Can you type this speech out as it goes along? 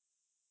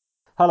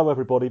Hello,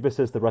 everybody. This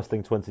is the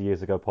Wrestling 20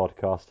 Years Ago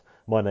podcast.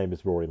 My name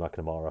is Rory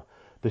McNamara.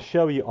 The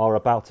show you are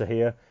about to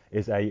hear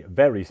is a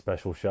very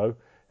special show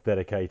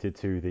dedicated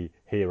to the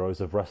Heroes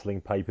of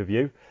Wrestling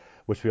pay-per-view,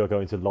 which we are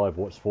going to live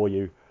watch for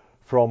you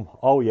from,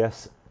 oh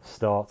yes,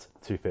 start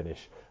to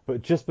finish.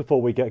 But just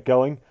before we get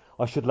going,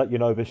 I should let you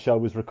know this show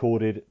was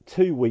recorded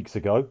 2 weeks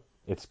ago.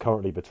 It's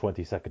currently the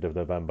 22nd of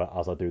November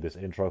as I do this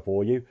intro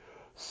for you.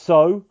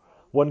 So,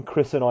 when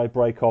Chris and I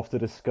break off to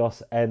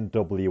discuss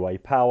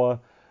NWA Power,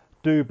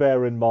 do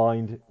bear in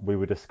mind we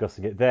were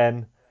discussing it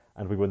then,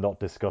 and we were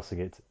not discussing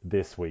it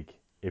this week,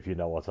 if you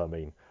know what I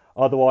mean.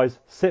 Otherwise,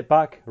 sit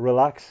back,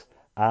 relax,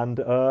 and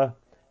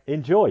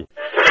enjoy.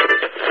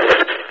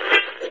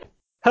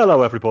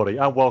 Hello, everybody,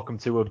 and welcome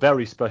to a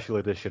very special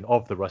edition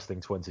of the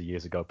Wrestling 20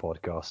 Years Ago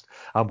podcast.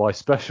 And by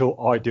special,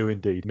 I do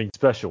indeed mean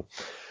special.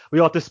 We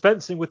are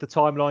dispensing with the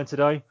timeline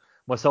today.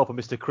 Myself and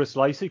Mr. Chris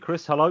Lacey.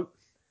 Chris, hello.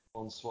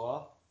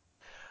 Bonsoir.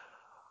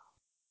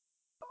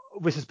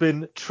 This has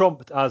been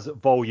trumped as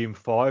Volume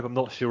 5. I'm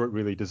not sure it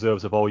really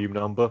deserves a volume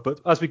number, but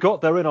as we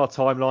got there in our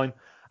timeline,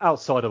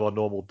 outside of our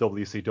normal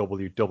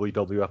WCW,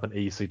 WWF and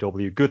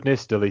ECW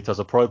goodness, delete as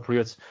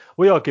appropriate,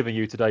 we are giving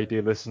you today,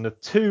 dear listener,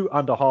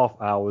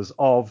 2.5 hours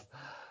of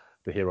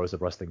the Heroes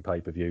of Wrestling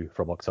pay-per-view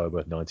from October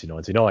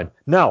 1999.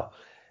 Now,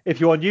 if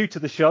you are new to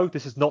the show,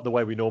 this is not the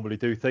way we normally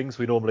do things.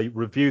 We normally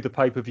review the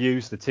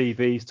pay-per-views, the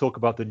TVs, talk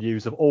about the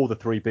news of all the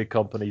three big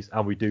companies,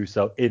 and we do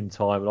so in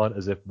timeline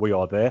as if we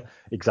are there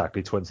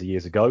exactly 20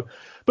 years ago.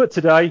 But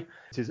today,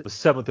 it is the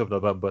 7th of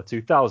November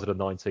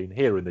 2019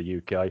 here in the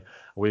UK.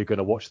 We're going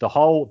to watch the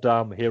whole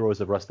damn Heroes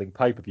of Wrestling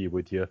pay-per-view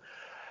with you.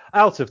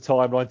 Out of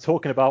timeline,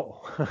 talking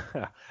about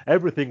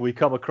everything we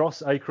come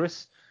across, eh,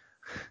 Chris?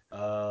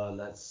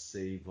 Let's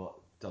see what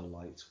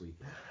delight we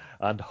get.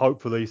 And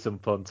hopefully some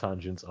fun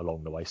tangents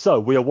along the way. So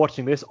we are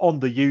watching this on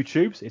the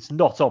YouTubes. It's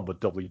not on the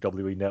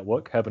WWE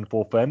Network, heaven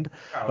forfend.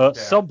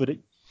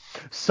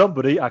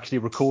 Somebody actually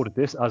recorded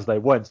this as they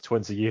went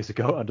 20 years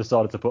ago and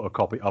decided to put a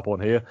copy up on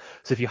here.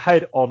 So if you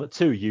head on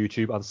to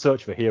YouTube and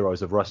search for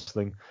Heroes of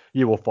Wrestling,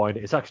 you will find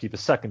it. It's actually the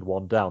second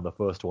one down. The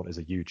first one is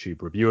a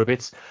YouTube review of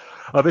it.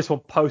 This one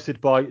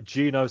posted by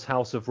Gino's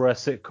House of Rare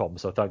Sitcom.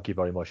 So thank you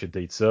very much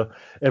indeed, sir.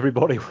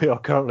 Everybody, we are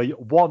currently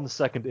 1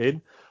 second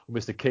in.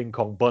 Mr. King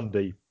Kong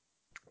Bundy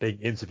being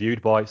interviewed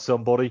by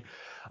somebody.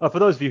 For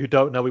those of you who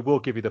don't know, we will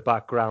give you the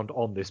background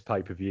on this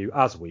pay-per-view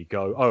as we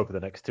go over the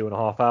next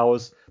 2.5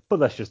 hours. But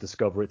let's just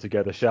discover it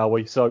together, shall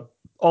we? So,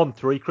 on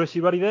 3, Chris,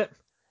 you ready there?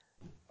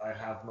 I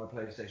have my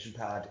PlayStation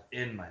pad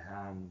in my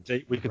hand.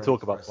 See, we can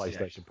talk about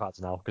PlayStation pads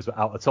now because we're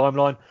out of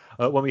timeline.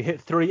 When we hit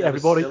 3, there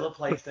everybody... was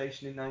still a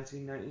PlayStation in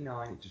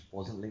 1999. It just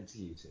wasn't linked to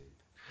YouTube.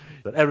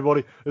 But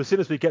everybody, as soon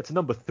as we get to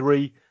number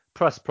 3,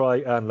 press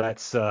play and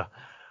let's...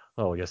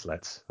 oh, yes,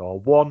 let's.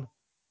 1,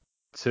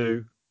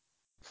 2,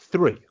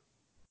 3.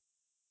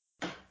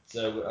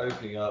 So we're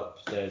opening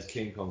up. There's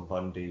King Kong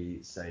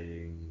Bundy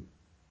saying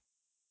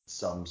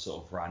some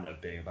sort of rant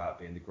of being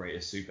the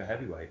greatest super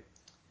heavyweight.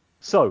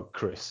 So,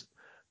 Chris,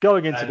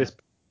 going into this...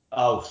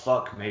 Oh,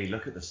 fuck me.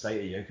 Look at the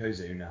state of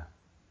Yokozuna.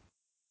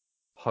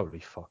 Holy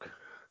fuck.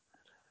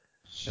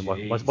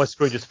 My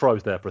screen just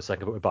froze there for a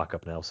second, but we're back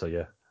up now, so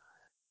yeah.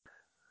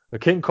 The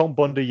King Kong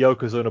Bundy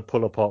Yokozuna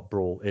pull-apart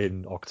brawl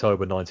in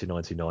October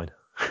 1999.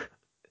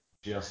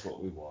 Just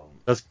what we want.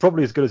 That's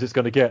probably as good as it's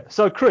going to get.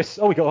 So, Chris,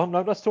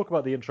 let's talk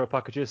about the intro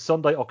packages.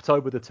 Sunday,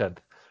 October the 10th.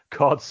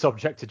 Card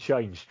subject to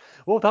change.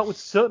 Well, that would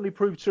certainly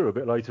prove true a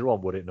bit later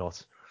on, would it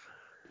not?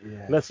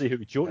 Yeah. Let's see who.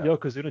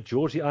 Yokozuna,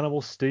 Georgie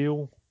Animal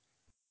Steel.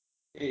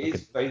 It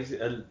is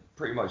basically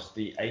pretty much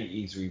the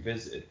 80s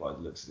revisited by the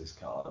looks of this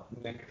card.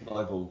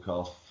 Nikolai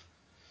Volkov,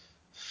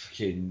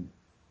 fucking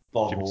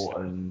Bob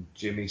Orton,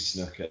 Jimmy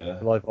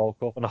Snuka. Live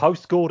Volkov. And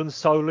host Gordon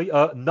Soley.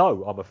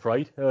 No, I'm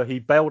afraid. He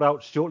bailed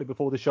out shortly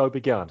before the show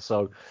began.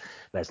 So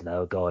there's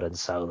no Gordon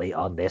Soley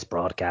on this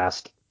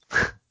broadcast.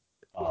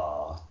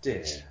 Oh,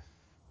 dear.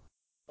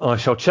 I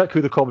shall check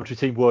who the commentary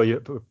team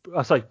were.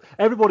 I say,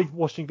 everybody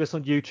watching this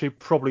on YouTube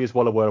probably is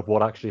well aware of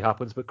what actually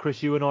happens. But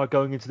Chris, you and I are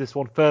going into this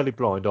one fairly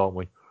blind, aren't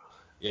we?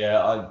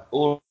 Yeah,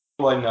 all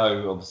I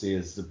know, obviously,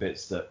 is the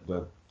bits that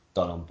were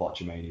done on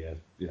Botchamania.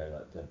 You know,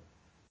 like the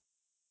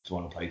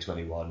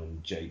 21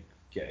 and Jake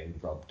getting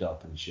rubbed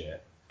up and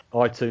shit.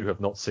 I too have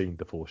not seen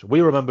the full show.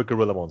 We remember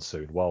Gorilla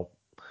Monsoon. Well,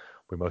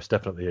 we most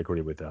definitely agree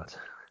with that.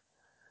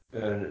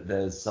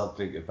 There's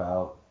something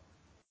about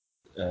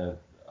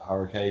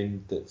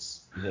hurricane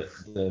that's hit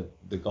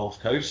the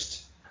Gulf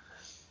Coast.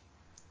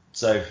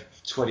 So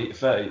 20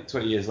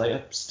 years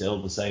later,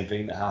 still the same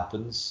thing that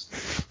happens.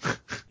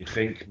 You'd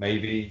think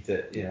maybe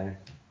that,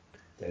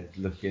 they'd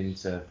look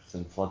into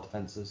some flood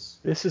defences.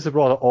 This is a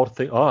rather odd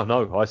thing. Oh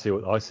no, I see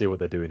what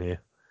they're doing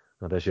here.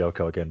 Oh, there's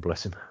Yoko again,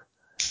 bless him.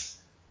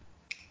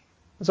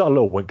 Is that a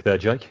little wink there,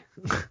 Jake?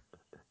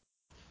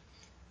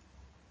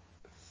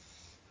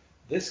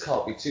 This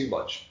can't be too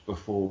much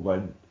before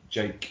when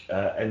Jake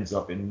ends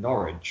up in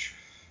Norwich.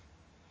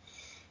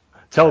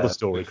 Tell the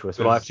story, Chris.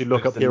 Will I actually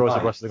look up Heroes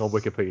of Wrestling on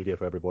Wikipedia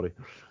for everybody?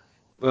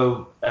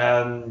 Well,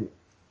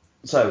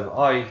 so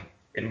I,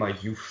 in my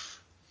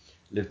youth,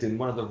 lived in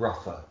one of the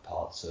rougher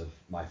parts parts of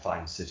my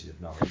fine city of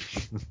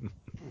Norwich.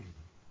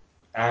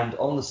 And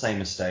on the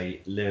same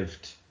estate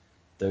lived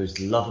those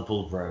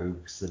lovable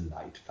rogues, the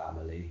Knight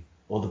family,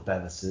 or the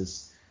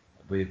Bellases,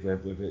 with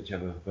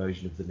whichever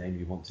version of the name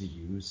you want to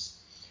use.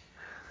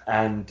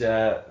 And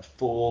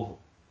for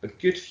a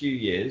good few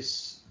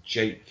years,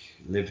 Jake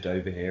lived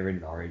over here in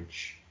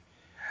Norwich,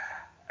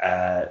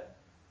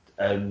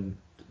 and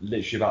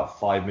literally about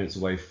 5 minutes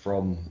away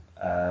from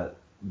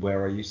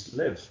where I used to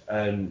live.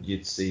 And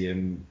you'd see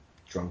him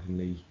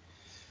drunkenly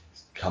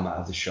come out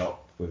of the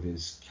shop with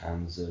his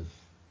cans of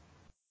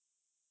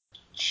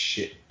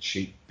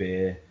cheap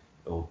beer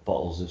or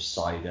bottles of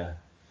cider,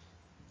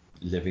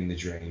 living the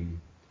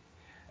dream.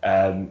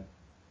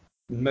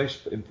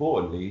 Most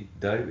importantly,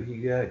 though, he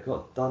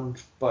got done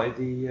by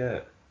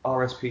the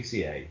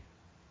RSPCA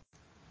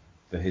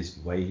for his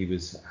way he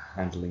was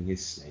handling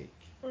his snake.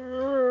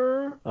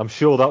 I'm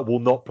sure that will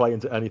not play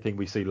into anything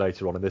we see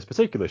later on in this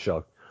particular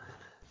show.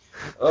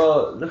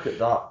 Oh, look at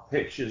that.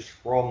 Pictures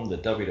from the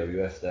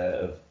WWF there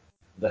of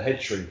the head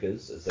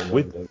shrinkers, as they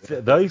were.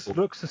 Those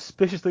look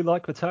suspiciously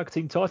like the tag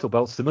team title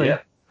belts to me. Yeah.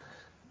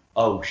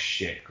 Oh,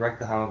 shit. Greg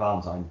the Hammer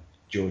Valentine,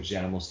 George the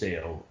Animal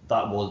Steel.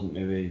 That wasn't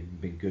maybe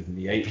been good in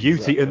the 80s.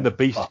 Beauty in the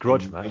Beast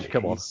grudge match, 80s.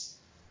 come on.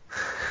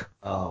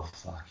 Oh,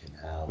 fucking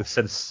hell.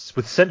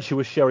 With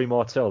sensuous Sherry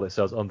Martel, it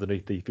says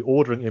underneath the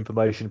ordering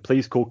information,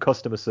 please call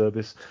customer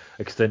service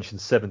extension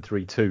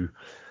 732.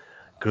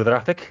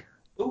 Graphic.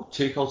 Oh,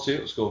 2 Cold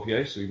 2 at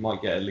Scorpio, so we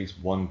might get at least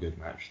one good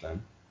match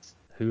then.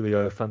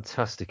 Julio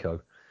Fantastico.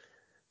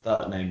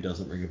 That name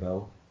doesn't ring a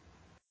bell.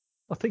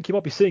 I think you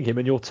might be seeing him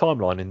in your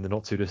timeline in the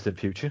not too distant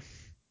future.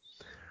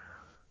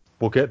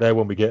 We'll get there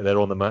when we get there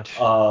on the match.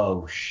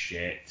 Oh,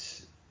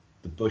 shit.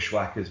 The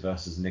Bushwhackers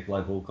versus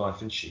Nikolai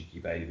Volkov and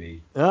Sheiky,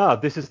 baby.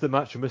 This is the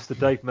match Mr.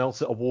 Dave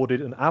Meltzer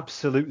awarded an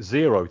absolute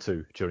 0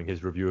 to during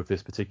his review of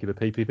this particular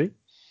PPV.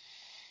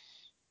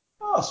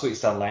 Oh, Sweet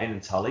Stan Lane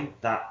and Tully.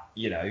 That,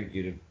 you'd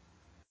have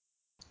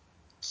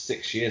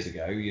 6 years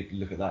ago, you'd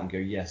look at that and go,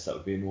 yes, that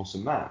would be an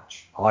awesome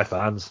match. Hi,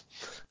 fans.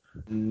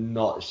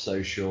 Not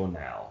so sure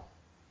now.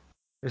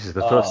 This is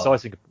the first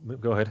sighting.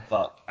 Go ahead.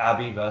 Fuck,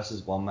 Abby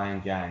versus One Man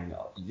Gang.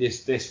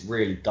 This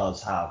really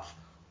does have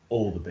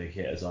all the big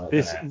hitters on it.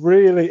 This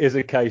really is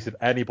a case of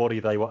anybody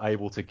they were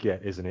able to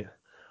get, isn't it?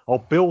 Oh,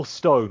 Bill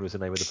Stone was the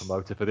name of the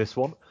promoter for this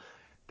one.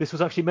 This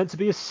was actually meant to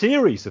be a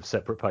series of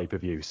separate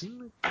pay-per-views.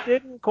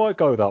 Didn't quite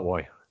go that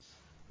way.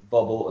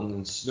 Bob Orton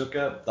and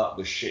Snooker, that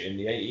was shit in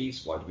the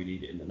 80s. Why do we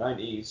need it in the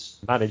 90s?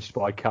 Managed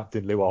by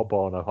Captain Lou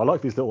Albano. I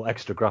like these little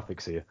extra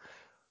graphics here.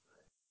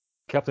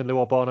 Captain Lou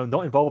Albano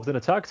not involved in a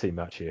tag team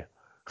match here.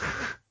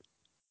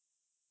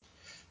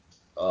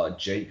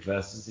 Jake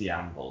versus the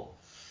Anvil.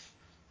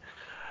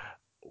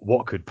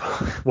 What could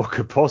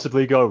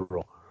possibly go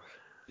wrong?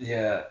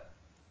 Yeah.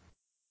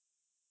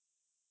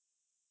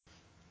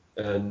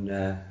 And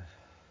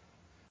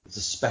it's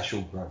a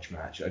special grudge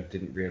match. I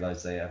didn't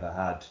realise they ever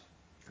had.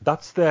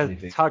 That's their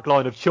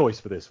tagline of choice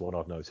for this one,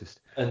 I've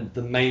noticed. And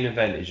the main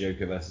event is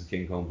Yoko versus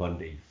King Kong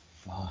Bundy.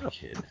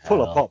 Fucking Full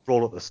hell. apart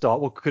brawl at the start.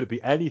 What could it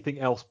be? Anything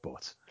else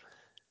but?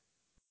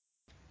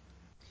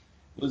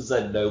 Was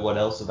there no one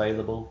else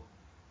available?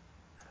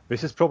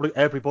 This is probably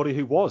everybody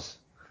who was.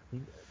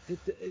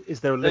 Is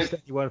there a list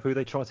anywhere of who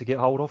they tried to get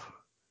hold of?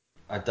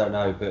 I don't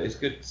know, but it's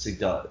good to see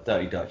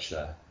Dirty Dutch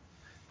there.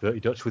 Dirty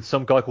Dutch with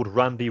some guy called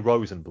Randy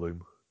Rosenblum.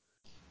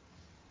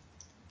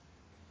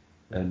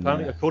 And,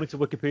 apparently, according to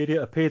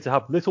Wikipedia, appeared to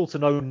have little to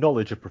no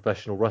knowledge of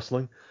professional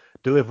wrestling,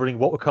 delivering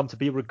what would come to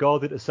be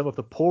regarded as some of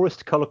the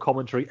poorest colour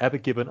commentary ever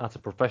given at a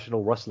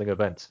professional wrestling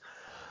event.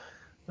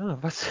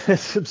 That's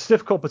some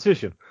stiff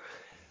competition.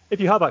 If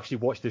you have actually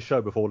watched this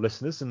show before,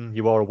 listeners, and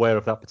you are aware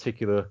of that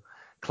particular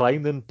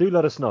claim, then do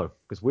let us know,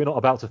 because we're not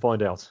about to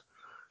find out.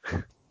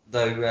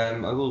 Though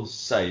I will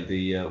say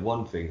the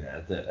one thing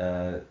there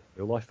that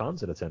real life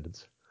fans in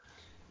attendance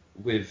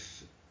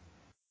with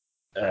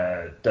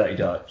Dirty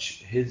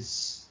Dutch,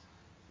 his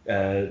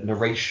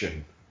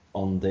narration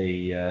on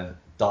the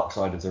Dark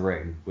Side of the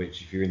Ring,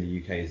 which if you're in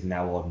the UK is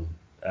now on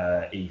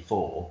E4.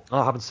 Oh,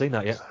 I haven't seen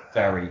that yet.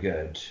 Very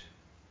good.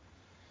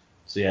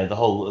 So yeah, the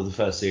whole of the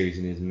first series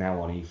is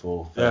now on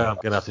E4. Yeah, I'm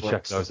gonna have to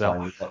check those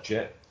out. Watch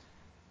it.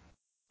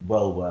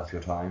 Well worth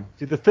your time.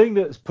 See, the thing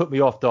that's put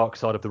me off Dark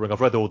Side of the Ring,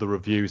 I've read all the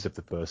reviews of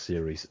the first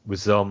series,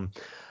 was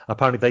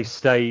apparently they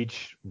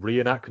stage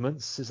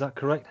reenactments. Is that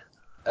correct?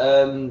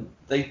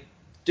 They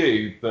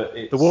do, but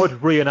it's... The word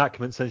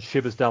reenactment sends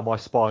shivers down my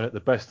spine at the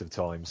best of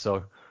times,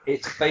 so...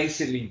 It's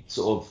basically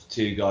sort of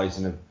two guys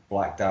in a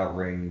blacked out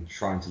ring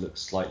trying to look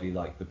slightly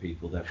like the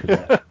people they're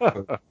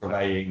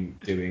purveying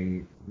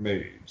doing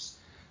moves,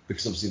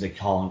 because obviously they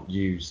can't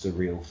use the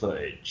real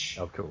footage.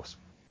 Of course.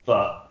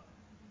 But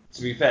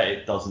to be fair,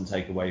 it doesn't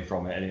take away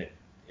from it, and it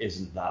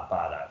isn't that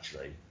bad,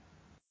 actually.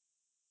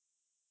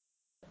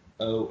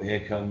 Oh,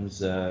 here comes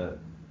the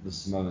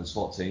Samoan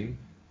SWAT team.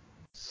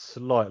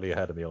 Slightly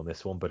ahead of me on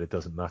this one, but it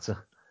doesn't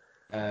matter.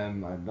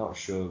 I'm not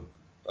sure.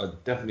 I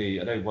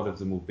know one of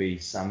them will be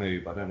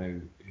Samu, but I don't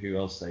know who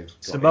else they've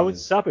got. Samoan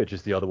Savage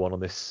is the other one on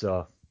this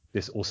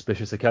this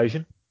auspicious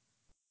occasion.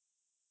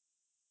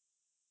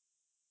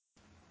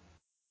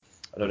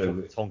 I don't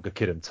know. Tonga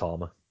Kid and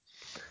Tama.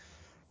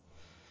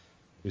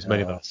 He was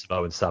mainly about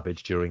Samoan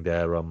Savage during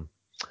their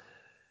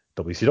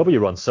WCW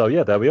run. So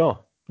yeah, there we are.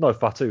 No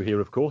Fatu here,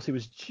 of course. He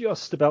was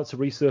just about to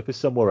resurface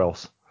somewhere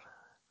else.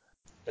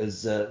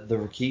 As the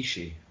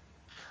Rikishi.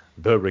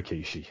 The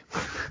Rikishi.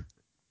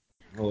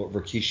 Or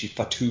Rikishi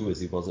Fatu as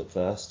he was at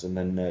first, and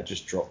then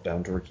just dropped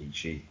down to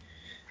Rikishi.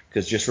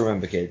 Because just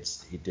remember,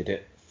 kids, he did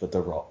it for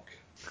The Rock.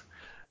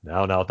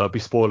 Now, don't be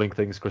spoiling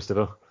things,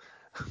 Christopher.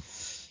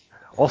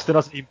 Austin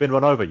hasn't even been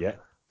run over yet.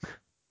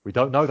 We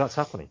don't know that's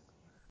happening.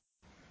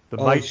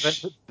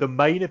 The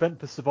main event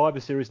for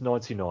Survivor Series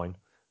 99,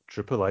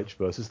 Triple H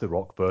versus The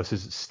Rock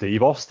versus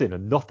Steve Austin,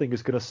 and nothing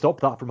is going to stop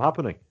that from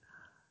happening.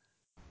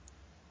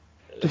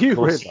 Do you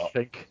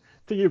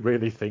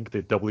really think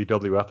the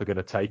WWF are going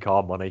to take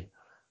our money?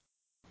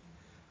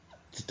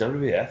 The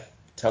WWF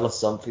tell us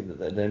something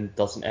that then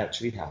doesn't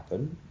actually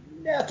happen?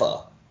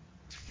 Never.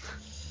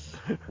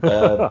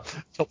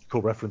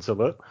 Topical reference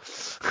alert.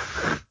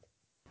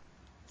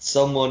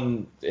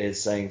 Someone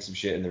is saying some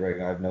shit in the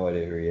ring. I have no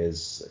idea who he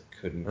is.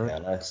 I couldn't care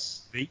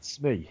less.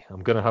 Beats me.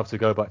 I'm going to have to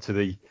go back to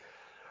the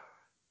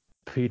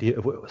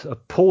PDF.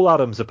 Paul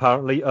Adams,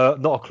 apparently.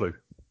 Not a clue.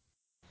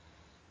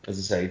 As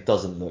I say, it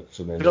doesn't look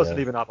familiar. He doesn't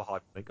even have a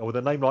hyperlink. With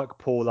a name like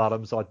Paul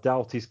Adams, I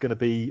doubt he's going to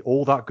be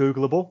all that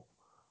Googleable.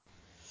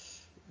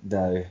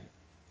 No.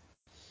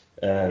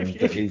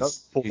 If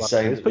he's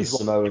saying that the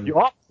Samoans... You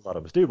are Paul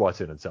Adams, do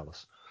write in and tell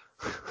us.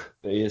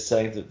 But he is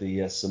saying that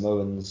the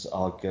Samoans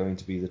are going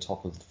to be the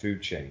top of the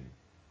food chain.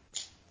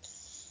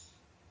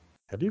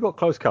 Have you got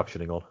closed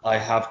captioning on? I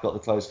have got the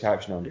closed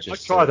caption on. I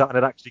tried that and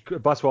it actually...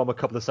 That's why I'm a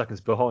couple of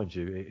seconds behind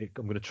you.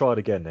 I'm going to try it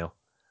again now.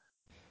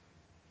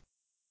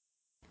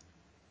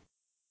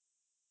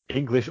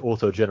 English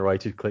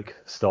auto-generated, click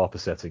Starter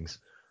settings.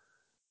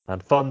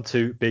 And Fun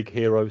to Big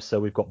Hero, so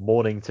we've got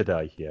Morning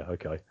Today. Yeah,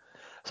 okay.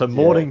 So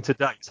Morning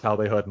Today is how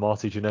they heard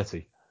Marty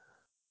Jannetty.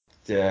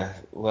 Yeah,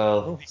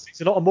 well... he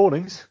sees a lot of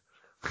mornings.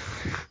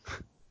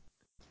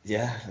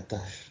 Yeah,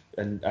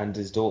 and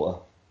his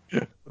daughter.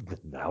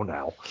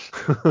 Now.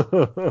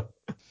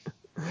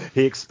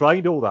 He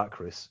explained all that,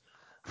 Chris.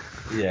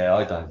 Yeah,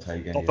 I don't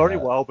take any Not very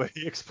well, but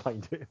he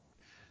explained it.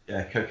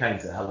 Yeah,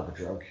 cocaine's a hell of a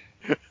drug.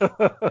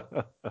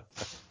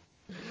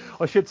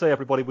 I should say,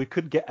 everybody, we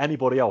couldn't get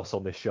anybody else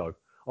on this show.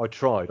 I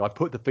tried. I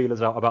put the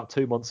feelers out about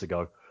 2 months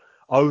ago.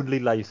 Only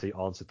Lacey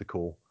answered the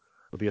call.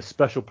 There'll be a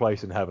special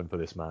place in heaven for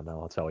this man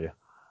now, I'll tell you.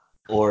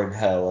 Or in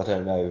hell, I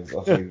don't know.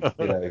 I think,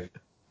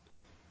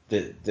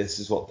 this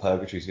is what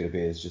purgatory's going to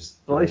be, is just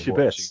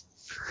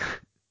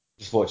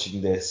just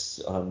watching this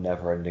on a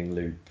never-ending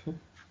loop.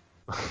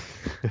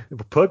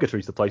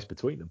 Purgatory's the place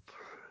between them.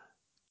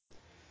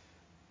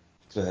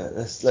 But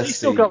let's he's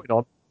still going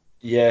on.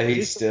 Yeah,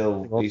 he's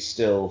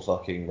still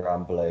fucking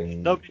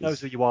rambling. Nobody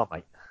knows who you are,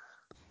 mate.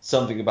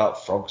 Something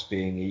about frogs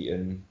being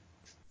eaten.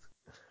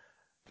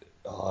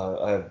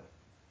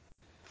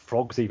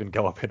 Frogs even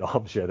go up in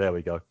arms. Yeah, there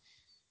we go.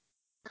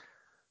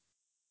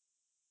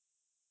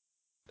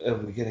 Are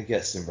we gonna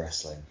get some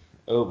wrestling?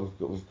 Oh,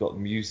 we've got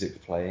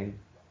music playing.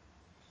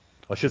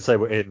 I should say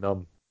we're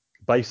in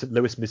Bay St.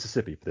 Louis,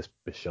 Mississippi for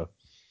this show.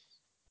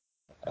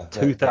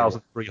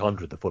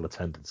 2,300 the full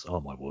attendance.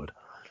 Oh my word.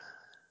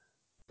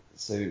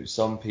 So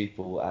some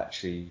people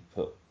actually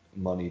put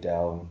money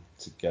down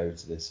to go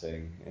to this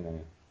thing,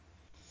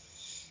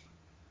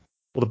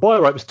 Well, the buy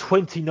rate was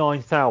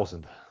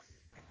 29,000.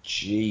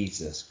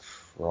 Jesus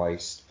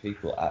Christ!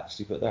 People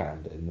actually put their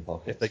hand in the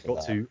pocket. If they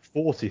got to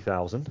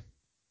 40,000,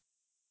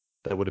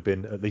 there would have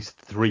been at least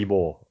 3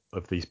 more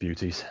of these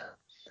beauties.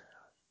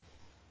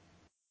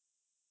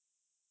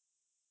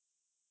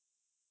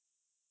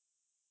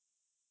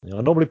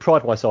 I normally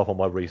pride myself on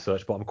my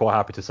research, but I'm quite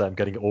happy to say I'm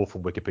getting it all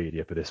from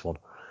Wikipedia for this one.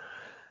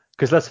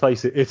 Because let's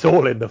face it, it's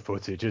all in the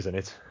footage, isn't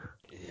it?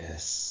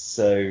 Yes.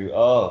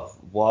 So,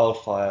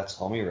 Wildfire,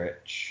 Tommy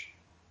Rich.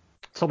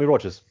 Tommy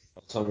Rogers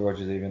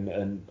even.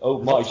 And,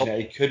 Marty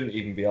Jannetty couldn't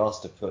even be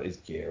asked to put his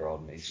gear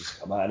on. He's just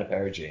come out in a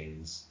pair of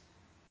jeans.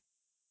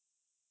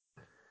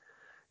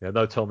 Yeah,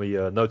 no Tommy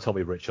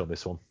Rich on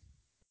this one.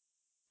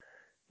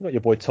 You got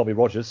your boy Tommy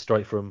Rogers,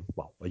 straight from,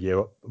 a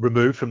year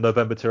removed from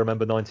November to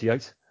Remember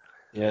 98.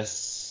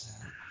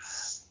 Yes.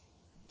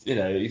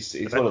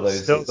 He's one of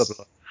those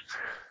that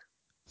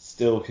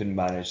still can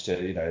manage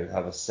to,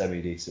 have a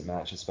semi-decent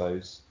match, I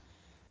suppose.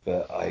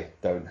 But I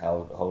don't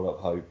hold up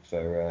hope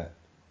for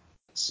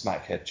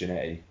Smackhead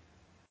Jannetty.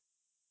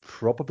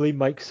 Probably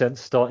makes sense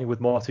starting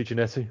with Marty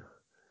Jannetty.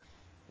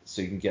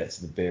 So you can get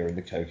to the beer and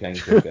the cocaine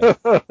quicker.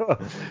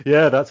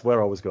 Yeah, that's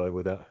where I was going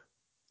with that.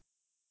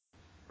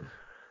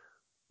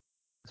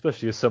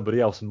 Especially as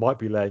somebody else might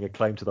be laying a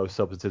claim to those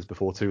substances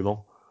before too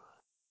long.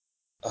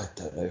 I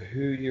don't know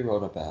who you're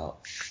on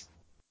about.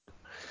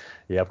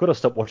 Yeah, I've got to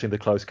stop watching the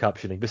closed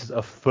captioning. This is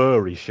a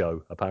furry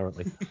show,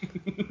 apparently.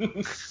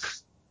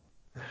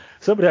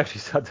 Somebody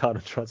actually sat down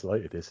and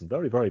translated this, and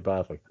very, very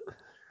badly.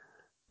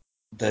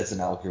 There's an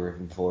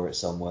algorithm for it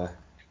somewhere.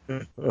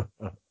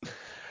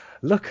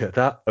 Look at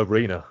that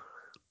arena.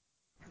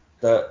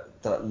 That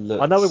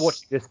looks. I know we're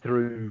watching this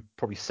through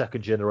probably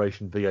second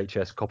generation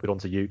VHS copied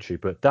onto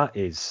YouTube, but that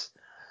is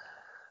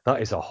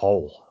a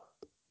hole.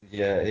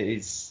 Yeah, it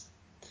is.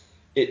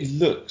 It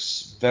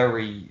looks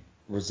very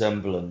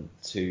resemblant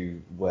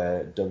to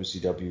where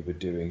WCW were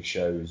doing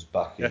shows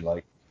back in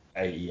like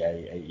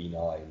 88,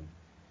 89.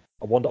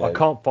 I wonder. I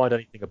can't find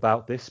anything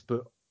about this,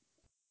 but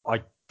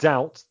I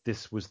doubt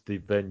this was the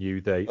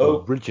venue they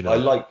originally. I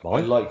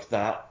like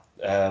that.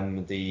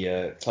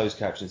 The closed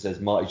caption says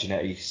Marty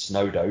Jannetty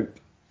Snow Dope.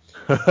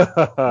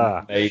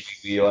 Maybe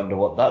you wonder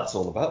what that's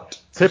all about.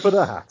 Tip of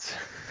the hat.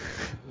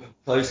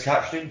 Closed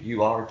captioning,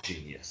 you are a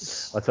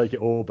genius. I take it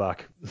all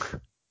back.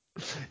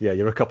 Yeah,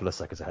 you're a couple of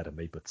seconds ahead of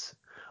me, but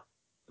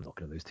I'm not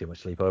going to lose too much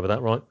sleep over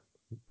that, right?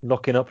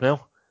 Knocking up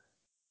now.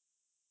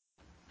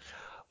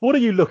 What are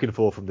you looking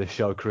for from this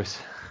show, Chris?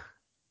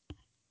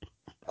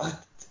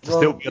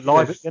 Still be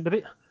alive at the end of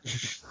it?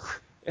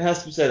 It has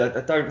to be said,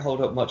 I don't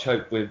hold up much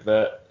hope with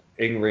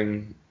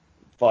in-ring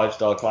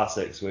 5-star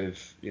classics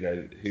with,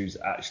 who's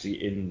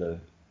actually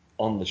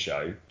on the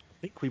show.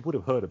 I think we would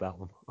have heard about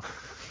them.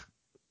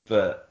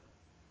 But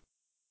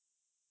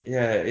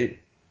yeah,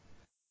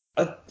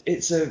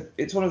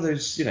 it's one of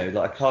those,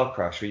 like a car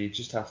crash where you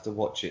just have to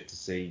watch it to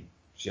see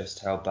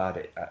just how bad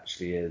it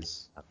actually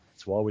is.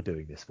 That's why we're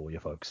doing this for you,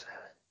 folks.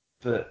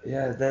 But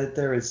yeah,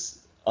 there is.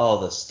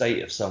 Oh, the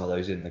state of some of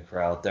those in the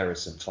crowd. There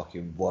is some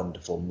fucking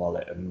wonderful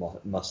mullet and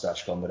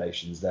mustache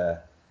combinations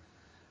there.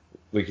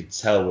 We could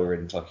tell we're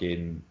in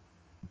fucking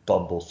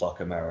bumblefuck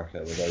America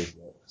with those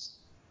looks.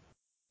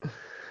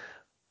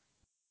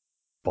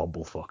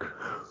 Bumblefuck.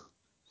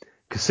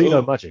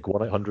 Casino Magic,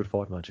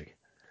 1-800-5-MAGIC.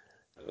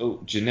 Oh,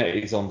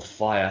 Jannetty's on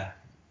fire.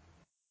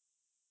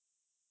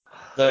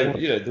 Though,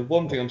 the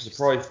one thing I'm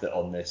surprised that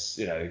on this,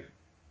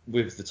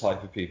 with the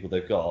type of people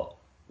they've got,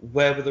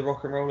 where were the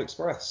Rock and Roll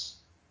Express?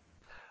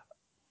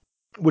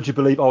 Would you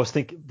believe I was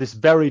thinking this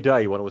very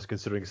day when I was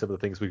considering some of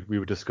the things we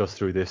would discuss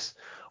through this,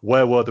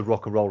 where were the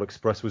Rock and Roll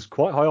Express was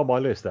quite high on my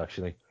list,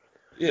 actually.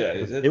 Yeah.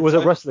 It was a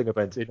wrestling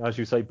event, as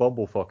you say,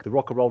 bumblefuck. The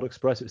Rock and Roll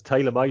Express, it's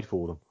tailor-made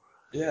for them.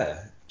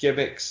 Yeah.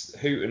 Gimmicks,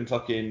 hoot and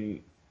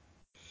fucking...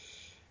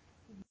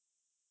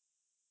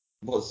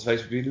 What's his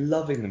face would be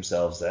loving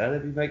themselves there.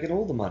 They'd be making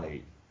all the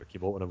money. Ricky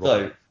Morton and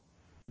Rock.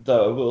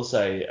 Though I will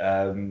say,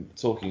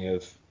 talking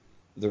of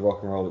the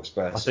Rock and Roll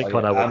Express, I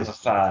am a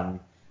fan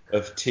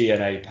of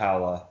TNA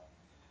Power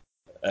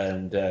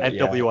and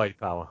NWA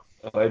Power.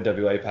 Oh,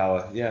 NWA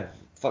Power. Yeah,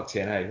 fuck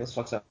TNA. What the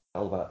fuck's that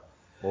all about?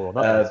 More on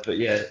that. But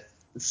yeah,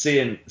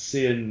 seeing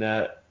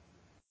the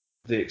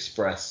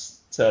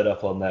Express turn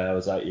up on there, I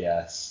was like,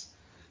 yes,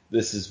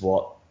 this is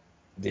what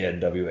the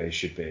NWA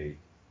should be.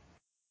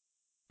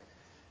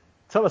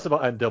 Tell us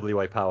about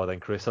NWA Power then,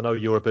 Chris. I know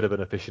you're a bit of an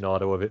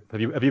aficionado of it.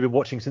 Have you been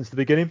watching since the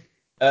beginning?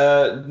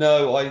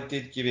 No, I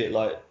did give it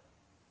like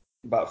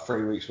about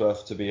 3 weeks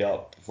worth to be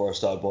up before I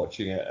started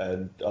watching it,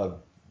 and I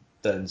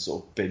then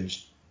sort of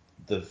binged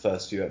the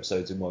first few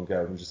episodes in one go.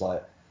 I'm just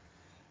like,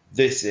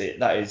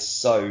 that is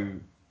so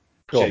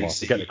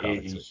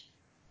JCE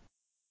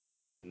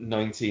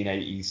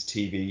 1980s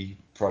TV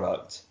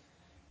product.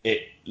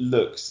 It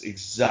looks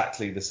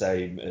exactly the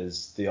same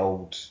as the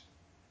old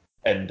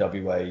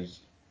NWA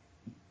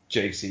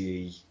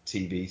JCE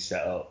TV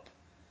setup.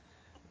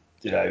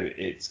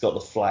 It's got the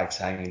flags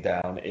hanging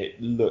down.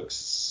 It looks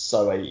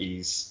so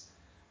 80s.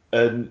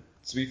 And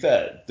to be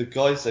fair, the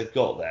guys they've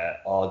got there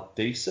are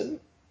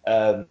decent.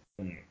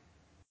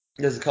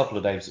 There's a couple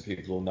of names that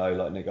people will know,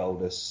 like Nick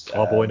Aldis.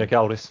 Our boy Nick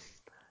Aldis.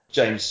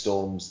 James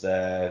Storm's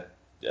there.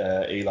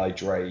 Eli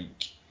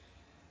Drake.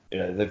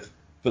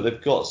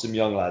 They've got some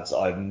young lads that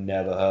I've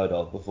never heard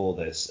of before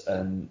this,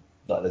 and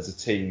like there's a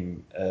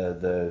team,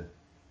 the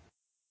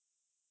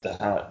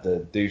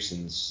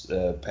Doosan's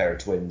pair of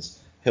twins,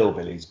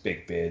 hillbillies,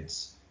 big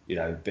beards,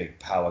 big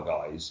power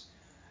guys,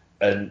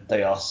 and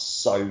they are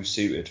so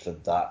suited for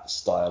that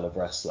style of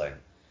wrestling.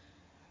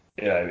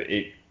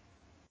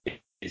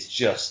 It's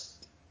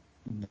just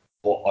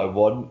what I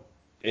want.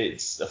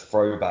 It's a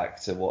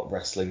throwback to what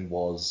wrestling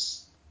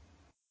was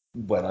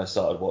when I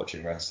started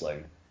watching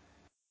wrestling.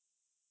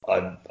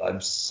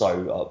 I'm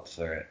so up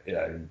for it.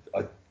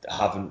 I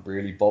haven't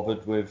really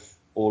bothered with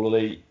All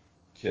Elite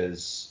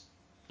because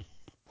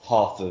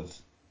half of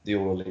the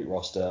All Elite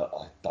roster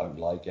I don't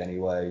like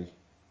anyway.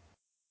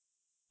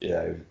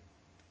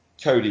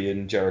 Cody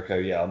and Jericho,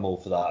 yeah, I'm all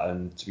for that.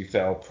 And to be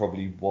fair, I'll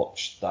probably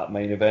watch that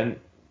main event.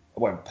 I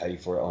won't pay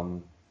for it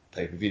on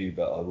pay-per-view,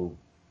 but I will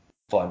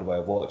find a way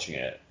of watching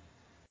it.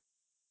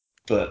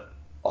 But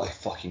I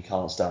fucking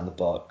can't stand the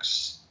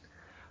Bucks.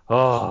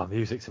 Oh,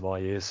 music to my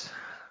ears.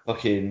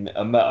 Fucking,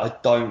 I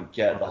don't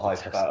get the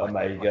hype about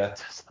Omega.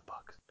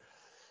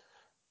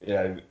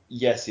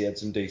 Yes, he had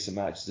some decent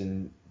matches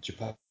in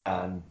Japan,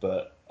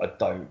 but I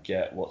don't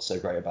get what's so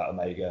great about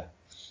Omega.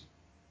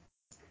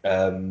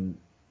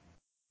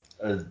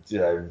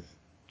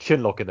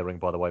 Chinlock in the ring,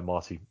 by the way,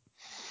 Marty.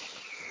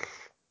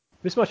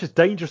 This match is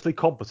dangerously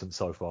competent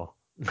so far.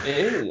 It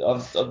is.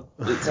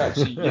 It's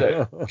actually,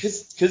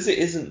 because it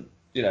isn't,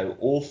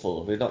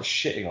 awful. We're not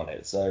shitting on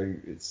it, so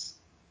it's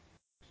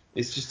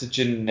It's just a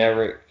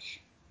generic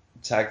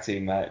tag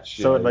team match.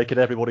 So and making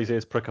everybody's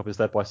ears prick up his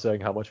head by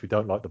saying how much we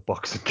don't like the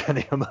Bucks and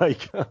Kenny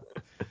Omega.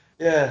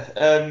 Yeah,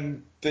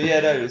 but yeah,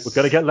 no. We're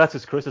going to get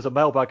letters, Chris. There's a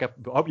mailbag. I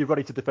hope you're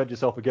ready to defend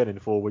yourself again in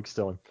 4 weeks'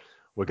 time.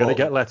 We're going to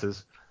get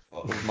letters.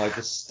 With my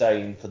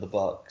disdain for the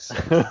Bucks.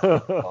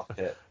 Fuck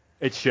it.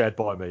 It's shared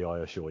by me, I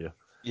assure you.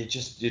 You're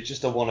just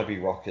a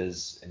wannabe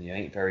rockers, and you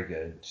ain't very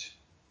good.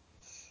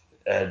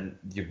 And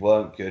you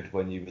weren't good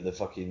when you were the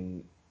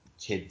fucking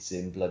kids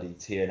in bloody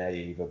TNA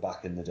Eva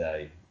back in the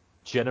day.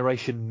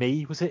 Generation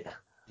Me, was it?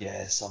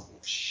 Yeah, some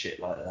shit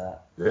like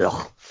that.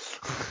 Yeah.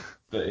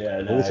 But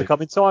yeah, no. Always a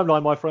coming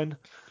timeline, my friend.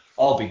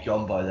 I'll be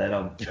gone by then.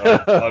 I'm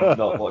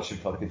not watching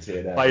fucking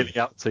TNA. Bailing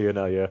out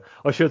TNA, yeah.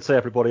 I should say,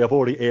 everybody, I've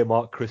already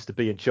earmarked Chris to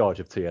be in charge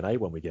of TNA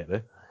when we get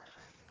there.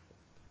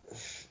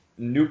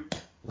 Nope.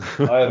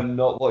 I am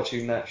not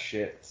watching that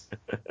shit.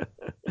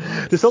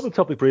 Just on the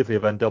topic briefly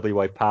of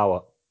NWA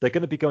Power, they're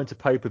going to be going to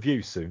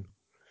pay-per-view soon.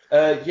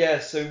 Yeah,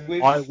 so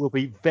I will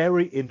be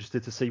very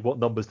interested to see what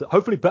numbers,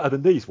 hopefully better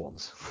than these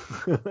ones.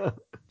 Well,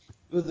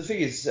 the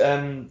thing is,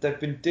 they've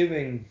been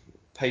doing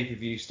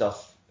pay-per-view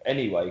stuff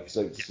anyway,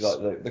 because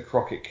like the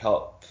Crockett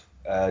Cup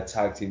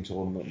tag team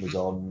tournament was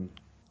on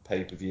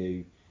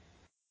pay-per-view.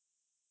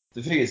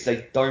 The thing is,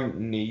 they don't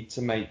need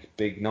to make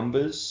big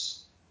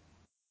numbers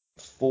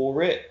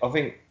for it. I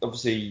think,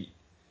 obviously,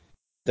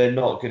 they're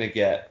not going to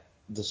get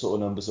the sort of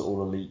numbers that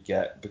All Elite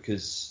get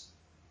because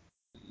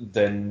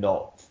they're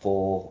not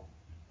for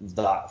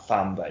that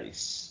fan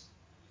base.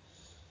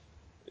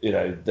 You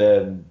know,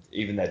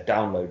 even their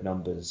download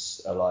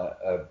numbers are like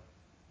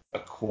a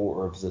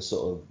quarter of the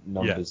sort of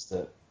numbers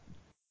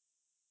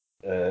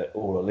that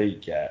All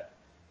Elite get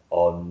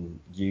on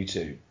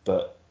YouTube,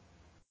 but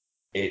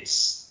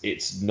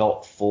it's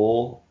not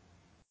for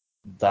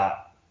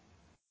that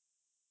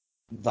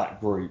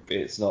group.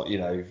 It's not,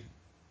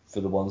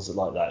 for the ones that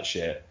like that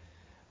shit.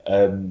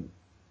 I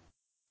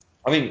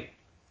mean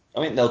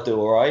they'll do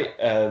all right.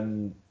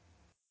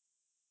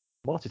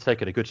 Marty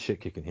taking a good shit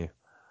kicking here.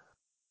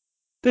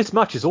 This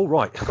match is all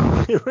right.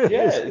 It really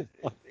is.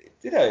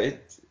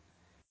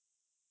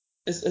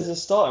 As a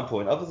starting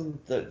point, other than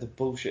the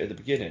bullshit at the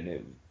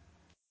beginning,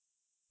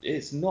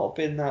 it's not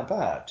been that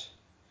bad.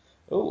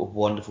 Oh, a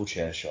wonderful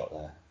chair shot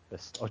there.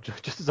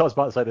 Just as I was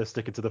about to say, they're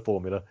sticking to the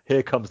formula.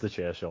 Here comes the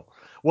chair shot.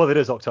 Well, it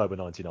is October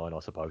 '99, I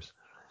suppose.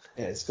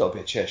 Yeah, it's got to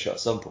be a chair shot at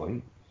some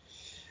point.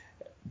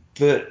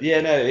 But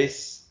yeah, no,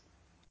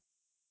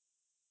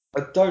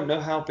 I don't know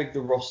how big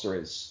the roster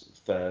is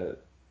for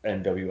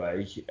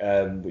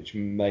NWA, which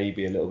may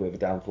be a little bit of a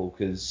downfall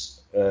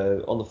because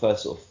on the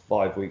first sort of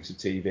 5 weeks of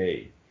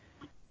TV,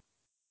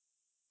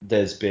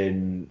 there's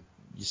been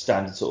your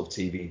standard sort of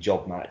TV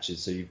job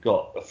matches. So you've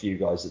got a few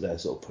guys that they're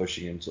sort of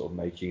pushing and sort of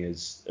making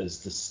as the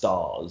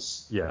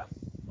stars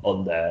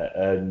on there.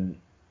 And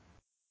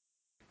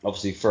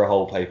obviously for a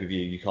whole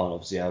pay-per-view, you can't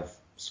obviously have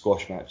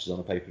squash matches on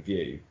a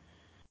pay-per-view.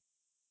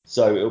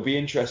 So it'll be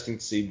interesting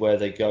to see where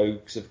they go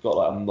because they've got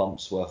like a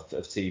month's worth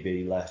of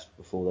TV left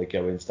before they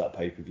go into that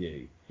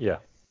pay-per-view. Yeah.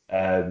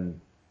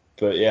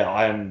 But yeah,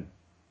 I am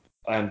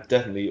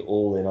definitely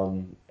all in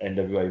on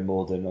NWA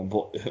more than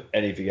on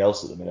anything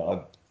else at the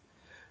minute.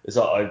 It's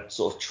like I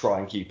sort of try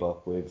and keep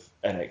up with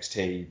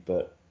NXT,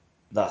 but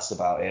that's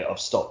about it. I've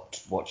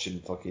stopped watching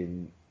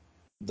fucking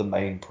the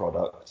main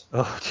product.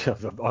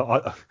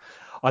 Oh,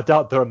 I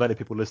doubt there are many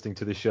people listening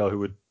to this show who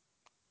would,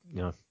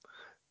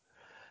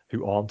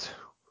 who aren't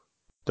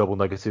double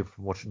negative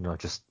watching.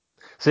 Just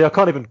see, I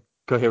can't even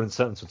coherent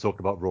sentence when talking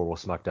about Raw or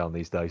SmackDown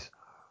these days.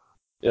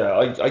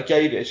 Yeah, I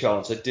gave it a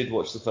chance. I did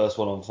watch the first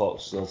one on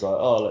Fox, so I was like,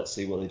 oh, let's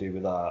see what they do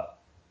with that.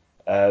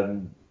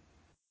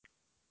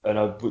 And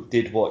I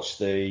did watch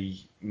the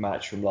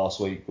match from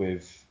last week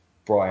with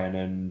Brian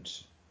and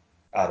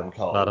Adam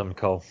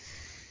Cole.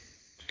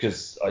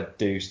 Because I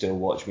do still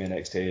watch me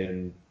NXT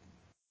and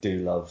do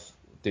love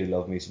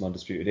me some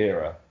Undisputed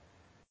Era.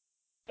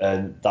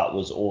 And that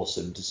was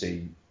awesome to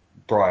see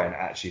Brian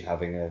actually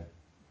having a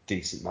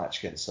decent match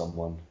against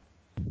someone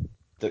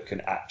that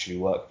can actually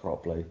work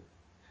properly.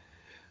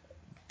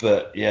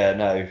 But yeah,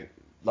 no,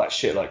 like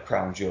shit like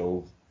Crown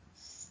Jewel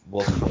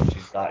wasn't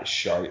watching that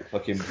shite.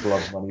 Fucking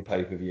blood money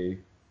pay-per-view.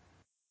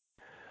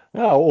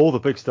 Yeah, all the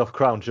big stuff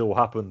Crown Jewel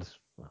happened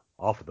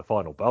after the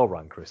final bell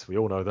rang, Chris. We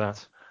all know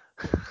that.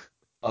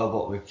 Oh,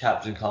 what, with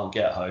Captain Can't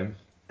Get Home?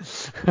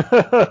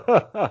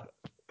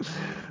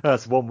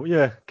 That's one.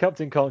 Yeah,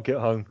 Captain Can't Get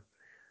Home.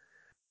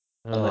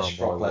 Unless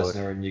Brock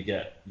Lesnar and you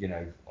get,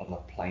 on a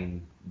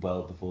plane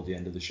well before the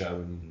end of the show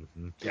and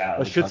get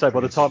out. I should say, by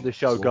the time this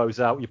show goes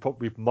out, you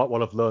probably might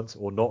well have learnt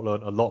or not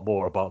learnt a lot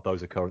more about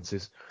those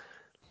occurrences.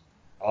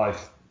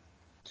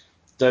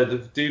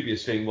 The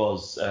dubious thing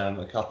was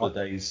a couple of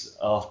days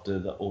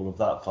after all of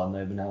that fun,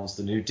 they've announced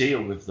a new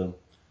deal with them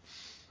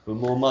for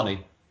more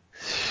money.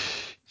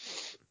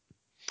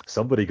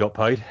 Somebody got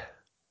paid.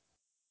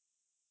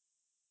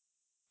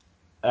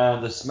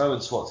 And the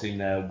Samoan SWAT team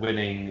there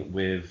winning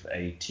with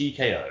a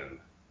TKO.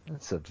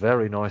 That's a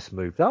very nice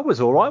move. That was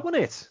all right,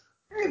 wasn't it?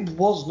 It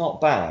was not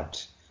bad.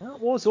 That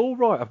was all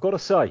right, I've got to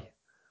say.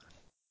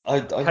 I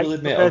will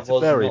admit I Compared to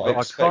was Berry, not but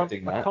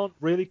expecting I that. can't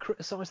really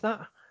criticise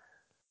that.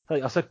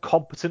 Like I said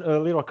competent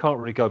earlier. I can't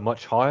really go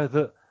much higher.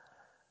 That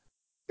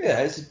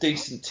Yeah, it's a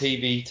decent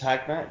TV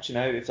tag match. You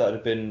know, if that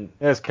had been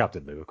there's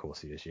Captain Lou, of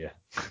course he is. Yeah.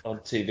 on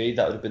TV,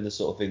 that would have been the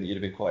sort of thing that you'd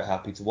have been quite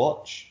happy to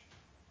watch.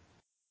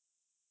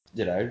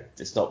 You know,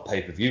 it's not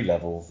pay-per-view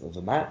level of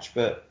a match,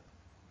 but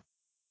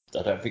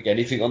I don't think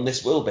anything on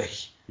this will be.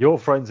 Your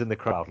friends in the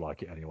crowd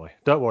like it anyway.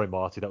 Don't worry,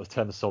 Marty. That was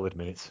 10 solid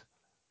minutes.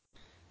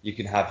 You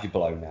can have your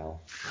blow now.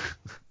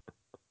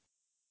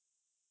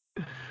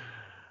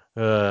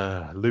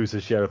 Lose a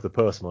share of the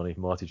purse money,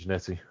 Marty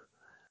Jannetty.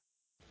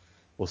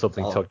 Or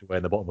something Oh. tucked away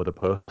in the bottom of the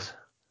purse.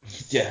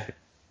 Yeah.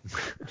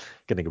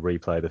 Getting a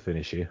replay of the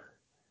finish here.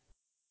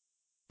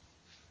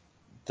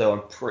 Though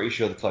I'm pretty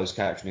sure the closed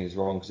captioning is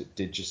wrong because it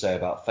did just say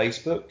about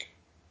Facebook.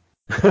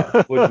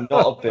 That would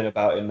not have been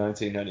about in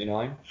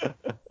 1999.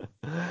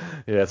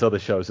 Yeah, it's other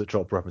shows that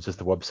drop references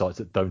to websites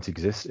that don't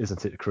exist,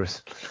 isn't it,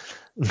 Chris?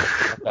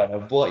 I don't know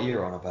what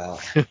you're on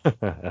about.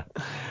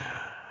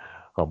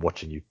 I'm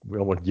watching you. I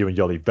want you and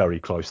Yoli very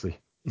closely.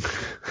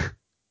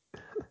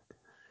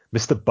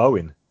 Mr.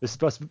 Bowen. This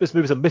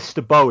move is a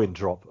Mr. Bowen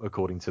drop,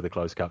 according to the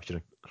closed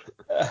captioning.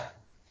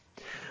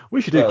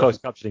 We should do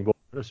closed captioning more.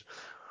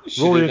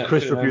 Rory and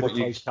Chris review the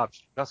closed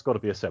captioning. That's got to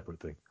be a separate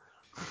thing.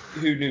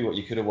 Who knew what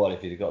you could have won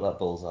if you'd have got that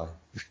bullseye?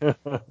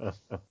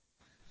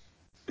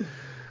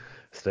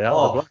 Stay out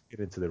of the black, get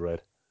into the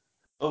red.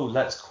 Oh,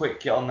 let's quick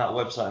get on that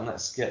website and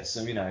let's get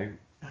some,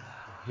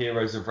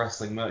 Heroes of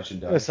Wrestling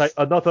merchandise. Let's say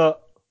another,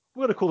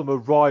 we're going to call them a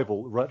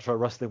rival retro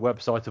wrestling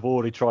website. Have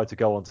already tried to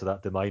go onto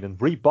that domain and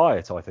rebuy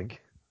it, I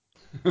think.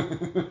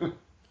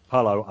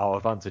 Hello, our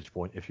Vantage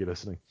Point, if you're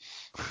listening.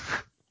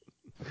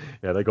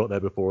 Yeah, they got there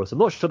before us. I'm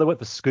not sure they went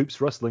for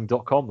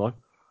scoopswrestling.com,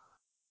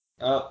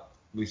 though.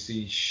 We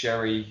see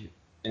Sherry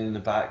in the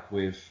back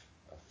with,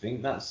 I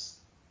think that's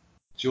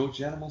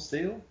George Animal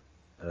Steel?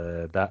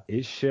 That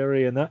is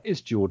Sherry and that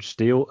is George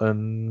Steele.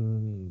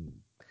 And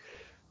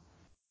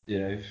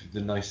the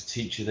nice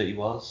teacher that he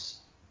was.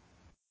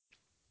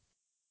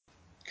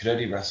 Could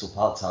only wrestle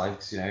part-time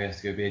because, he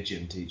has to go be a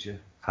gym teacher.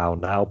 How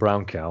now,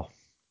 brown cow?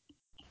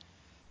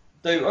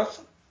 Though,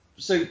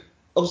 so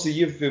obviously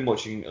you've been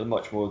watching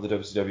much more of the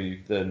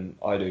WCW than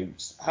I do.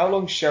 How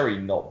long's Sherry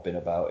not been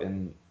about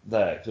in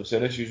there? Because I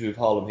know she was with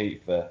Harlem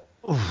Heat for...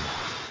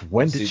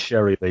 When did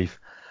Sherry leave?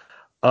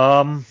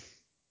 I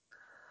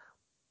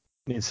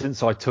mean,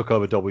 since I took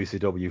over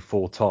WCW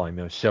full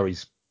time,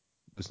 Sherry's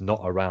was not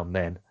around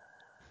then.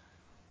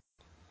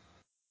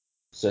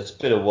 So it's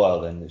been a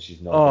while then that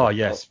she's not. Oh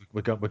yes,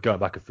 we're going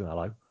back a few.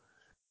 Hello.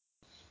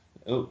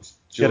 Oh,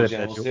 George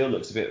Animal Steel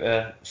looks a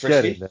bit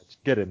frisky.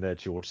 Get in there,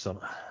 George, son.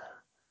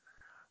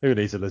 Who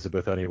needs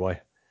Elizabeth anyway?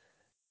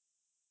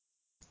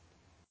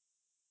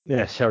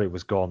 Yeah, Sherry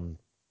was gone.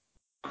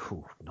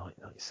 Cool,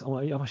 nice. I'm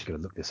actually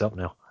going to look this up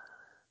now.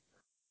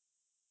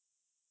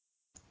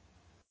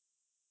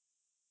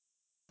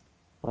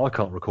 I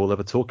can't recall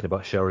ever talking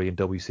about Sherry in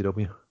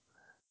WCW.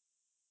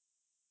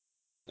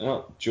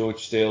 Oh,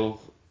 George Steele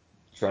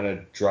trying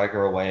to drag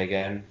her away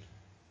again.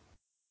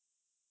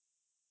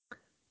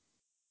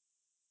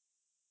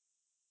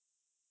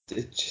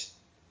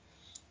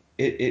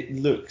 It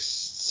looks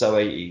so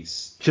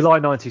 80s. July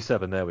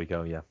 97, there we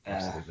go, yeah,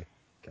 absolutely.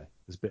 Okay,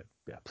 there's a bit,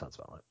 yeah, sounds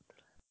about right.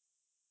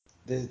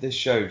 This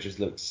show just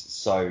looks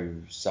so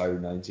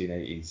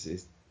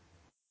 1980s.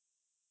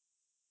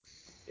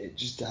 It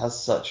just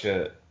has such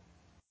a...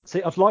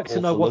 See, I'd like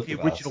to know what the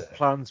original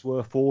plans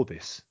were for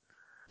this.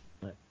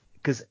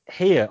 Because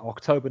here,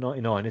 October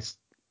 99, it's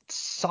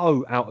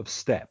so out of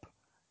step.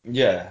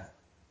 Yeah.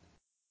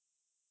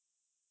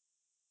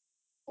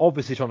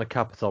 Obviously trying to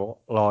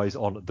capitalise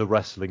on the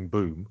wrestling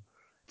boom,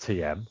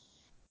 TM.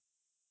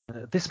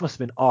 This must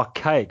have been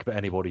archaic for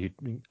anybody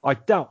who... I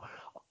doubt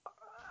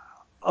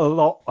a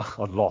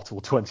lot,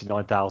 or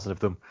 29,000 of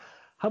them.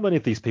 How many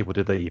of these people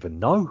did they even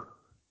know?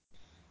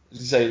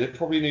 So they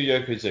probably knew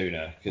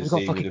Yokozuna. We've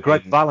got fucking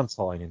Greg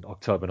Valentine in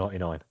October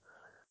 99.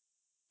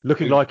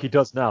 Looking like he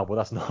does now, but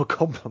that's not a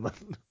compliment.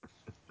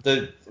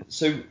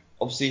 So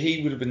obviously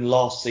he would have been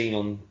last seen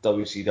on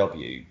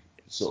WCW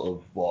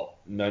sort of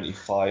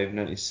 95,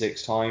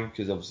 96 time,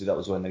 because obviously that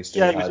was when they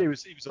still had... he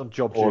was on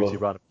job duty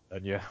around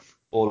then, yeah.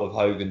 All of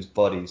Hogan's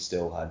buddies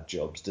still had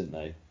jobs, didn't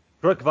they?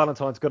 Greg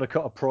Valentine's going to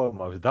cut a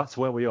promo. That's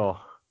where we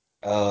are.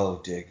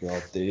 Oh dear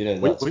God,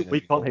 we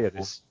can't hear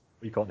this.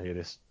 We can't hear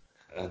this.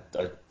 I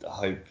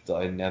hope that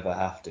I never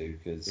have to,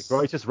 because... The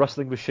greatest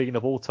wrestling machine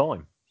of all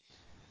time.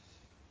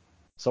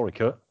 Sorry,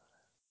 Kurt.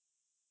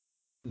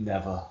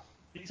 Never.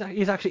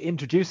 He's actually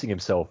introducing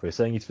himself here,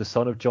 saying he's the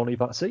son of Johnny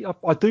Vatsi.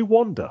 I do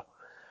wonder.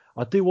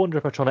 I do wonder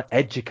if they're trying to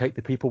educate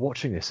the people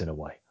watching this in a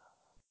way.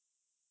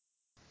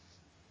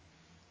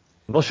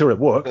 I'm not sure it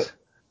works.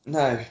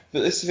 No,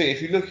 but this is the thing.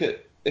 If you look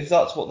at... If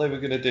that's what they were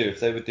going to do, if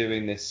they were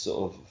doing this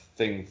sort of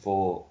thing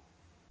for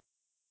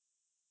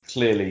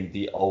clearly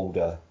the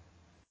older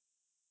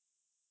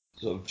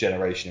sort of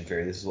generation in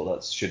theory, this is what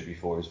that should be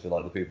for, is for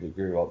like the people who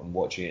grew up and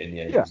watching it in the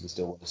 80s and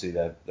still want to see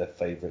their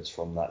favourites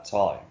from that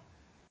time.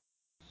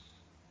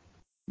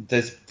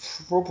 there's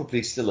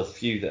probably still a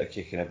few that are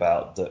kicking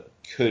about that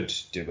could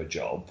do a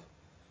job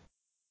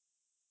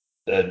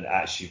and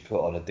actually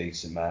put on a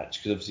decent match,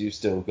 because obviously you've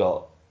still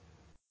got,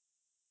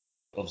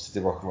 obviously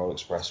the Rock and Roll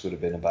Express would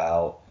have been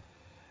about.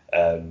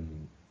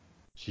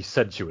 She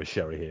sensuous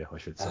Sherry here, I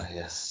should say.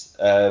 Yes.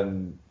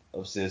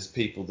 Obviously there's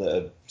people that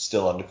are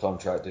still under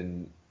contract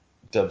in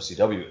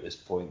WCW at this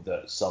point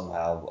that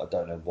somehow, I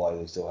don't know why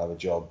they still have a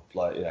job,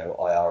 like,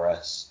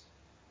 IRS,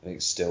 I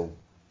think still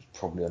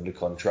probably under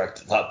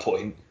contract at that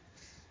point.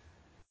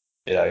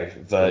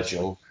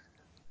 Virgil.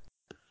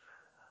 I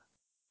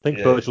think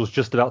Virgil's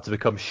just about to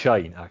become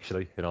Shane,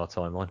 actually, in our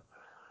timeline.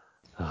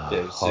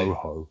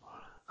 Ho.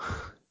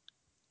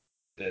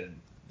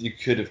 You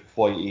could have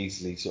quite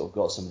easily sort of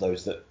got some of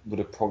those that would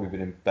have probably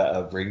been in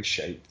better ring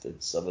shape than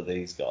some of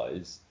these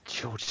guys.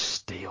 George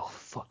Steele,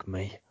 fuck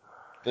me.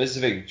 But that's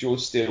the thing,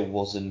 George Steele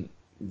wasn't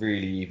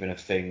really even a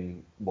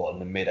thing, in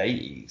the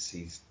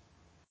mid-80s.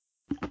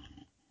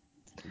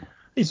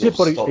 He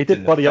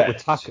did buddy up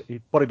with Tucker.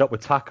 He buddied up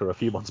with Tucker a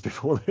few months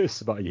before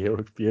this, about a year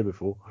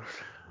before.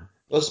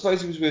 Well, I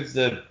suppose he was with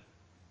the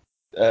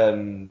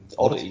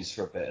Oddities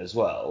for a bit as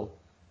well,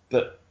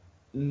 but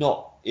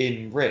not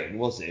in ring,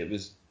 was it? It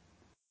was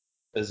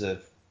as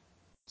a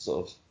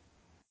sort of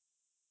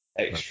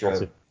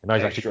extra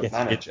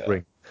manager.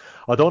 Ring.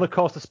 I don't want to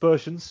cast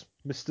aspersions,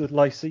 Mr.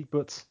 Lacey,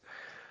 but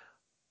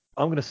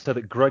I'm going to say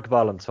that Greg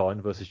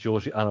Valentine versus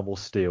George Animal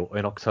Steele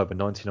in October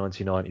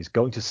 1999 is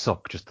going to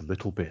suck just a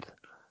little bit.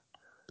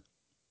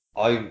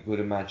 I would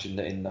imagine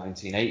that in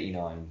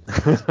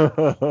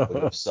 1989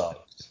 would have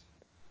sucked.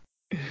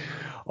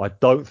 I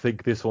don't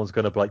think this one's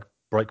going to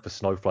break the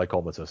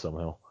snowflakeometer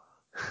somehow.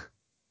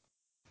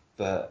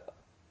 But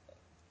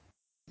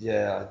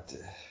yeah,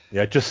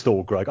 just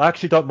stall, Greg. I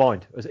actually don't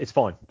mind. It's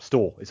fine.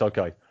 Stall. It's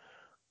okay.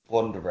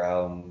 Wander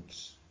around,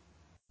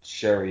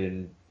 Sherry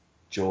and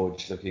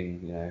George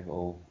looking,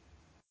 all.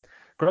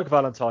 Greg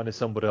Valentine is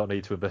somebody I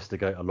need to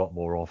investigate a lot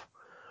more of.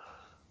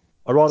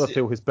 I rather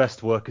feel his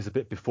best work is a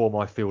bit before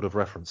my field of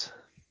reference.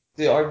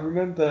 Yeah, I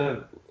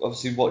remember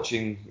obviously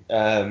watching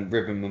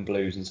Rhythm and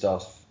Blues and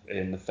stuff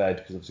in the Fed,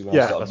 because obviously when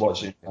I started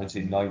watching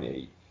in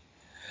 1990.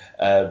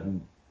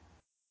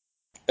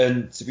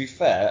 And to be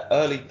fair,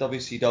 early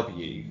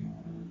WCW,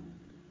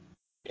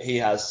 he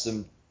has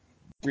some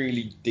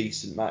really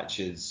decent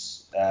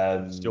matches.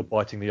 Still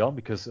biting the arm,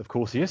 because of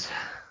course he is.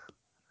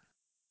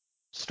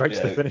 Straight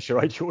to the finisher,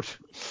 right, George?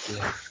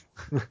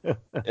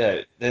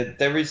 Yeah.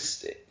 There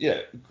is,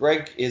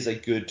 Greg is a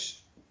good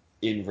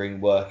in-ring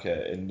worker,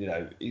 and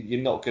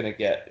you're not going to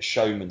get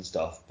showman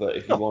stuff, but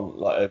if you want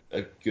like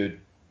a good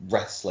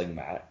wrestling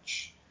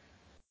match,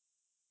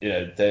 him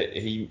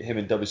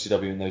in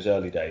WCW in those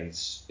early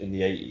days in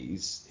the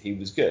 80s, he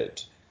was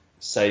good.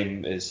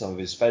 Same as some of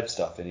his Fed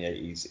stuff in the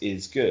 80s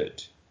is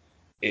good.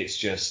 It's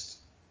just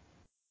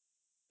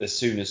as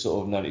soon as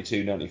sort of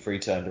 92, 93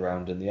 turned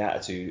around and the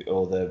Attitude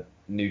or the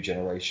new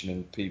generation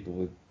and people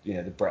with,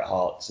 the Bret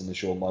Harts and the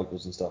Shawn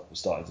Michaels and stuff were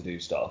starting to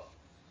do stuff,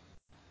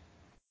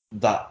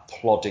 that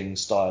plodding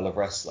style of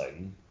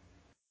wrestling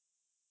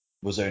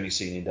was only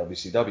seen in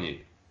WCW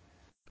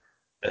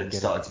and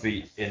started to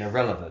be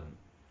irrelevant.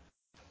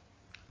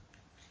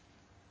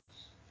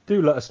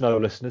 Do let us know,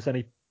 listeners,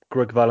 any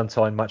Greg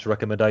Valentine match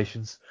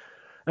recommendations.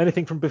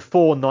 Anything from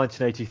before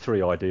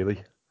 1983,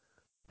 ideally.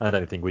 And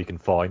anything we can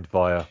find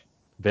via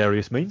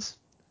various means.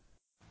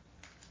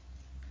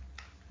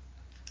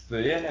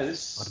 But yeah,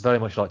 I'd very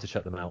much like to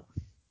check them out.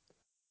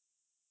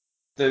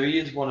 Though he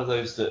is one of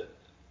those that,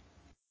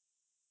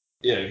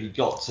 he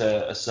got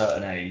to a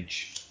certain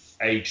age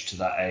to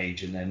that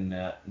age, and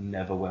then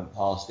never went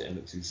past it and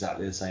looks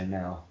exactly the same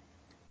now.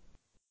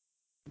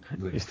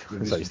 He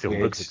still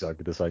looks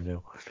exactly the same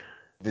now.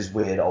 With his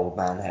weird old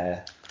man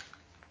hair.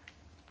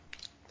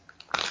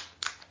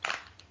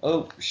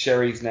 Oh,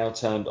 Sherry's now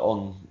turned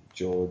on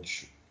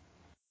George.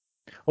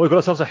 Oh, we've got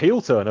ourselves a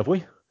heel turn, have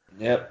we?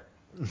 Yep.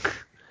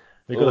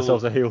 We've got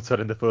ourselves a heel turn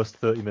in the first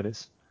 30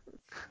 minutes.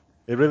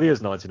 It really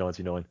is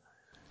 1999.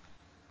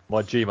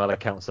 My Gmail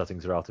account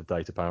settings are out of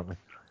date, apparently.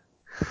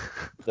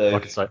 I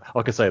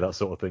can say that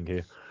sort of thing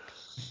here.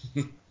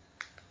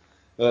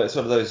 Well, it's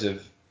one of those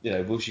of,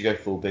 will she go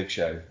full Big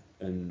Show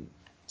and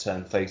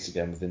turn face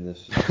again within the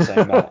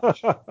same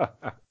match?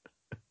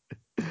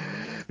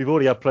 We've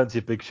already had plenty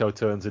of Big Show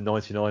turns in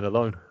 99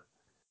 alone.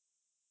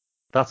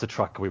 That's a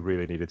track we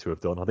really needed to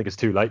have done. I think it's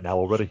too late now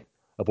already.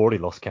 I've already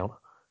lost count.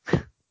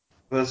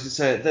 Well, I was going to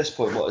say, at this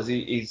point, what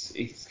is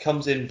he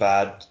comes in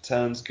bad,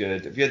 turns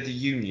good. Have you had the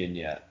Union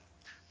yet?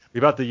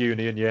 We've had the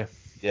Union, yeah.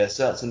 Yeah,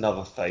 so that's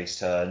another face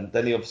turn.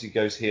 Then he obviously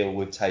goes heel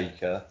with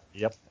Taker.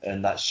 Yep.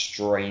 And that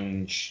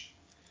strange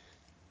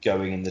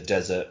going in the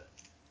desert,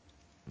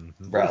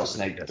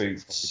 rattlesnake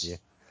boots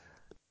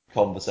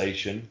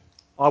conversation.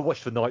 I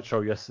watched the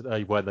Nitro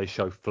yesterday when they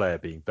show Flair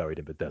being buried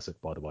in the desert,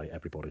 by the way,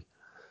 everybody.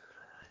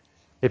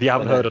 If you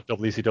haven't heard of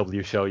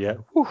WCW show yet,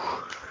 whew.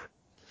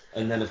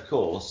 And then, of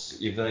course,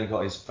 you've then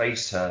got his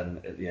face turn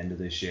at the end of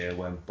this year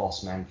when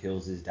Bossman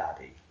kills his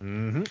daddy.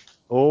 Mm-hmm.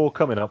 All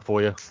coming up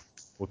for you.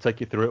 We'll take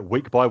you through it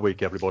week by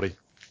week, everybody.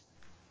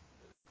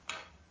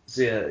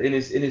 So yeah, in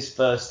his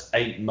first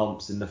 8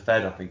 months in the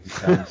Fed, I think he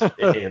turned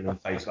heel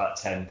and face about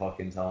 10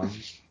 fucking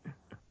times.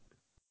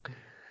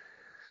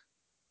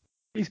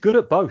 He's good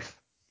at both.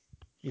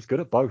 He's good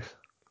at both.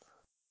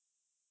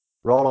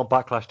 Roll on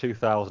Backlash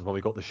 2000 when we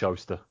got the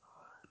showster.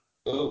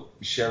 Oh,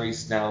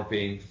 Sherry's now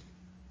being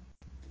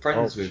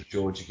friends with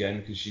George again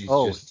because she's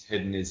just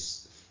hidden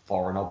his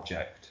foreign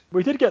object.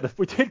 We did get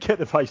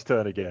the face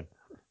turn again.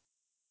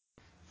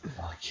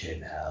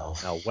 Fucking hell.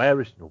 Now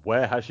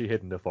where has she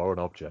hidden the foreign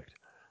object?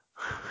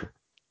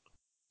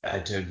 I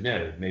don't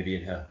know. Maybe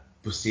in her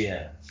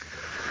bustier.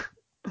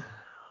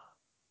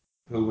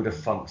 Who would have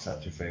funked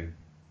such a thing?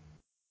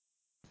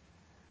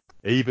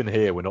 Even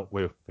here, we're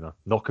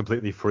not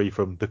completely free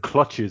from the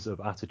clutches of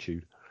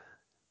attitude.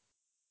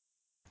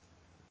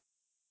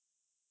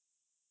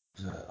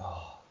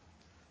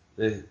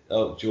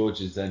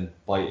 George is then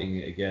biting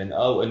it again.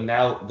 Oh, and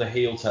now the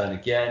heel turn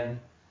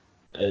again,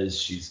 as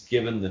she's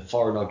given the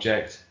foreign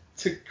object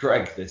to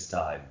Greg this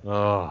time.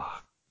 Oh.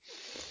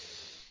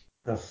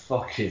 The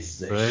fuck is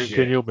this shit?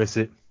 Can you miss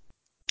it?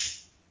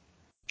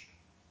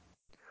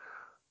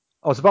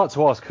 I was about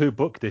to ask who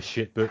booked this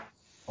shit, but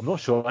I'm not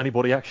sure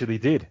anybody actually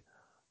did.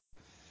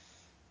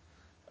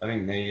 I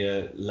think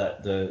they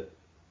let the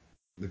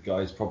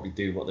guys probably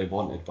do what they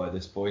wanted by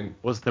this point.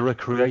 Was there a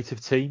creative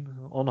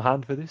team on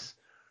hand for this?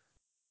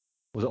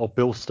 Was it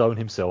Bill Stone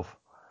himself?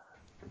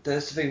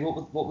 That's the thing.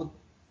 What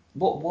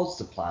was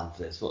the plan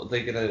for this? What are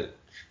they gonna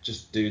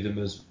just do them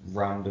as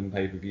random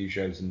pay-per-view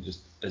shows and just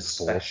as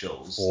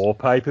specials? 4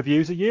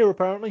 pay-per-views a year,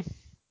 apparently.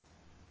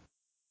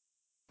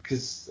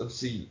 Because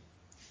obviously,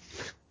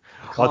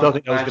 I don't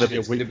think there was going to be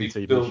a weekly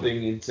weekly TV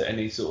building show. into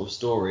any sort of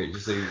story.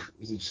 Is it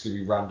just going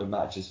to be random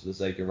matches for the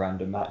sake of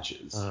random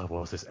matches?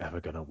 Was this ever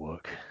going to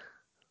work?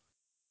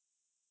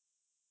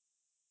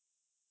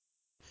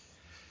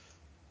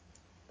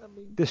 I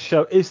mean, this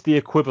show is the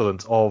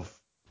equivalent of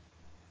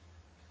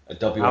a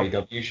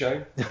WAW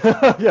show?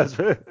 Yes,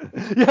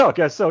 yeah, I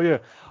guess so, yeah.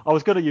 I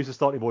was going to use a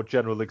slightly more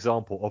general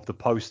example of the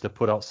poster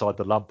put outside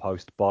the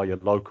lamppost by your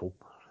local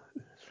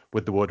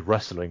with the word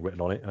wrestling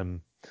written on it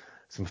and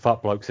some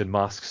fat blokes in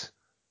masks.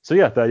 So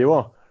yeah, there you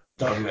are.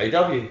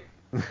 WAW.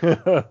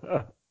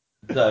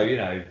 So,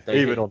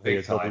 they even on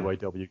here, time.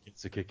 WAW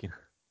gets a kicking.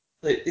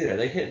 They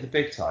hit the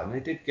big time. They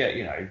did get,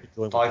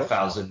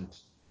 5,000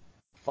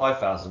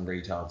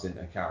 retards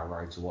into Carrow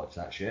Road to watch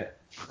that shit.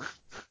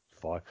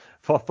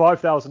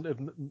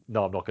 5,000.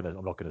 No, I'm not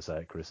gonna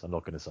say it, Chris. I'm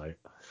not gonna say it.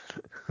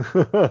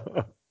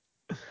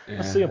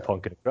 I see CM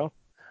Punk in the crowd.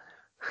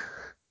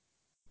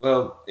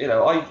 Well,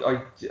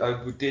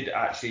 I did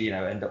actually,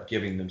 end up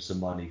giving them some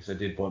money because I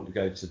did want to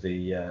go to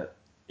the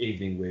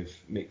evening with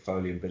Mick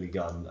Foley and Billy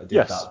Gunn. I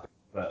did that,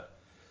 but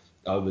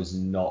I was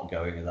not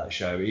going to that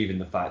show. Even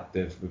the fact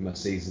that with my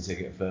season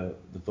ticket for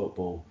the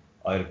football,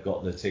 I'd have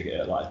got the ticket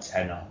at like a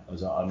tenner. I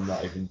was like, I'm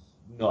not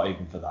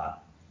even for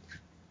that.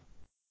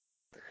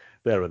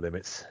 There are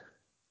limits.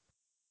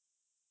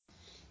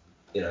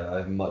 I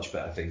have much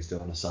better things to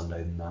do on a Sunday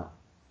than that.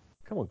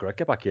 Come on, Greg,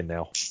 get back in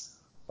now.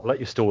 I let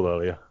you stall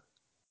earlier.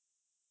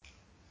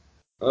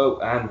 Oh,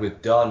 and we're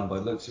done by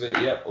the looks of it.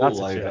 Yep,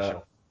 all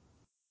over.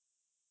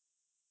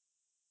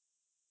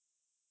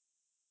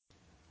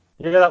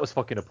 Yeah, that was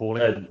fucking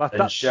appalling.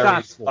 And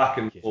Sherry's back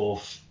and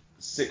forth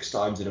 6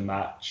 times in a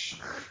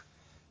match.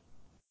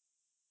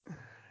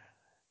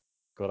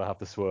 Gotta have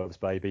the swerves,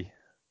 baby.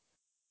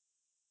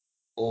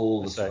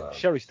 All the swerves.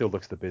 Sherry still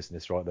looks the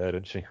business right there,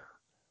 doesn't she?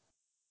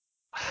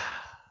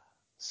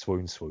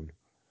 Swoon.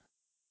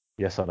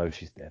 Yes, I know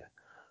she's dead.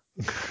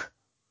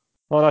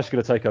 Oh, now she's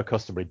going to take her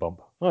customary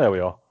bump. Oh, there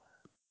we are.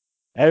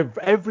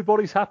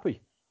 Everybody's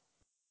happy.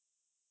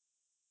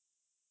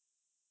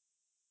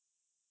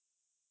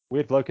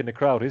 Weird bloke in the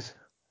crowd is.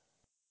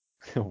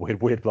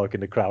 weird bloke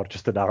in the crowd,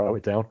 just to narrow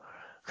it down.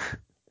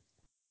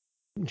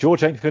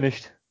 George ain't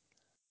finished.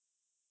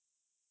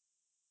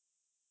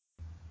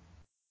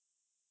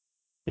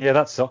 Yeah,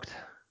 that sucked.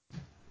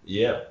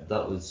 Yep,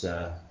 that was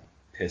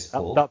piss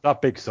poor.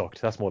 That big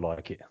sucked. That's more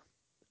like it.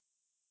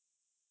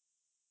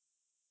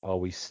 Are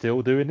we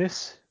still doing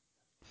this?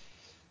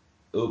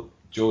 Oh,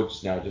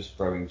 George's now just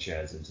throwing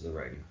chairs into the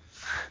ring.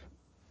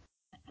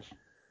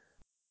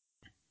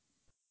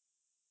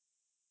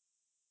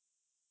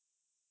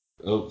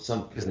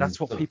 Because that's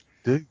what people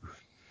do.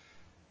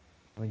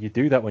 Well, you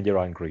do that when you're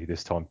angry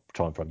this time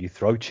frame. You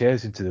throw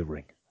chairs into the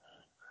ring.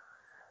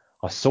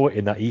 I saw it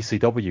in that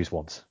ECW's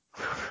once.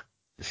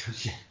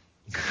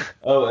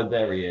 Oh, and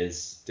there he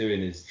is,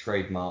 doing his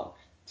trademark,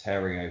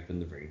 tearing open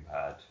the ring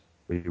pad.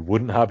 We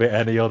wouldn't have it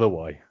any other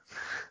way.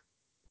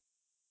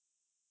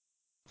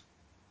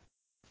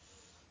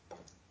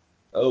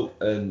 Oh,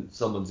 and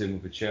someone's in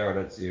with a chair. I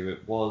don't see who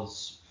it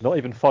was. Not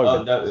even Foden.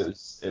 Oh no,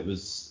 it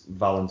was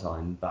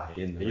Valentine back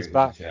in the ring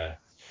back. with the chair.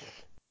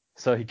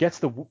 So he gets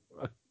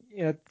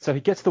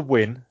the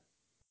win.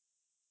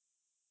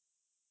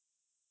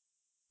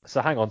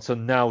 So hang on. So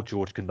now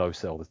George can no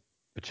sell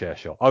the chair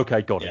shot.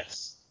 Okay, got it.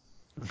 Yes.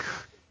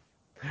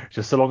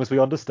 Just so long as we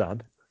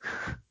understand.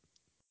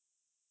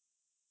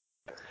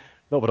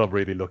 Not that I'm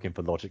really looking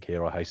for logic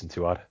here, I hasten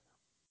to add.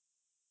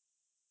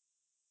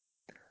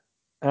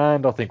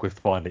 And I think we're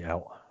finally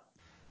out.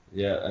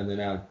 Yeah, and they're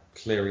now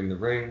clearing the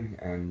ring,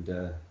 and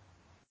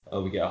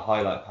we get a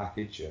highlight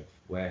package of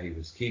where he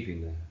was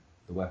keeping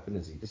the weapon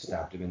as he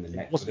stabbed him in the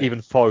neck. It wasn't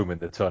even foam in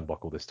the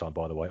turnbuckle this time,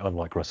 by the way,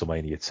 unlike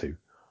WrestleMania 2.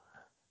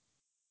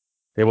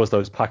 It was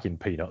those packing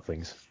peanut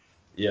things.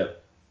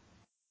 Yep.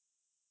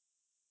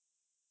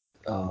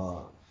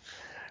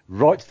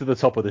 Right to the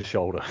top of the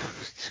shoulder.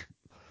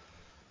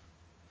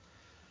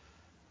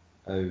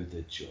 Oh,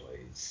 the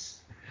joys.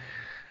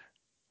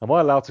 Am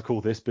I allowed to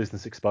call this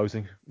business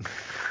exposing?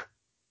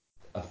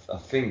 I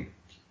think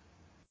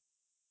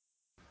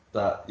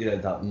that,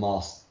 that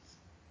masked,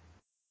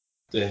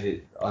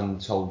 the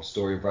untold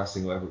story of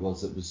wrestling, whatever it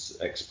was that was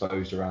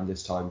exposed around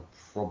this time,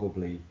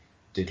 probably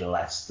did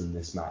less than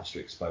this match to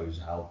expose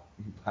how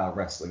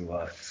wrestling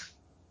works.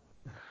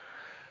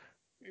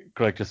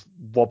 Greg just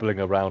wobbling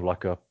around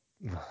like a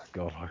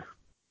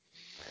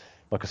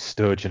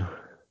sturgeon.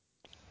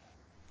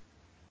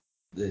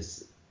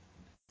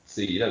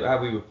 See,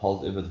 how we were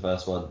positive with the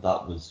first one,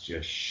 that was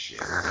just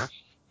shit.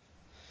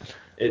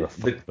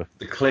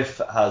 The cliff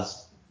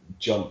has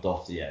jumped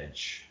off the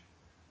edge.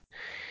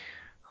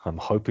 I'm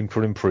hoping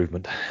for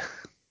improvement.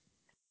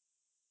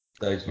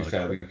 Though, to be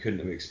fair, we couldn't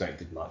have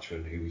expected much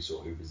from who we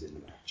saw who was in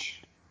the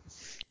match.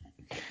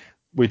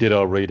 We did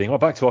our reading. Well,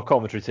 back to our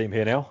commentary team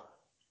here now.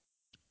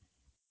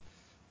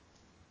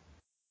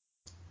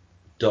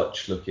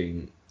 Dutch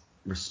looking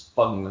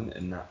resplendent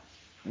in that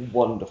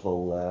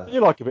wonderful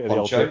you like a bit of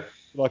poncho.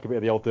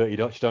 the old Dirty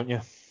Dutch, don't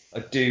you? I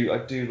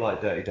do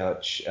like Dirty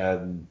Dutch.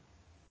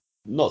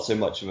 Not so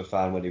much of a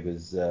fan when he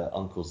was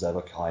Uncle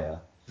Zebekiah,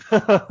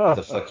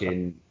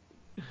 with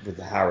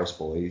the Harris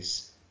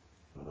boys.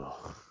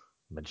 Ugh,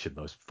 mention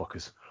those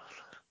fuckers.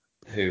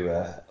 Who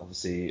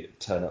obviously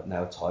turn up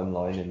now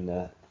timeline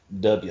in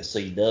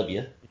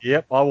WCW.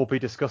 Yep, I will be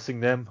discussing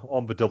them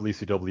on the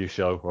WCW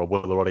show, or I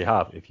will already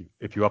have, if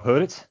you have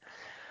heard it.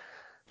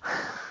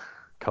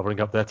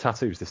 Covering up their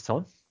tattoos this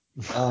time.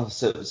 Oh,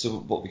 so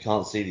what, we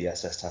can't see the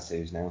SS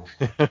tattoos now?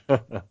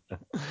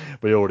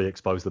 We already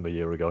exposed them a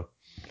year ago.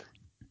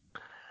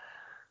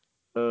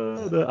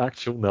 The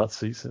actual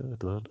Nazis. A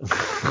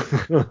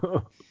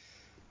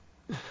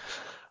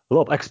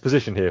lot of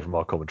exposition here from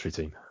our commentary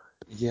team.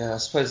 Yeah, I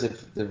suppose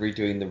if they're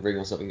redoing the ring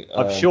or something.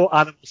 I'm sure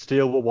Animal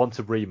Steel will want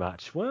a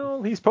rematch.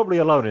 Well, he's probably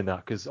alone in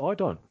that, because I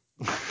don't.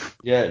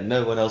 Yeah,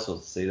 no one else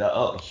wants to see that.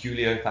 Oh,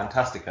 Julio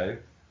Fantastico.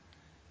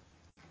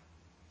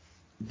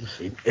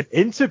 An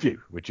interview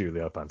with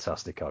Julio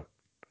Fantastico.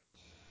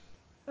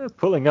 They're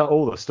pulling out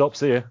all the stops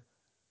here.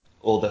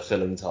 Or they're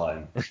filling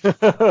time.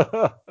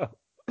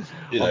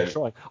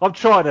 I'm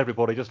trying,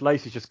 everybody. Just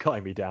Lacey's just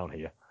cutting me down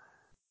here.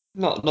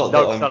 Not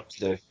that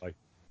I'm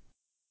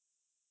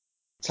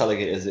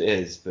telling it as it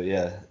is, but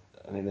yeah,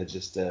 I mean, they're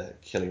just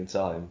killing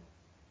time.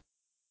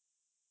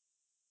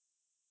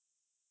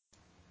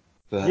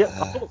 But, yeah,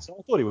 I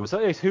thought he was.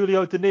 It's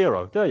Julio De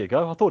Niro. There you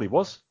go. I thought he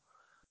was.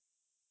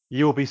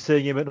 You will be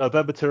seeing him at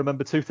November to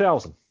Remember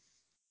 2000.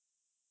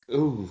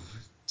 Ooh,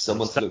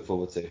 someone to look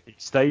forward to. He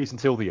stays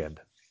until the end.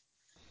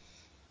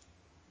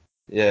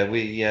 Yeah,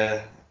 we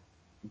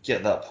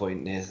get that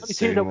point near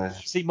soon.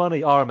 See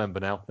money. I remember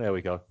now. There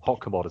we go.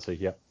 Hot commodity.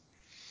 Yeah.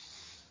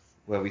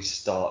 Where we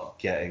start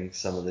getting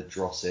some of the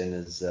dross in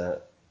as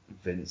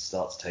Vince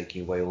starts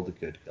taking away all the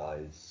good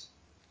guys.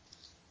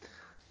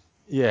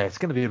 Yeah, it's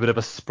going to be a bit of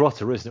a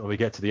sprutter, isn't it, when we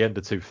get to the end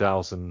of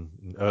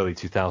 2000, early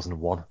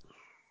 2001.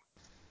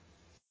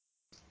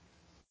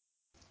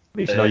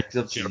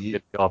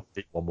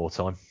 One more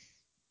time.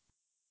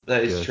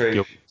 That is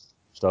true.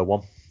 So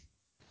one.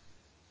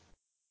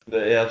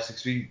 But yeah, I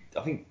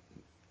think,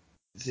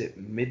 is it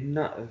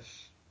midnight of?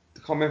 I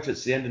can't remember if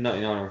it's the end of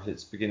 '99 or if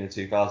it's beginning of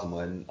 2000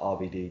 when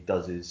RVD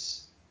does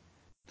his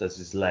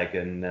leg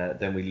and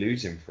then we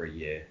lose him for a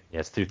year. Yeah,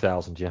 it's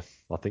 2000. Yeah,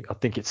 I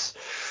think it's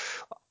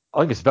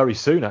very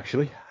soon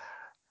actually.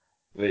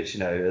 Which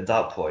at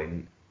that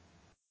point,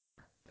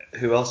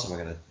 who else am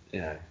I going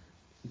to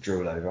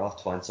drool over? I have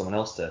to find someone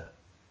else to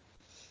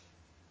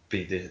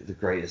be the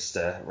greatest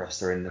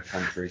wrestler in the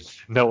country.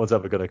 No one's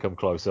ever going to come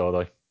close, are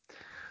they?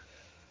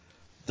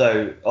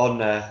 Though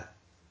on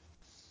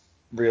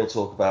Real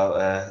Talk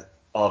about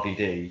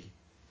RVD,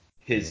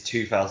 his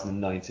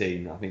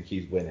 2019, I think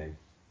he's winning.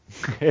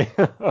 Yeah,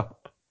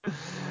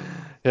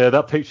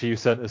 that picture you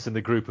sent us in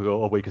the group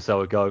a week or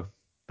so ago,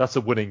 that's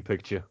a winning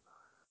picture.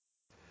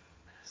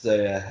 So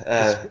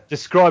yeah,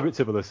 describe it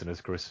to the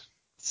listeners, Chris.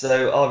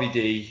 So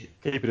RVD,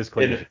 keep it as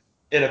clean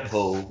in a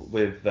pool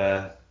with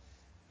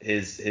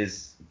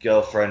his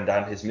girlfriend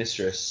and his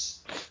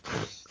mistress,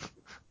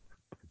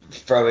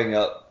 throwing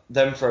up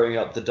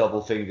the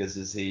double fingers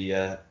as he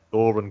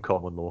law and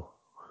common law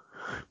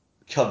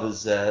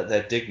covers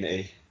their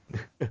dignity.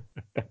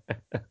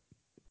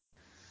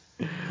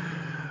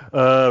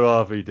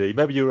 RVD,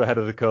 maybe you were ahead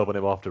of the curve on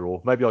him after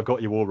all. Maybe I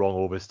got you all wrong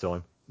all this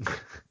time.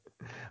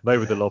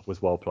 Maybe the love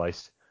was well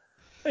placed.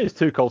 Here's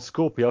Too Cold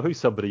Scorpio, who's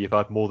somebody you've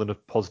had more than a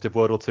positive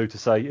word or two to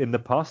say in the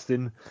past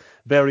in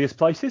various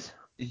places.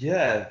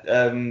 Yeah,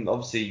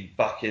 obviously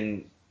back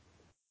in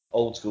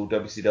old school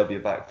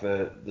WCW back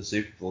for the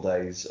Super Bowl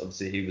days.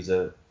 Obviously, he was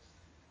a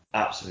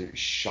absolute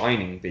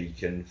shining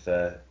beacon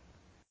for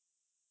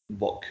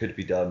what could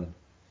be done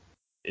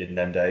in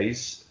them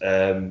days.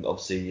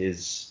 Obviously,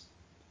 his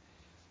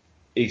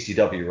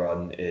ECW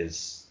run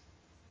is,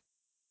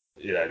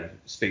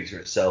 speaks for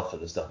itself for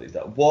the stuff he's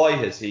done. Why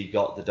has he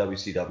got the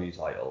WCW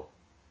title?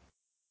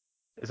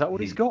 Is that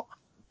what he's got?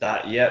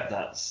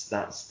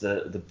 That's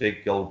the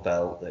big gold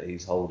belt that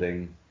he's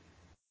holding.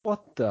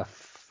 What the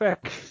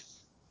feck?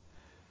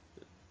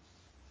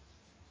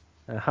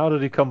 And how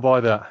did he come by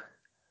that?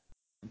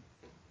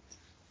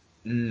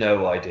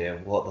 No idea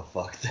what the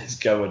fuck is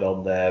going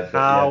on there,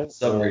 but for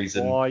some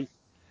reason why?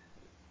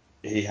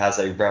 He has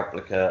a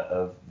replica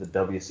of the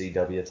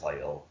WCW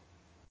title.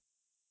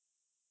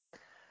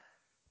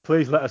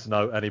 Please let us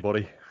know,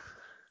 anybody,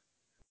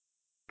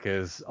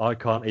 because I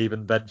can't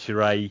even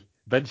venture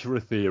a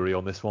theory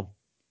on this one.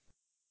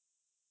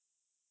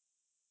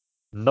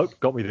 Nope,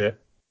 got me there.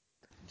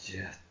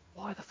 Yeah.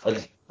 Why the fuck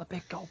is the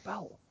big gold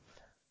belt?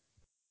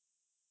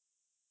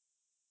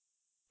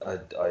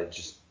 I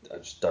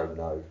just don't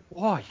know.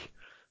 Why?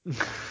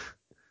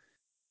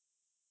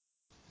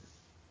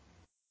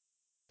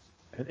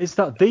 And is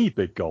that the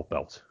big gold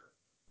belt?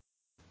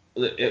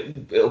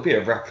 It'll be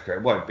a replica.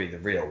 It won't be the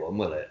real one,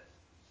 will it?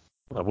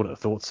 I wouldn't have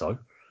thought so.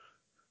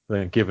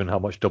 Then, given how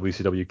much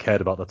WCW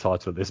cared about the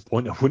title at this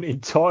point, it wouldn't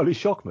entirely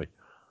shock me.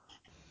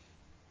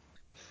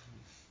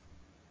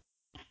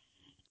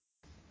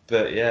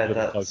 But yeah,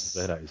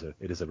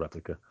 it is a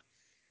replica.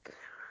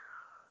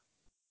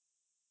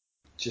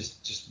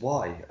 Just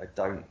why? I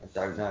don't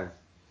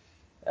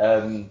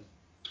know.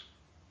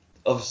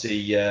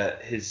 Obviously,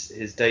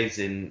 his days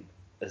in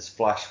as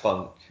Flash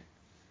Funk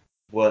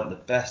weren't the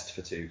best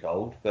for Too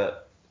Cold,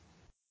 but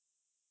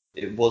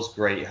it was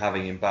great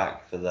having him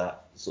back for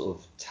that sort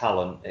of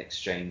talent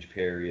exchange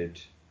period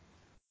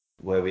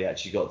where we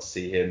actually got to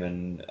see him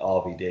and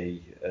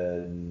RVD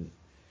and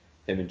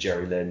him and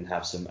Jerry Lynn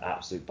have some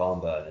absolute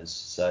barn burners.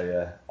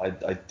 So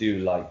I do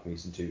like me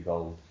some Too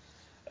Cold,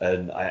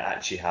 and I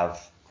actually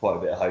have quite a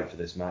bit of hope for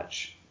this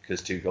match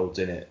because Too Cold's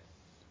in it.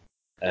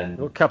 And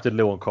well, Captain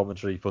Lou on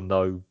commentary for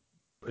no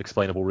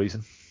explainable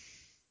reason.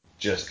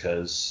 Just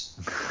because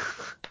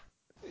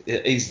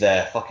he's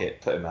there, fuck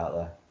it, put him out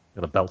there.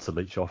 Got a belt to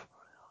leech off.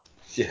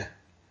 Yeah.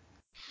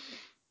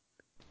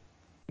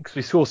 Because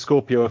we saw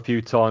Scorpio a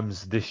few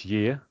times this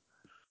year.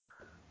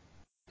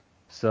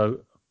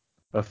 So,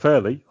 a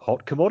fairly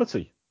hot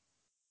commodity.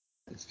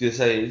 I was going to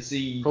say, is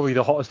he... Probably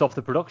the hottest off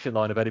the production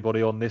line of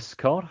anybody on this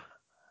card.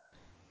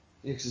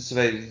 Yeah, because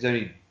he's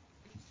only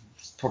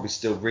probably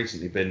still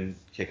recently been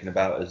kicking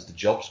about as the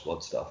Job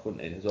Squad stuff,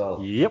 wouldn't he, as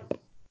well? Yep.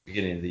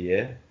 Beginning of the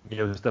year. Yeah,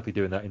 he was definitely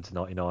doing that into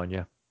 99,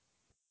 yeah.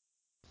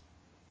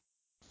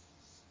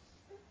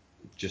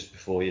 Just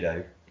before,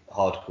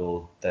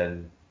 hardcore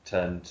then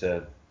turned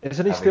to...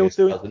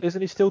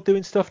 Isn't he still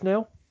doing stuff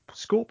now,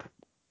 Scorp?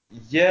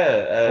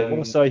 Yeah. I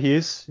want to say he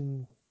is.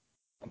 I'm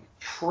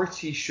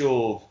pretty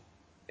sure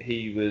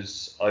he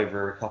was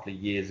over a couple of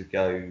years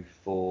ago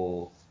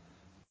for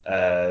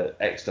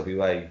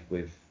XWA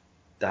with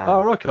Dan.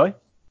 Oh, okay.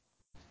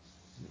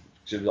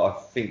 So I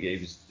think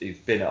he's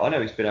been. I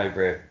know he's been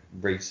over here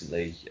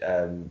recently.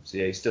 So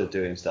yeah, he's still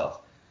doing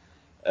stuff.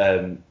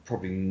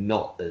 Probably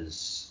not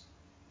as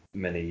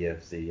many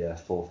of the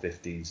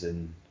 450s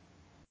and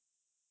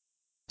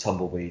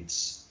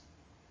tumbleweeds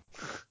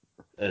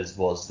as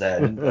was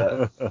then,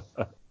 but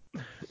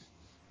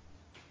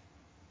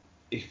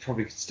he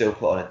probably could still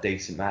put on a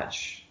decent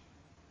match.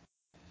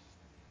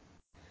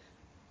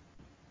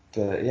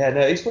 But yeah,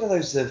 no, he's one of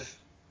those of.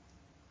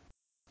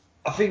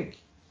 I think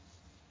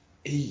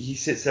he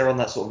sits there on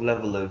that sort of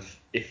level of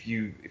if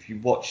you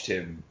watched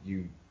him,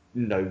 you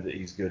know that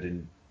he's good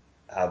and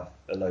have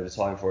a load of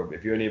time for him.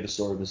 If you only ever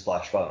saw him as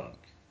Flash Funk,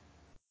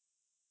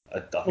 I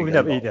think he a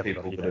never lot of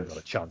people would have got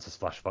a chance as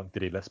Flash Funk,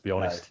 did he? Let's be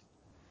honest.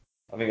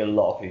 I think a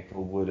lot of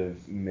people would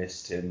have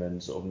missed him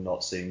and sort of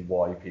not seen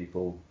why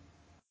people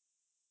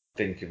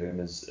think of him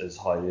as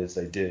highly as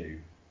they do.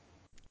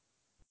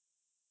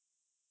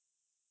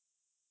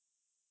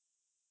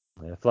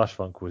 Yeah, Flash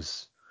Funk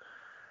was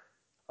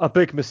a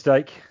big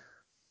mistake.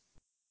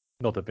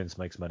 Not that Vince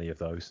makes many of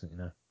those,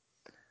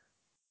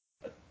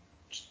 I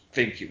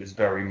think it was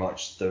very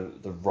much the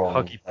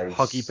wrong place.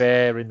 Huggy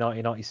Bear in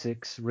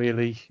 1996,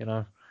 really,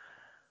 Yeah,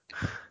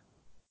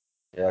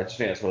 I just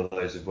think that's one of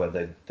those where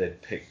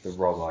they'd picked the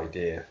wrong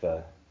idea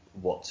for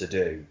what to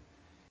do.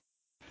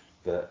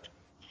 But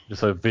just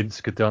so Vince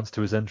could dance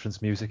to his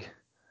entrance music.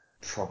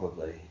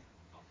 Probably.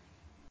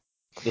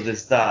 But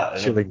there's that.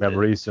 Chilling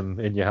memories from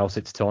In Your House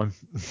It's Time.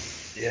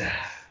 Yeah.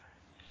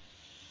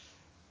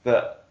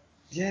 But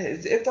yeah,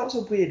 that was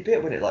a weird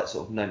bit when it like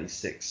sort of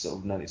 96, sort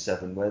of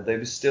 97, where they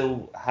were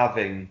still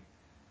having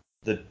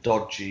the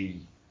dodgy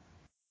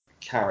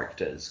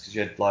characters because you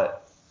had like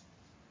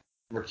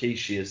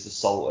Rikishi as the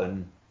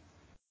Sultan,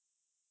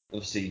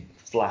 obviously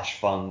Flash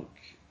Funk,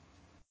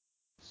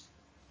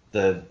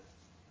 was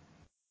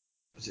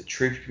it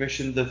Truth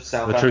Commission, the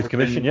South African? Truth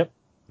Commission, yep,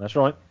 that's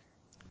right.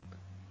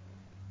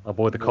 Our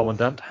boy the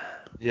Commandant.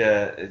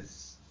 Yeah,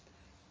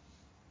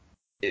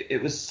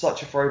 it was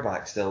such a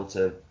throwback still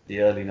to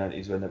the early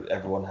 90s when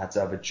everyone had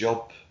to have a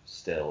job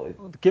still.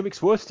 Well, the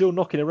gimmicks were still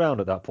knocking around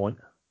at that point.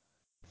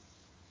 I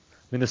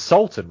mean, the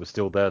Sultan was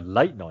still there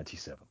late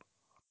 97.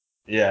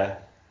 Yeah.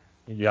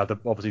 Yeah,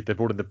 obviously they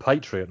brought in the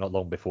Patriot not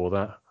long before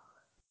that.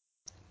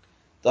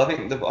 I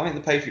think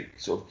the Patriot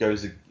sort of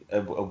goes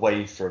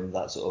away from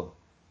that sort of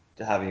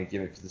having a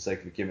gimmick for the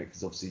sake of a gimmick,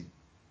 because obviously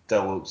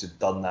Del Wilkes had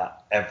done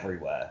that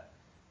everywhere.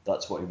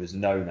 That's what he was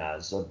known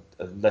as. So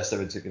unless they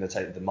were going to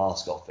take the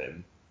mask off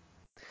him.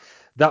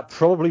 That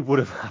probably would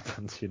have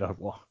happened, you know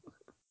what,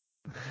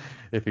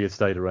 if he had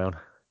stayed around.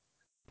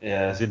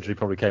 Yeah. His injury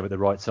probably came at the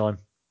right time.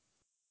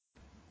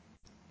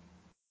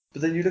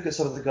 But then you look at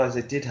some of the guys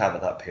they did have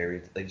at that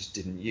period that they just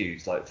didn't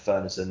use, like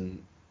Furnace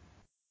and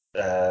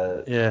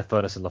Yeah,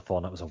 Furnace and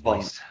LaFon, that was a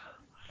waste.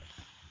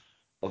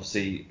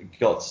 Obviously,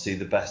 got to see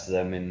the best of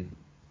them in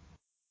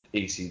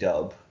EC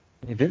Dub.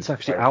 Vince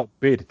actually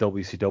outbid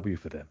WCW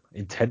for them,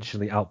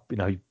 intentionally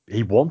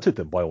he wanted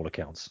them by all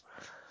accounts,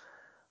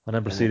 and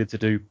then proceeded to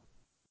do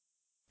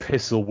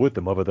piss all with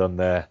them other than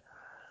their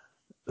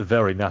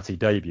very natty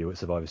debut at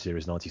Survivor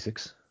Series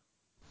 96.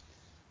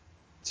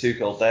 Too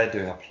Cold there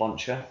doing a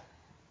plancher.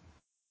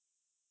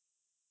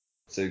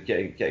 So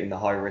getting the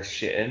high risk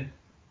shit in.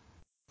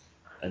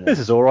 And this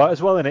is all right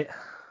as well, isn't it?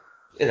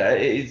 You know,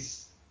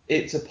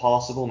 it's a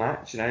passable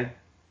match, you know.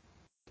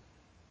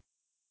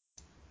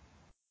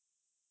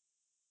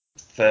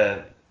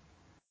 For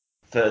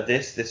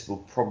this will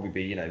probably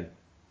be, you know,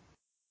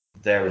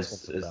 there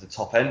as the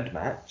top end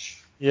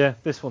match. Yeah,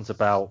 this one's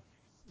about.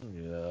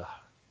 If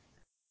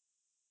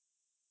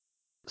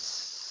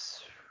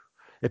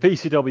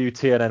ECW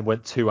TNN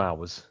went 2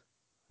 hours,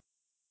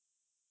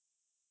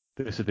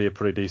 this would be a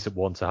pretty decent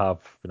one to have,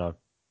 you know.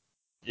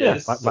 Yeah,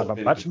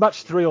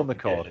 match 3 on the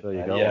card. There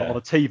you go. Yeah. On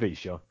a TV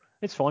show.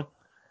 It's fine.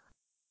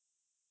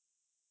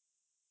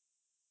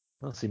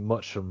 I don't see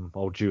much from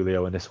old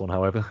Julio in this one,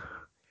 however.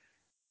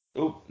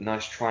 Oh,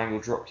 nice triangle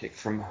dropkick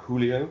from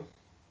Julio.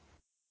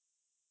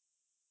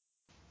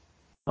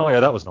 Oh yeah,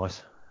 that was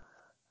nice.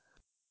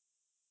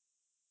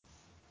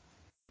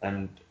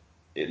 And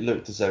it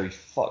looked as though he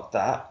fucked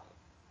that.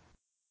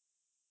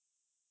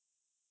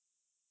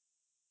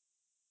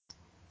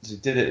 So he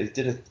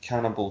did a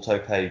cannonball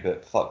tope,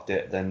 but fucked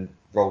it, then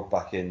rolled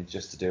back in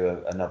just to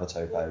do another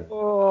tope.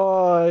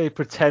 Oh,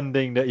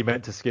 pretending that he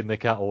meant to skin the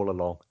cat all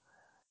along.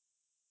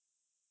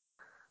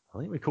 I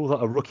think we call that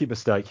a rookie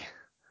mistake.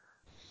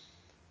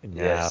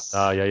 Yes.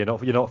 Yeah, you're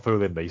not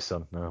fooling me,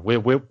 son. No,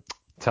 we're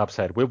Tab's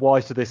head. We're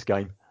wise to this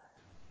game.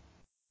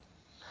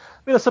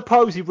 I mean, I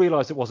suppose he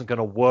realised it wasn't going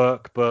to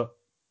work, but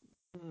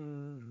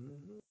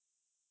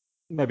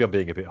maybe I'm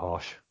being a bit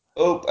harsh.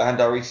 Oh, and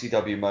our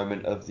ECW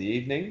moment of the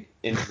evening,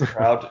 into the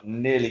crowd,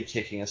 nearly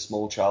kicking a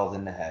small child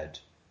in the head.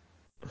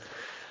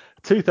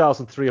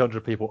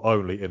 2,300 people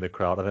only in the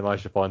crowd, and they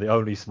managed to find the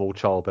only small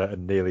child there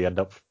and nearly end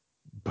up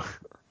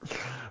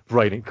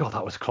braining. God,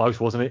 that was close,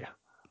 wasn't it?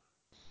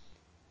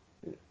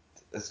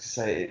 As I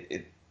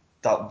say,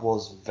 that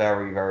was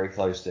very, very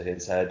close to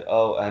his head.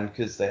 Oh, and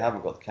because they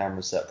haven't got the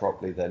camera set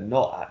properly, they're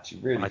not actually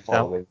really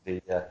following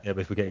the... Yeah, but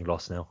if we're getting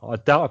lost now. I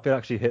doubt if it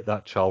actually hit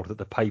that child that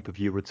the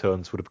pay-per-view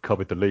returns would have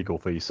covered the legal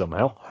fees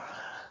somehow.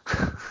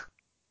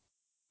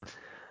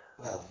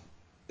 Well,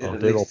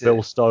 dear old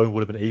Bill Stone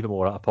would have been even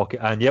more out of pocket,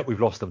 and yet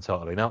we've lost them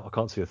totally now. I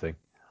can't see a thing.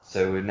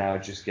 So we're now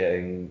just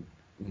getting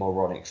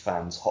moronic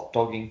fans hot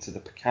dogging to the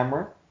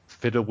camera.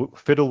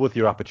 Fiddle with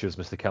your apertures,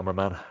 Mr.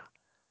 Cameraman.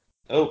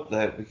 Oh,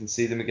 there we can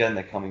see them again.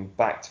 They're coming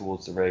back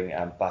towards the ring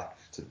and back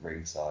to the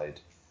ringside.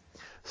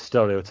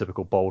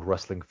 Stereotypical bold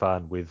wrestling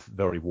fan with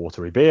very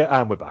watery beer,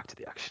 and we're back to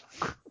the action.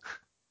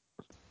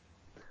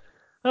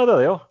 Oh, there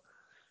they are.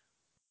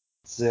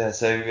 So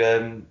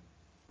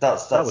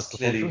that's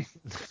clearly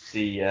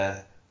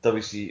the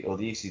WC or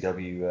the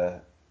ECW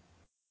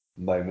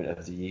moment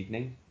of the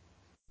evening.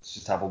 Let's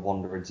just have a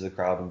wander into the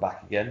crowd and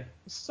back again.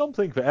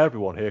 Something for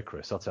everyone here,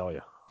 Chris, I'll tell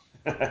you.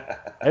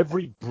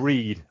 Every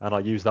breed, and I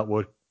use that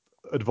word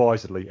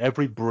advisedly,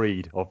 every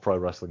breed of pro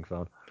wrestling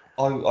fan.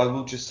 I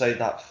will just say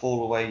that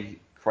fall away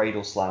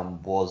cradle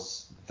slam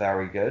was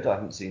very good. I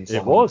haven't seen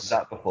someone do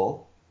that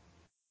before.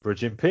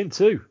 Bridging pin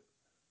too.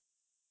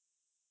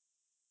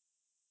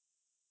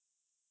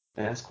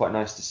 Yeah, it's quite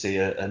nice to see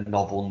a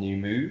novel new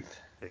move.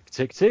 Tick,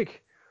 tick,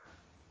 tick.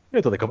 I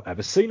don't think I've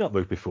ever seen that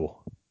move before.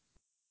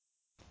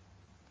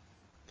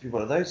 It'd be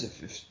one of those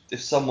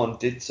if someone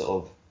did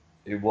sort of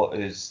who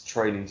is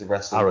training to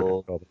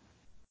wrestle or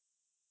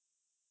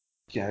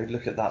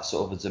look at that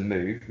sort of as a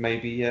move,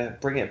 maybe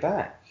bring it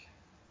back.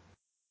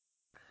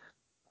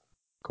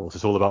 Of course,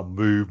 it's all about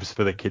moves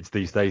for the kids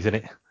these days, isn't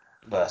it?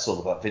 Well, it's all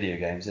about video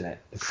games, isn't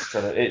it?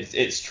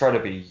 It's trying to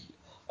be.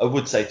 I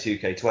would say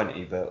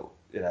 2K20, but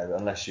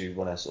unless you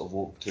want to sort of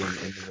walk between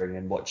in the ring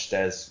and watch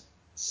stairs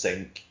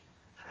sink.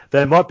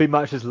 There might be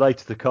matches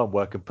later to come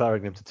where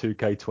comparing them to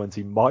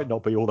 2K20 might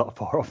not be all that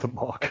far off the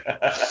mark.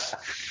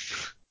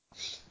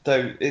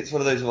 Though it's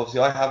one of those, obviously,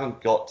 I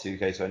haven't got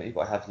 2K20,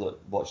 but I have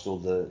watched all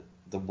the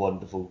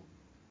wonderful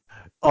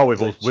Oh,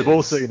 we've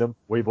all seen them.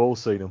 We've all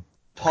seen them.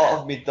 Part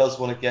of me does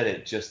want to get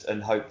it just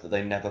and hope that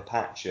they never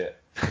patch it.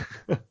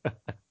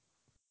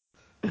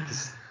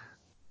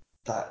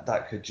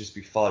 That could just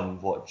be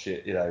fun. Watch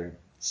it,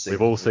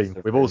 We've all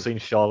seen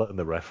Charlotte and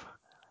the ref.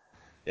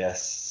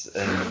 Yes,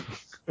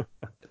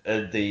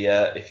 and the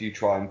if you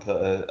try and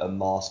put a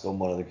mask on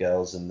one of the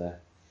girls and the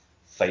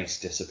face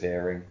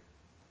disappearing,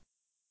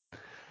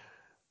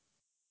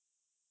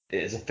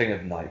 it is a thing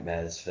of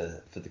nightmares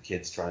for the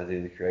kids trying to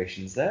do the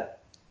creations there.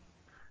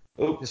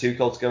 Oh, Too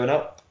Cold's going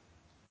up.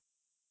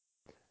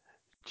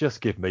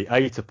 Just give me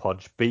A to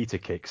punch, B to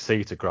kick,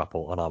 C to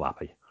grapple, and I'm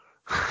happy.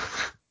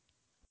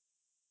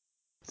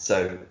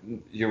 So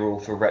you're all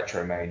for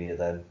Retromania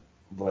then,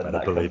 when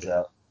that comes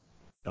out?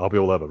 I'll be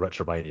all over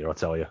Retromania, I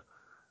tell you.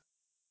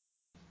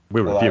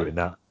 We're reviewing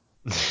that.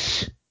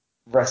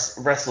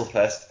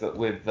 WrestleFest, but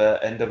with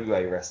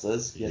NWA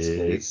wrestlers. Yes,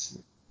 please.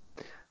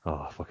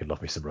 Oh, I fucking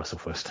love me some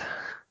WrestleFest.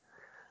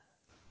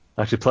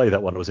 I actually played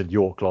that one. I was in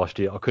York last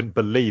year. I couldn't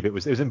believe it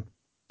was in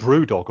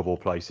Brewdog of all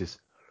places.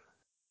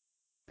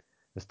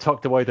 It's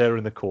tucked away there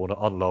in the corner,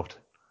 unloved.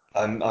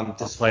 I'm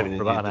disappointed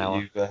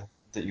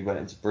that you went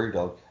into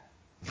Brewdog.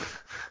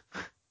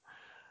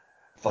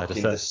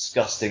 Fucking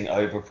disgusting,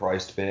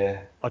 overpriced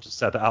beer. I just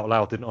said that out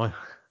loud, didn't I?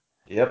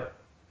 Yep.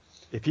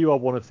 If you are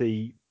one of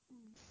the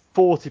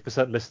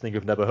 40% listening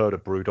who've never heard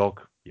of Brewdog,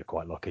 you're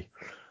quite lucky.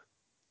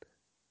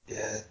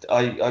 Yeah,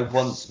 I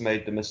once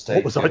made the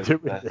mistake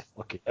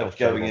of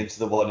going into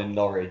the one in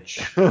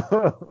Norwich.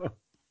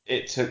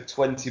 It took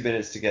 20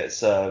 minutes to get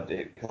served.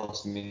 It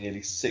cost me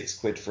nearly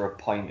 £6 for a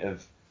pint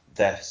of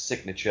their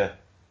signature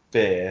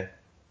beer,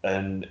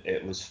 and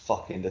it was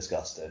fucking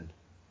disgusting.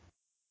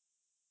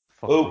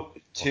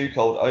 Too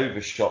Cold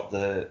overshot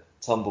the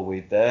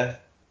tumbleweed there,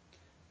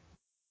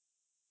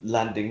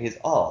 landing his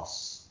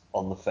arse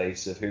on the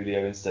face of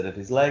Julio instead of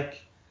his leg,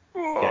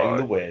 getting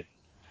the win.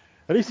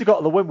 At least he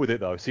got the win with it,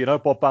 though, so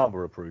Bob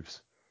Bamber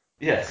approves.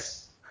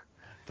 Yes.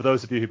 For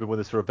those of you who've been with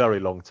us for a very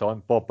long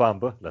time, Bob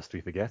Bamber, lest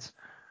we forget,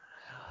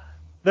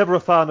 never a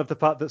fan of the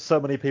fact that so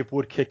many people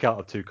would kick out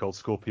of Too Cold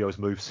Scorpio's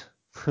moves.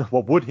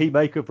 What would he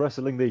make of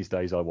wrestling these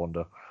days, I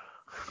wonder?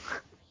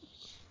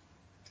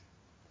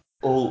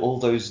 All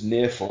those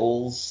near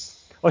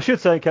falls. I should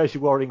say, in case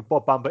you're worrying,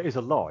 Bob Bamber is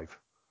alive.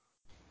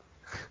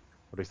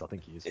 At least I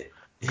think he is.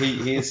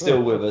 He is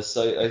still with us.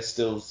 So I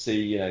still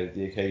see,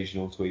 the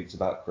occasional tweets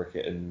about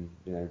cricket and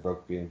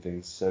rugby and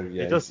things. So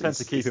yeah, he does tend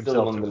to keep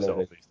himself to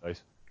himself these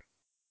days.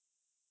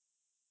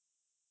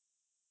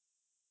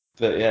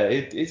 But yeah,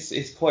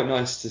 it's quite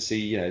nice to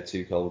see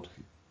Too Cold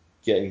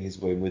getting his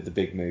win with the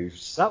big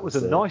moves. That was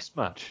a nice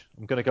match.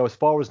 I'm going to go as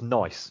far as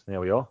nice. There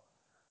we are.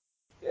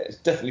 Yeah, it's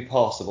definitely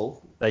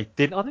passable. They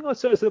didn't. I think I'd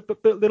say it's a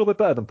little bit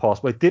better than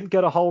passable. They didn't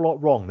get a whole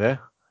lot wrong there.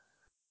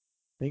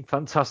 I think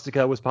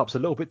Fantastico was perhaps a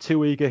little bit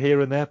too eager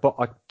here and there, but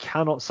I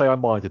cannot say I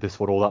minded this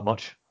one all that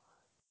much.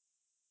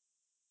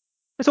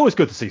 It's always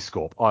good to see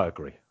Scorp. I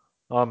agree.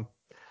 I'm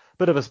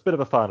bit of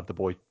a fan of the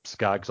boy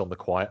Skaggs on the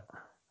quiet.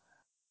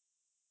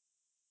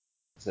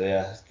 So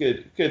yeah,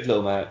 good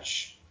little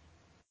match.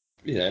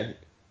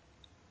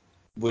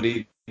 Would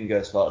even go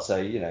as far to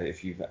say,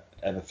 if you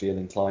ever feel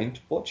inclined,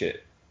 watch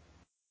it.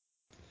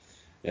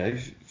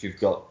 If you've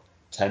got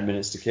 10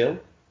 minutes to kill,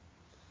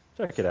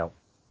 check it out.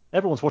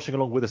 Everyone's watching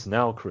along with us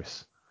now,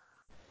 Chris.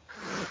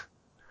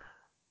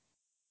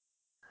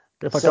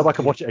 If I go back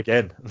and watch it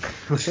again.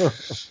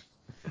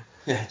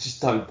 Yeah,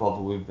 just don't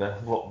bother with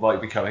what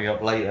might be coming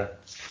up later.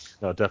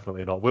 No,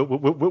 definitely not.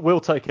 We'll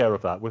take care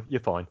of that.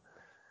 You're fine.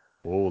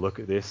 Oh, look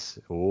at this.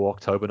 Oh,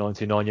 October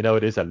 99. You know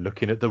it is. They're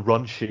looking at the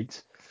run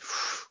sheet.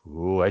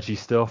 Oh, edgy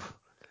stuff.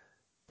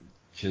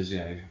 Because,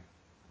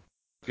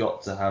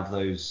 got to have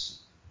those.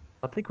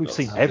 I think we've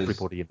seen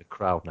everybody in the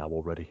crowd now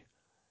already.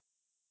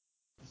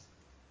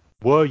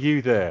 Were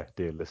you there,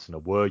 dear listener?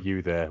 Were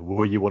you there?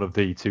 Were you one of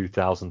the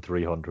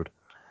 2,300?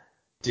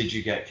 Did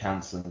you get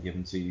counselling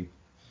given to you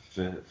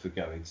for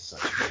going to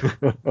such a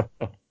game?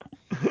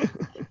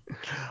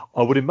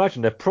 I would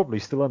imagine they're probably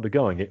still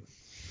undergoing it.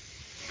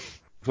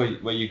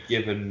 Were you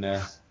given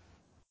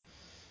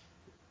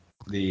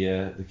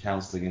the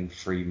counselling and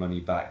free money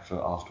back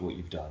for after what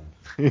you've done?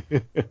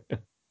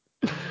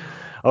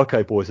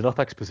 Okay, boys, enough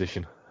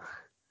exposition.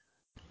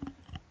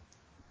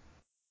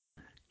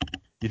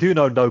 You do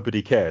know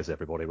nobody cares,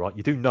 everybody, right?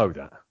 You do know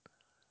that.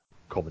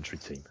 Commentary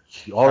team.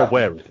 You are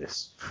aware of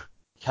this.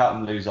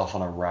 Captain Lou's off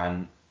on a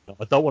rant.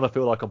 I don't want to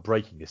feel like I'm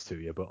breaking this to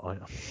you, but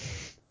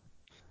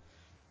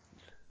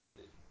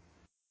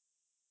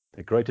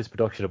the greatest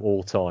production of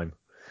all time.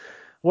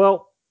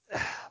 Well,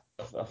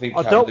 I think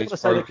Captain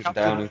Lou's broken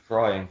down and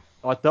crying.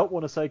 I don't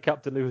want to say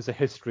Captain Lou has a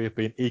history of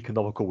being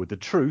economical with the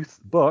truth,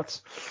 but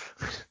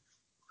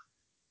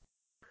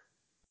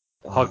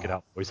hug it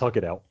out, boys, hug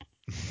it out.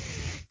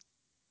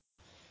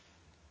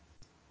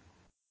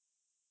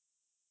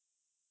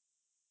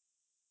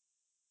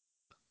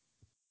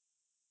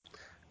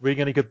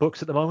 Reading any good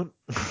books at the moment?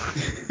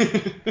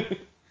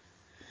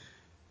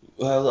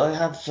 Well, I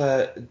have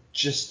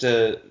just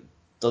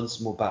done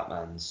some more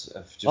Batmans.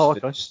 I've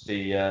just finished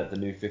the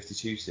New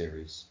 52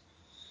 series.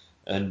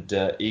 and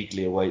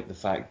eagerly await the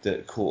fact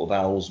that Court of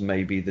Owls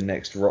may be the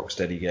next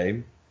Rocksteady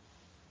game,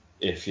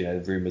 if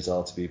rumours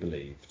are to be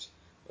believed.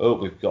 Oh,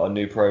 we've got a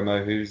new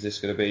promo. Who's this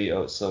going to be?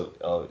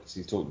 So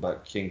he's talking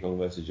about King Kong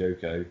versus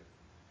Yoko.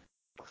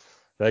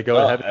 They go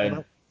ahead.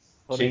 And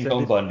King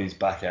Kong Bundy's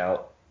back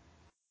out.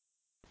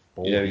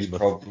 He's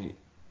probably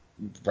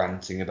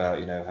ranting about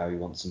how he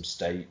wants some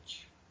steak,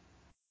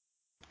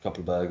 a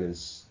couple of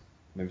burgers,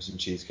 maybe some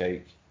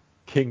cheesecake.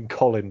 King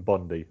Colin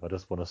Bundy. I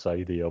just want to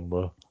say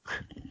the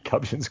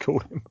captions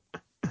called him.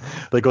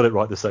 They got it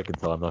right the second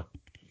time though.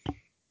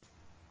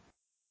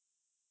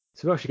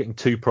 So we're actually getting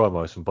 2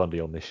 promos from Bundy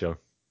on this show.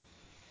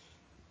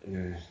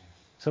 Yeah.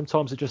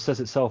 Sometimes it just says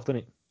itself,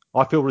 doesn't it?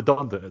 I feel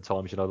redundant at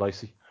times,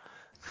 Lacey.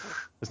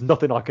 There's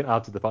nothing I can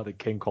add to the fact that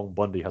King Kong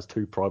Bundy has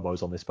 2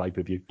 promos on this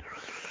pay-per-view.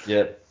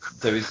 Yeah,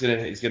 so he's gonna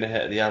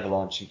hit the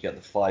Avalanche and get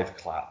the 5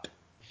 clap,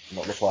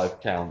 not the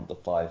 5 count, the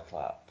 5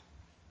 clap.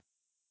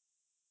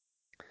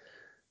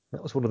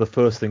 That was one of the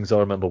first things I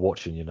remember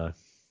watching, the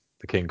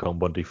King Kong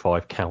Bundy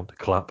 5 count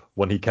clap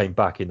when he came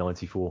back in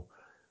 '94.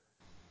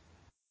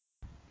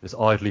 Just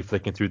idly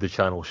flicking through the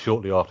channel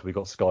shortly after we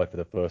got Sky for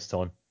the first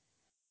time.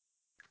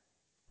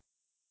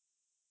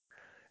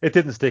 It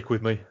didn't stick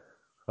with me.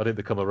 I didn't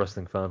become a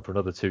wrestling fan for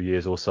another 2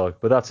 years or so,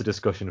 but that's a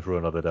discussion for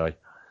another day.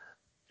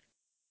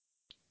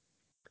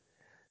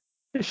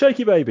 It's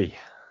Shaky Baby.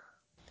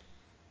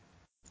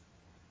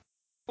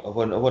 I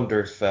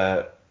wonder if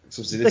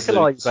obviously this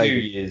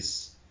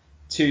is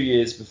 2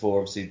 years before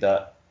obviously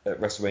that at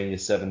WrestleMania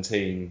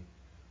 17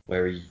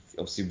 where he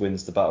obviously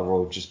wins the Battle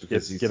Royal just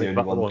because he's the only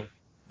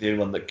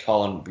one that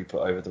can't be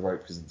put over the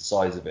rope because of the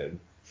size of him.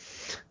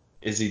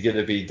 Is he going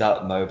to be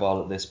that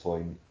mobile at this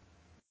point?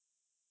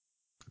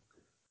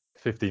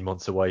 15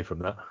 months away from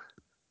that.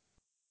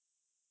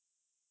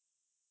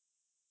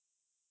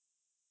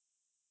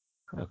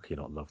 How can you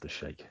not love the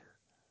Shake?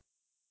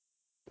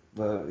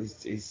 Well,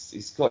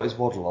 he's got his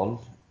waddle on.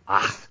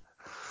 I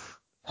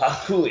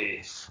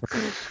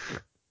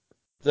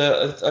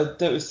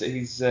noticed that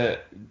he's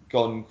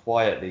gone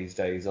quiet these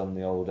days on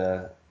the old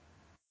on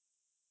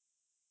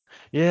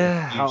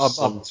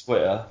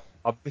Twitter.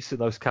 I'm missing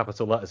those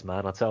capital letters,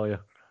 man, I tell you.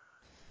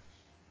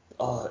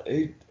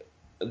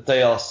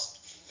 They are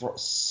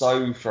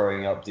so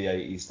throwing up the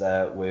 80s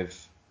there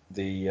with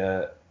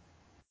the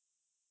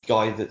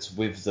guy that's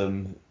with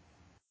them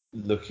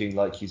looking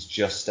like he's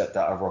just stepped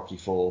out of Rocky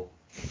IV.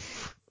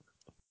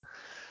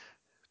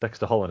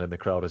 Dexter Holland in the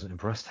crowd isn't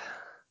impressed.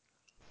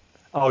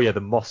 Oh yeah,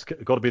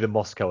 got to be the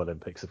Moscow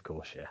Olympics, of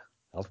course. Yeah,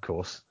 of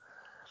course.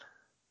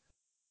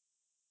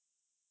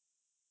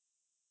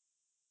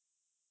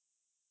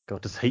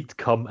 God, does heat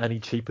come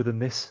any cheaper than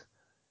this?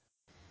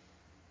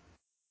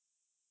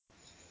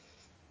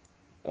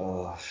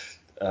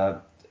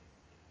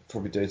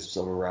 Probably doing some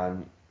sort of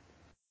rant.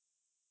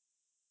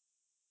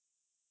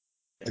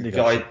 The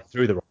guy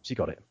through the ropes, he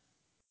got it.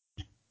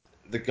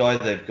 The guy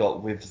they've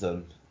got with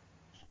them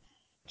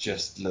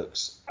just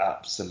looks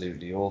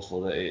absolutely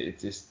awful. They've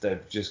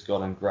just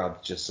gone and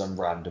grabbed just some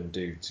random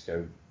dude to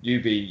go.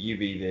 You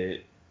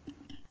be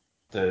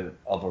the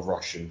other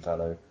Russian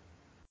fellow.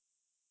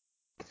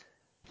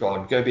 Go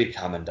on, go be a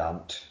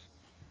commandant.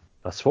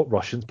 That's what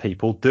Russian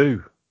people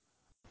do.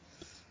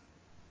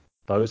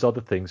 Those are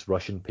the things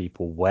Russian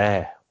people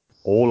wear.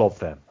 All of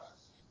them.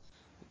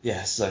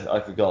 Yes, I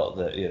forgot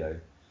that,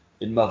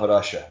 in Mother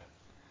Russia.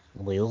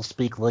 We'll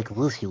speak like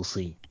this, you'll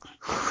see.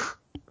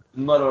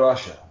 In Mother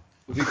Russia,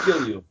 we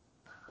kill you,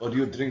 or do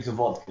you drink some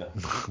vodka?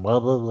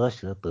 Mother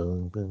Russia.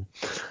 Boom, boom.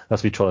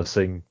 That's me trying to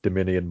sing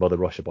Dominion Mother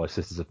Russia by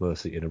Sisters of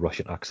Mercy in a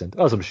Russian accent,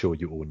 as I'm sure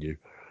you all knew.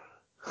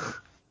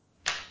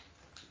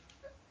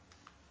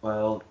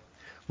 Well,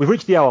 we've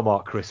reached the hour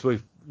mark, Chris. We're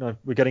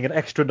getting an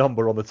extra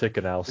number on the ticker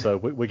now, so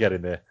we're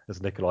getting there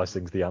as Nikolai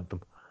sings the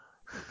anthem.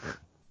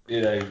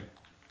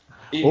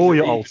 All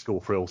your old school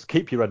frills.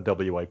 Keep your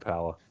NWA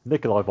power.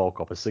 Nikolai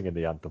Volkov is singing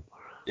the anthem.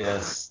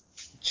 Yes,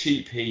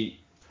 cheap heat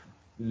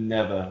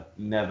never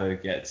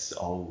gets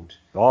old.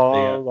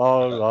 I do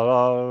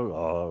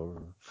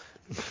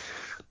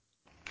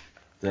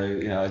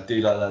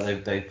like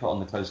that they put on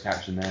the closed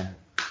caption there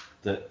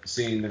that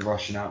singing the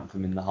Russian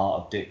anthem in the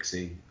heart of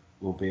Dixie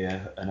will be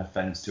an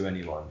offence to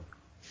anyone.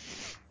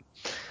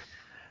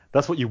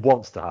 That's what you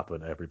want to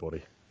happen,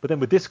 everybody. But then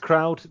with this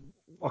crowd,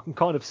 I can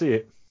kind of see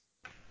it.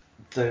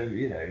 So,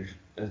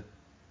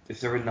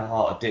 if they're in the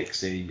heart of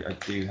Dixie, I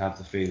do have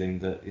the feeling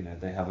that,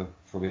 they have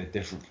probably a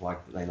different flag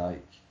that they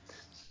like.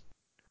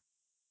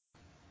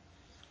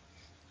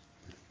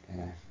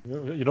 Yeah.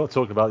 You're not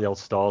talking about the old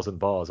stars and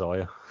bars, are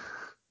you?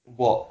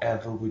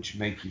 Whatever would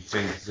make you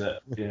think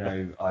that,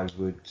 I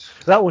would...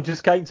 That one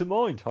just came to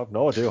mind. I've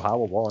no idea how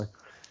or why.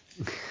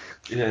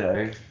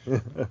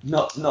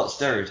 Not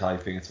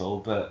stereotyping at all,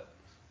 but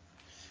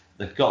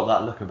they've got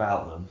that look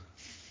about them.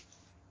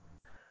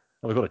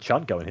 Oh, we've got a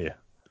chant going here.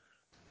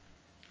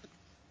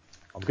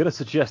 I'm going to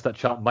suggest that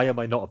chant may or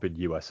may not have been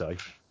USA.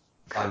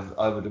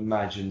 I would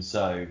imagine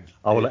so.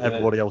 I will let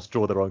everybody else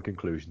draw their own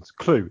conclusions.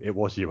 Clue, it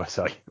was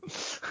USA.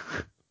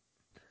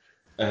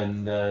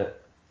 And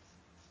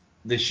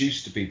this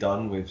used to be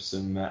done with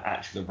some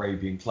actual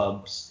Arabian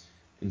clubs.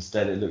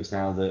 Instead, it looks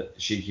now that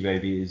Sheiky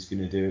Baby is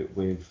going to do it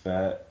with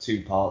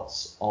 2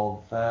 parts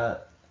of a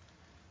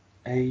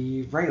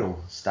rail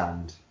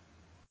stand.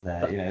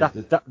 There,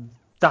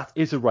 that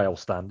is a rail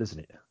stand, isn't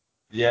it?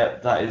 yeah,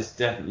 that is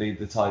definitely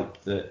the type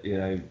that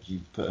you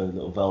put a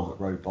little velvet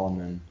rope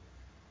on and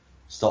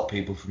stop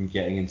people from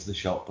getting into the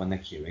shop when they're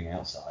queuing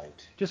outside.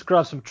 Just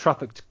grab some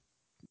traffic.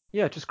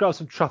 Just grab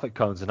some traffic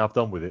cones and have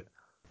done with it.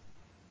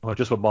 Or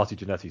just when Marty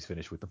Jannetty's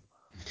finished with them.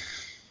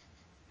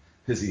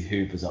 As he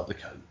hoovers up the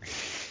coat.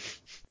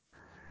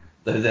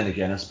 Though then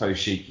again, I suppose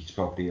Sheiky's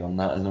probably on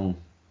that and all.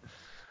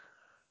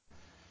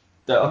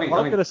 I'm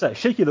going to say,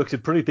 Sheiky looks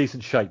in pretty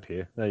decent shape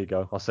here. There you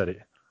go. I said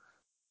it.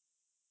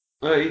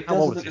 Well, he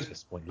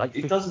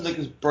doesn't look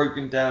as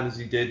broken down as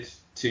he did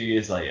 2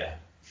 years later.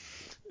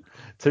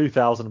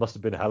 2000 must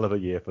have been a hell of a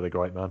year for the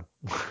great man.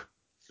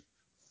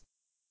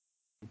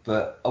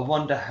 But I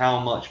wonder how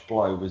much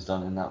blow was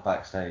done in that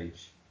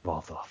backstage.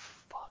 What the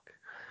fuck?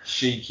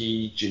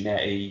 Sheiky,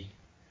 Jannetty,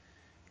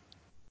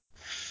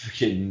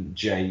 freaking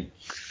Jake.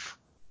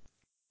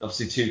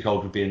 Obviously, Too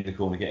Cold would be in the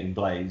corner getting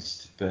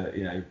blazed, but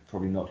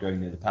probably not going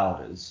near the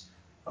powders.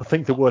 I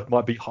think the word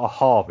might be a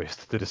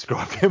harvest to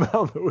describe the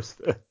amount that was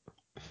there.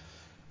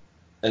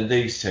 And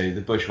these two,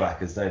 the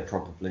Bushwhackers, they're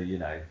probably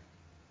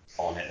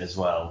on it as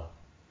well.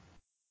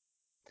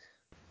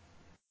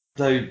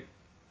 Though.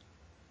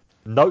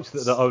 Note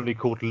that they're only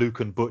called Luke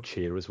and Butch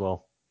here as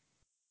well.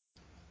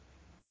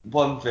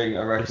 One thing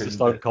I reckon. Mr.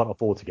 Stone can't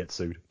afford to get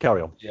sued.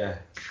 Carry on. Yeah.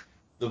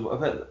 I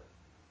bet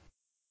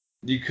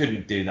you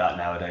couldn't do that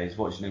nowadays,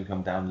 watching them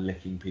come down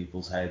licking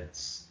people's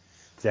heads.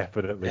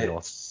 Definitely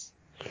not.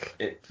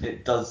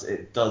 It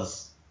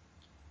does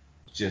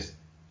just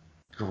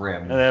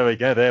grim. There we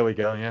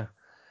go, yeah.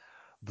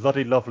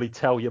 Bloody lovely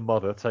Tell Your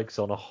Mother takes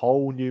on a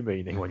whole new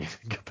meaning when you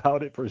think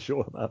about it for a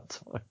short amount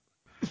of time.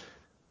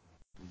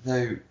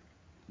 Though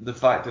the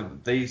fact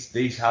that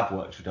these have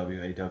worked for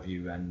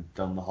WAW and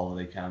done the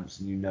holiday camps,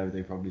 and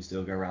they probably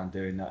still go around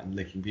doing that and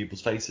licking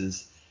people's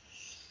faces.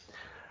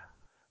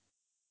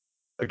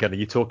 Again, are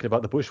you talking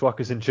about the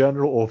Bushwhackers in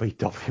general or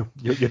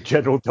your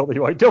general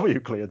WAW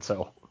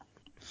clientele?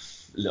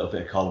 A little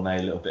bit of column A, a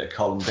little bit of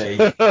column B.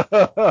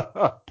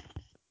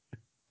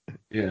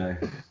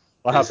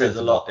 It says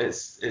a lot. It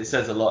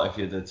says a lot if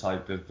you're the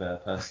type of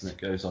person that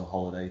goes on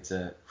holiday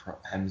to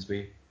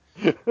Hemsby.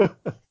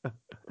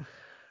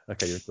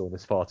 Okay, you're doing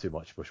this far too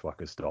much,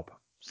 Bushwhackers. Stop.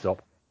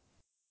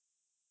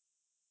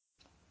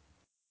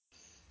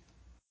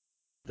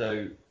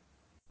 Though,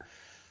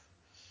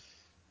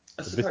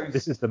 I suppose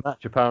this is the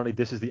match. Apparently,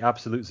 this is the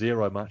absolute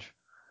zero match.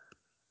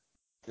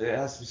 It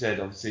has to be said,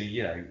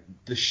 obviously,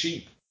 the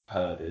sheep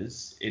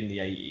herders in the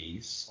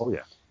 80s. Oh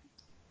yeah.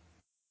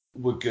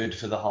 Were good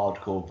for the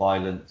hardcore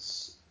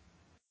violence,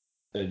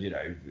 and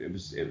it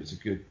was a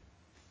good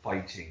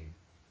fighting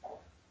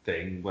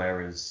thing.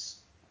 Whereas,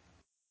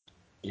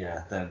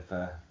 they've.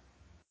 But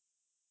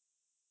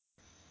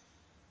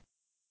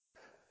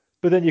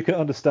then you can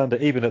understand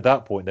that even at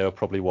that point they were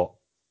probably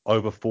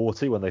over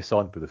 40 when they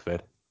signed for the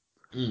Fed,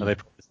 and they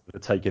probably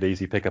would take it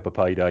easy, pick up a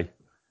payday.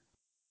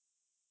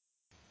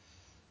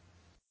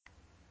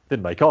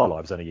 Didn't make our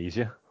lives any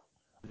easier.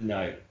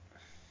 No.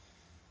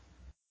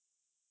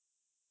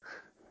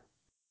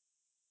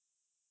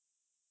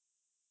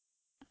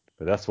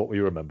 But that's what we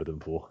remember them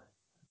for.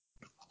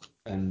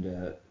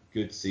 And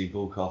good to see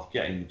Volkov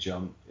getting the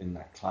jump in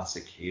that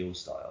classic heel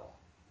style.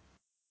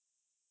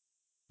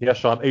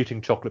 Yes, I'm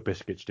eating chocolate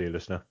biscuits, dear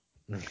listener.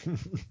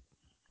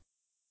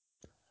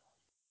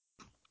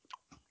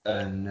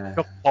 And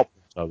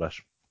no less.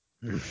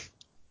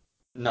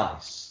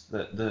 Nice.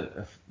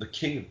 The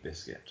king of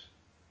biscuit.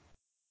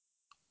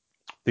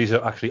 These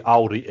are actually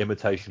Aldi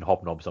imitation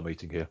hobnobs I'm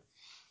eating here.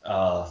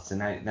 So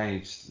now you're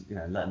just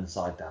letting the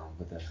side down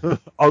with the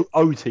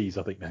OTs,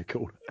 I think they're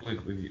called.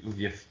 with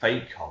your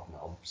fake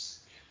hobnobs.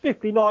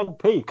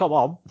 59p, come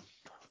on.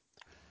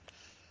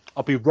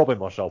 I'd be robbing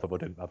myself if I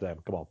didn't have them.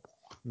 Come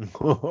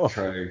on.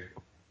 True.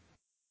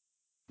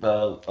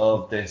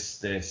 Well,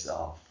 this,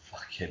 oh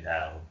fucking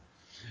hell!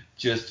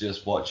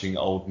 Just watching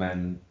old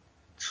men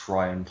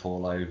try and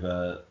fall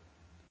over,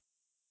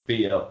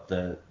 beat up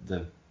the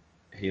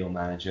heel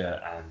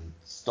manager and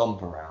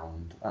stomp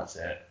around. That's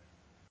it.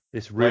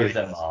 This really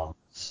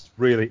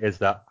is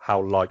that how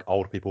like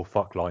old people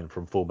fuck line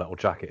from Full Metal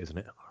Jacket, isn't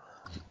it?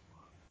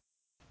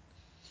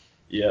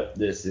 Yep,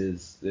 this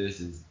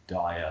is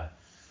dire.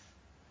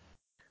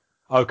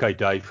 Okay,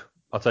 Dave,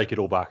 I'll take it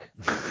all back.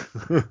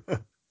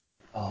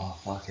 Oh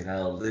fucking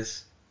hell!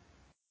 There's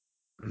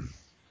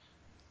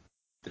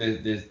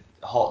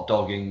hot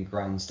dogging,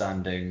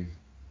 grandstanding.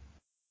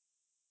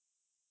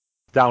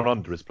 Down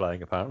Under is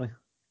playing apparently,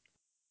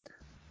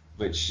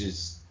 which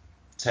is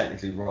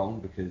technically wrong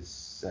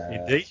because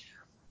indeed.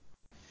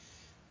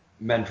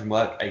 Men from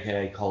Work,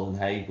 aka Colin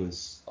Hay,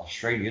 was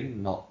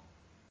Australian, not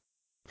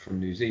from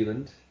New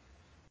Zealand,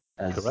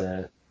 as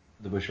the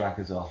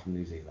Bushwhackers are from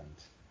New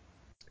Zealand.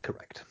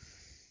 Correct.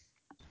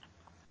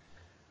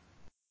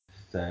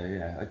 So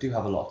I do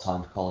have a lot of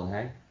time for Colin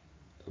Hay.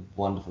 a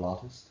wonderful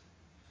artist.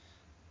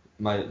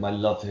 My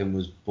love for him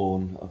was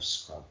born of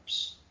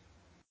Scrubs.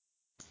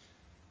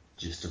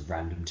 Just a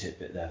random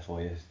tidbit there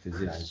for you,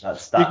 because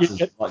that's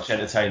as much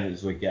entertainment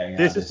as we're getting.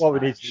 This is why we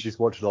need to match. do these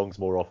watch-alongs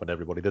more often,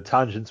 everybody. The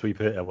tangents we've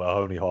hit, and we're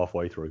only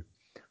halfway through.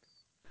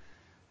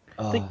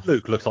 I think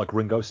Luke looks like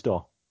Ringo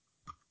Starr.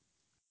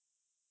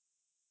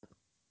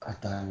 I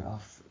don't.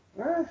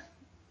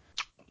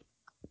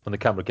 When the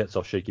camera gets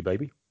off Shaky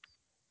Baby.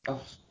 An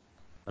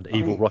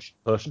evil Russian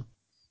person.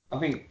 I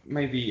think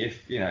maybe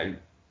if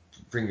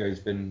Ringo's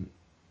been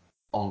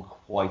on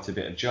quite a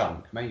bit of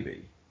junk,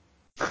 maybe.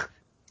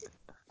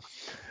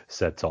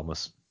 Said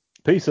Thomas.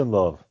 Peace and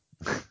love.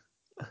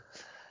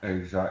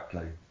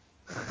 Exactly.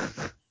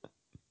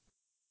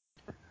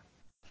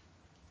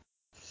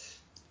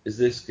 Is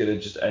this gonna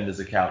just end as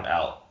a count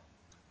out?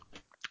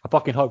 I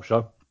fucking hope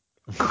so.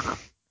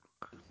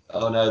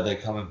 Oh no, they're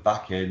coming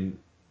back in.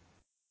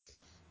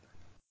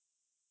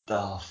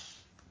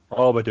 Stuff.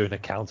 Oh, we're doing a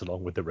count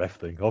along with the ref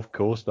thing. Of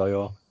course they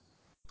are.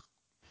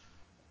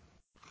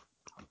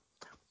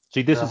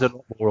 See, this is a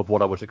lot more of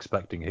what I was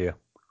expecting here.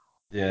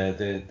 Yeah,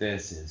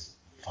 this is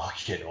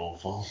fucking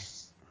awful.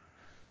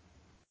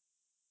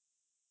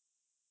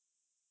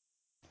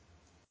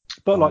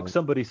 But like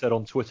somebody said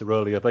on Twitter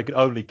earlier, they could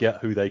only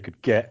get who they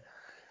could get.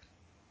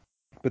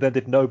 But then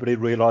did nobody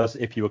realise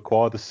if you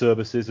acquire the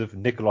services of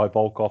Nikolai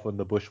Volkov and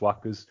the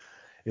Bushwhackers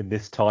in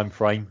this time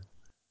frame,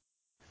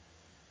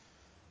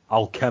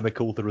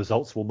 alchemical the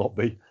results will not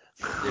be?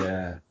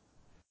 Yeah.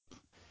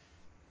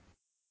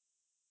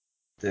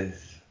 They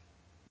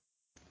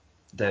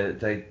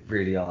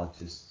really are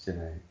just,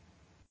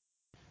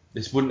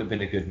 this wouldn't have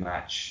been a good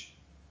match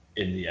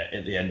at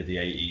the end of the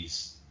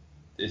 80s.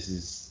 This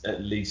is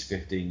at least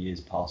 15 years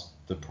past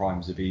the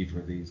primes of either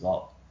of these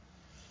lot.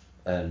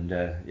 And,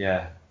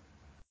 yeah.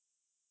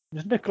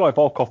 Is Nikolai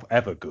Volkov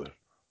ever good?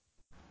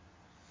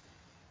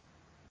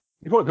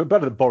 He's probably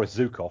better than Boris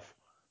Zukov.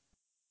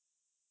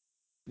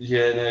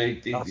 Yeah, no,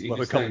 that's where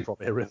we're coming from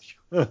here, really.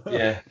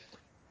 Yeah.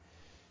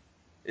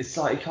 It's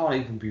like he can't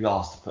even be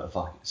asked to put a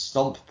fucking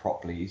stomp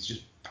properly. He's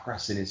just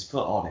pressing his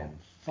foot on him.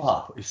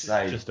 Fuck. He's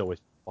just always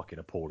fucking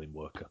appalling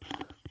worker.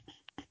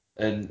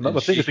 And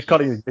the thing is, we're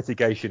cutting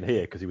mitigation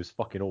here because he was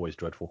fucking always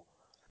dreadful.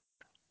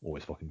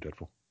 Always fucking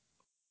dreadful.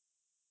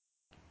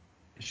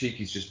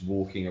 Sheiky's just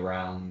walking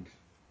around.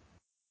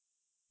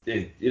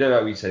 You know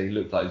how we say he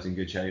looked like he was in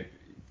good shape?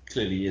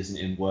 Clearly he isn't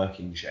in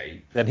working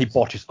shape. Then he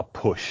botches a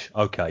push.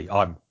 Okay,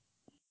 I'm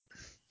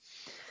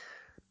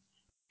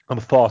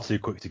far too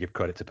quick to give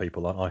credit to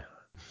people, aren't I?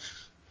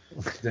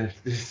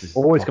 This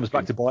always comes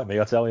back to bite me,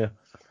 I tell you.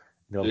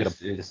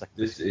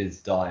 This is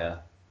dire.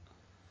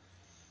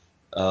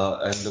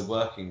 And the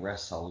working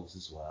rest holds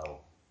as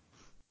well.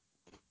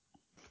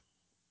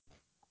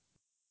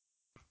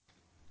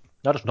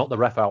 No, just knock the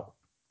ref out.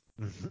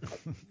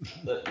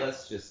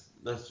 let's just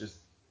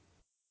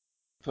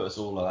put us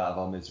all out of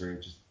our misery.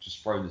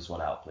 Just throw this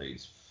one out,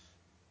 please.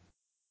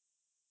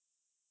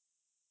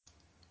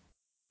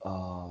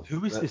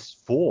 Who is this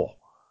for?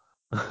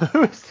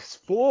 Who is this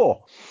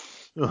for?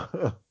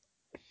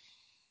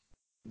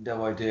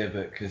 No idea,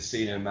 but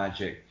Casino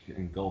Magic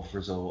and Golf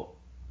Resort,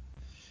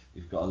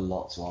 you've got a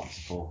lot to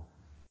answer for.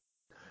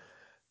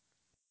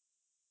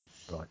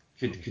 Right.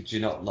 Could you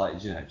not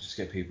just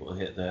get people to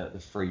hit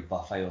the free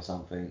buffet or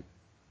something?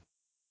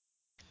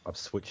 I've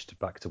switched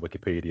back to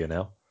Wikipedia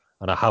now,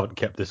 and I haven't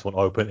kept this one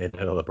open in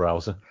another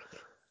browser.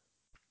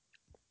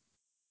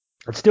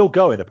 It's still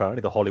going,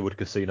 apparently, the Hollywood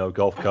Casino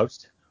Gulf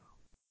Coast.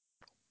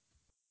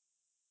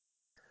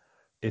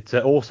 It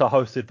also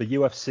hosted the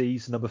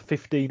UFC's number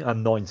 15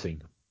 and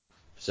 19.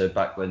 So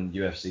back when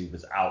UFC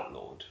was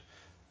outlawed.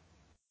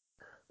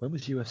 When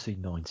was UFC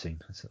 19?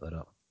 Let's set that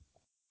up.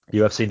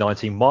 UFC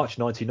 19, March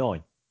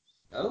 99.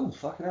 Oh,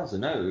 fucking hell. So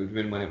no, it would have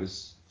been when it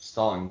was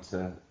starting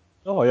to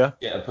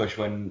get a push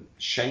when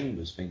Shane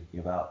was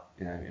thinking about,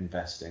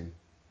 investing.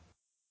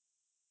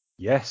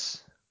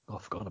 Yes. Oh,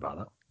 I've forgotten about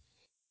that.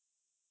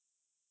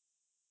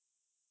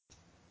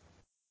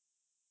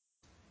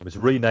 It was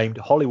renamed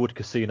Hollywood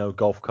Casino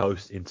Gulf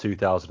Coast in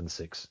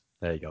 2006.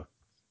 There you go.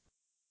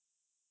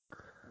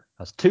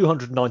 That's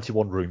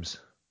 291 rooms.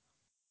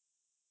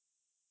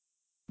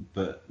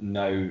 But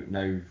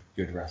no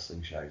good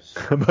wrestling shows.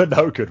 But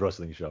no good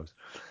wrestling shows.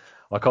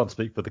 I can't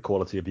speak for the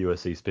quality of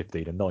UFC's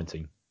 15 and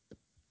 19.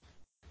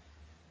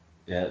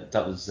 Yeah,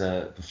 that was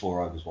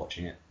before I was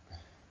watching it.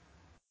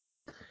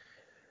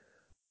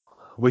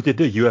 We did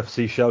do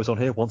UFC shows on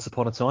here once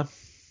upon a time.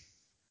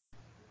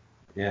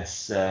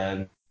 Yes,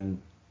 it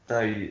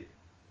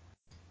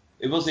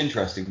was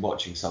interesting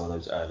watching some of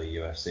those early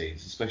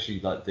UFCs, especially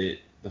like the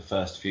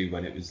first few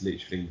when it was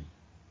literally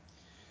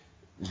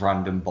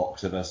random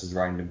boxer versus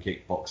random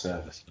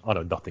kickboxer. I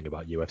know nothing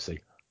about UFC.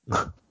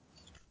 I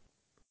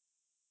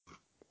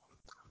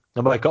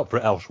make up for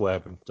it elsewhere,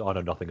 but I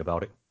know nothing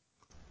about it.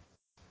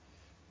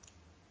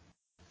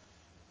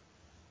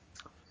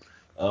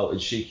 Oh, and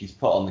Sheiky's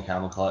put on the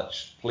camel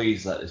clutch.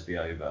 Please let this be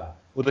over.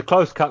 Well, the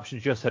closed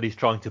caption just said he's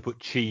trying to put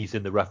cheese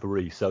in the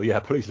referee, so yeah,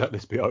 please let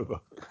this be over.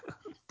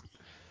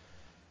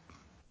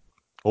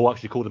 Or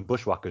actually call them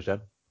bushwhackers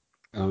then.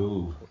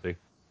 Oh. We'll see.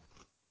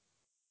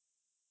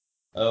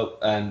 Oh,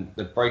 and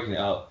they're breaking it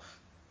up.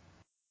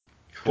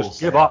 Just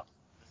give up.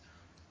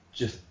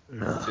 Just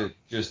for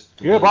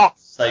Give the up.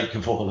 sake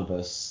of all of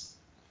us.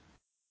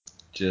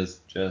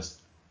 Just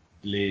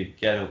leave.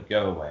 Go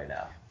away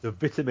now. The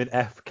vitamin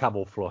F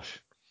camel flush.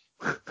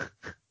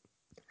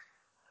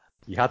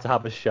 You had to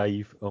have a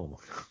shave. Oh my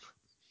God.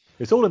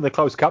 It's all in the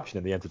closed caption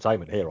in the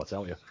entertainment here, I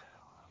tell you.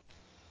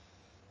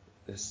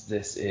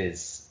 This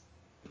is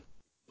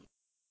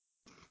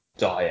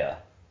dire.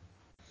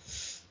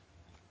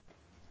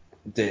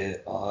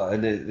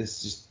 And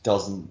this just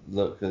doesn't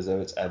look as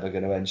though it's ever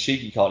going to end.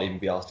 Shiki can't even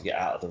be asked to get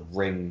out of the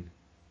ring.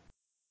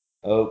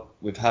 Oh,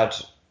 we've had.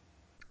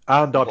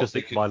 And I've what just they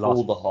eaten could my call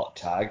last. the hot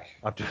tag.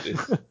 I've just.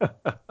 It's-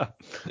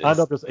 And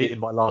I've just eaten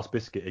my last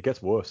biscuit. It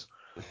gets worse.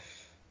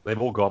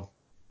 They've all gone.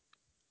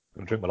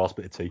 I'm gonna drink my last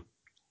bit of tea.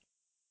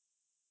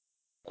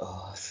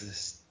 Oh,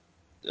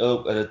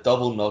 and a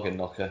double noggin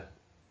knocker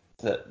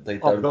that they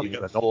Oh, don't they'll even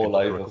get a fall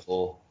noggin over knocker.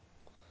 for.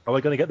 Are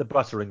we going to get the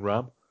battering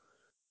ram?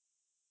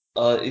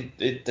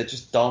 They're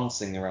just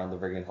dancing around the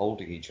ring and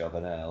holding each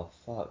other now.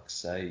 Fuck's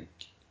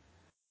sake.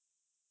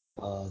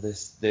 Oh,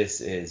 this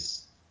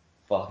is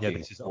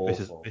fucking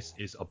awful. This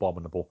is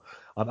abominable.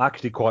 I'm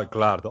actually quite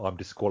glad that I'm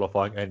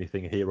disqualifying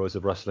anything Heroes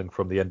of Wrestling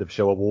from the end of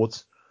year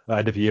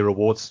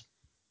awards,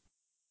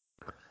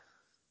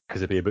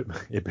 because there's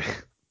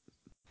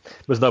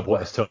no point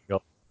in us turning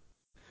up.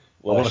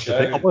 Well, I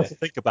want us to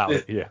think about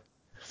it. Yeah,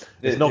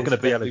 it's not going to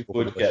be eligible.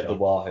 Would get the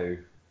Wahoo.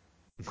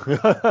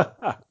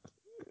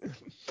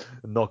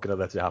 I'm not going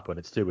to let it happen.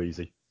 It's too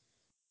easy.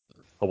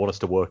 I want us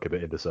to work a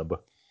bit in December.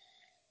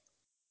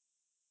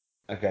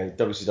 Okay,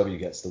 WCW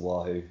gets the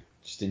Wahoo,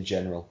 just in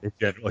general. In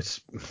general, it's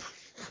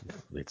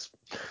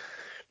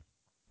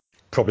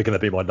probably going to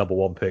be my number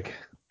one pick.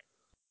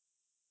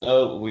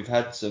 Oh, we've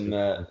had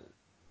some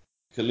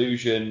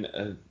collusion,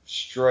 a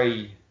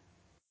stray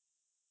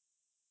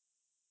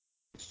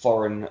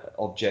foreign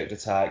object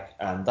attack,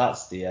 and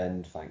that's the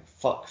end. Thank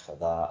fuck for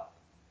that.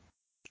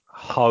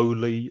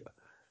 Holy.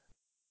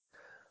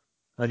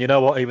 And you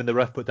know what? Even the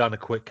ref put down a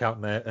quick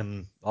count there,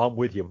 and I'm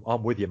with you.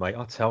 I'm with you, mate.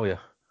 I tell you.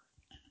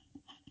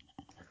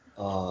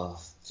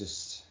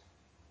 Just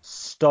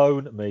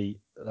Stone me.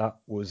 That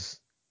was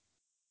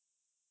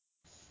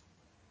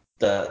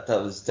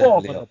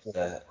definitely up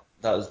there.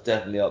 That was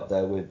definitely up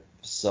there with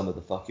some of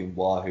the fucking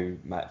Wahoo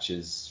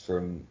matches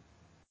from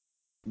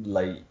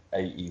late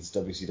 80s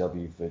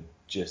WCW for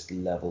just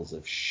levels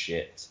of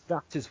shit.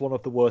 That is one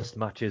of the worst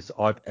matches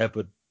I've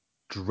ever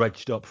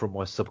dredged up from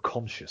my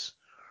subconscious,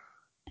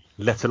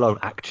 let alone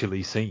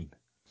actually seen.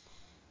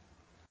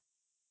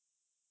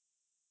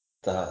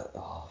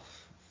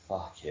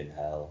 Fucking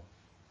hell.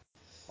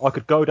 I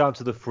could go down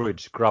to the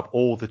fridge, grab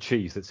all the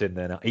cheese that's in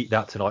there now, eat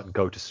that tonight and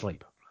go to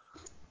sleep.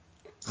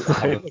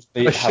 Have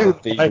a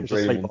fever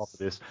dream after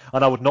this,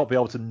 and I would not be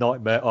able to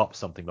nightmare up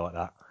something like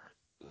that.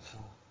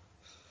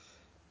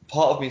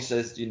 Part of me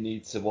says you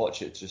need to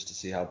watch it just to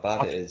see how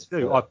bad it is.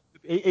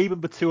 Even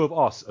the two of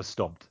us are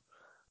stumped.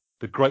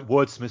 The great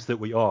wordsmiths that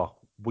we are,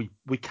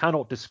 we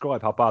cannot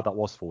describe how bad that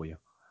was for you.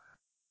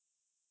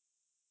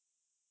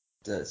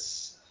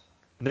 That's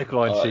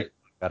Nikolai and Sheik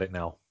at it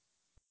now.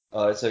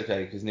 It's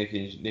okay because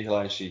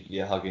Nikolai and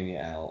Shiki are hugging it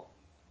out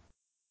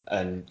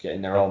and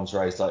getting their arms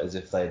raised like as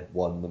if they'd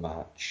won the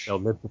match. They'll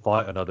live to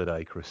fight another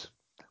day, Chris,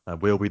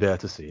 and we'll be there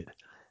to see it.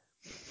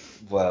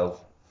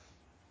 Well,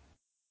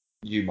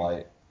 you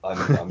might.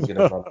 I'm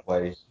gonna run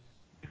away.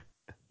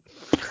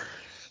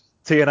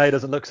 TNA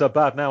doesn't look so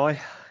bad now, eh?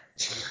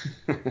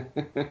 I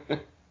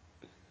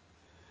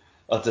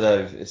don't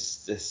know.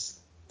 There's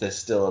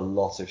still a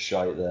lot of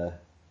shite there.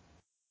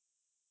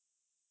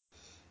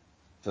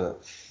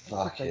 But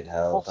fucking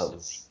hell, that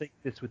was. Think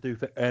this would do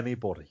for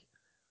anybody.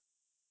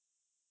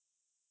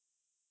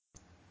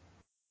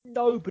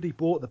 Nobody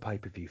bought the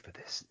pay-per-view for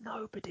this.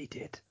 Nobody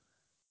did.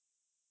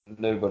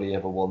 Nobody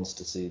ever wants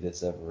to see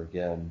this ever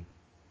again.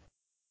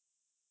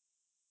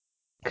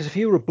 Because if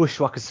you were a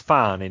Bushwhackers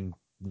fan in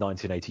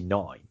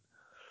 1989,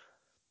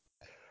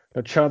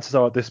 the chances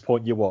are at this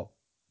point you're what,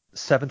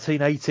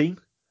 17, 18?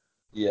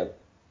 Yep.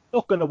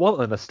 Not going to want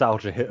a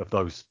nostalgia hit of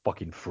those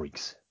fucking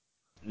freaks.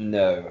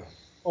 No.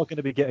 Not going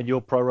to be getting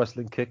your pro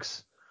wrestling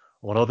kicks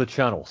on other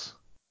channels.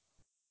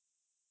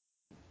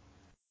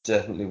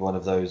 Definitely one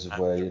of those of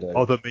where, you know.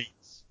 Other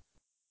means.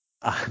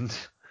 And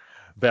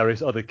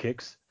various other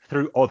kicks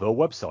through other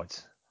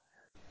websites.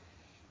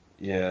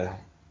 Yeah.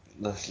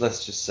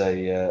 Let's just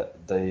say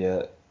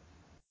they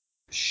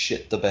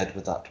shit the bed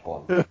with that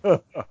one.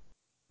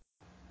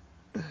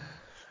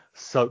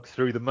 Soaked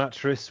through the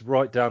mattress,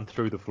 right down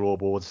through the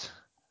floorboards.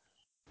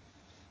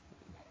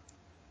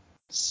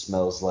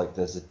 Smells like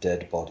there's a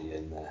dead body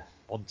in there.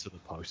 Onto the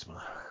postman.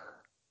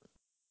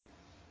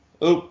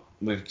 Oh,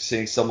 we've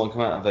seen someone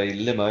come out of a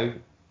limo.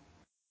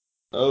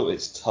 Oh,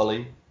 it's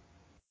Tully.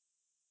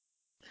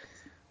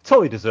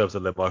 Tully deserves a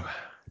limo.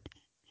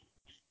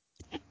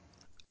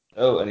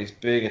 Oh, and he's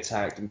being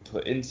attacked and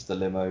put into the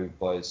limo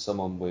by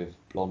someone with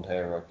blonde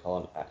hair. I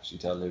can't actually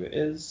tell who it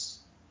is.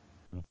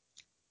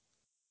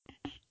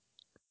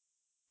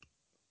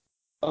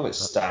 Oh, it's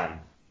Stan.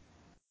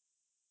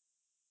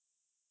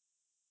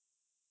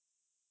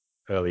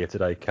 Earlier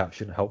today,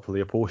 caption,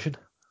 helpfully a portion.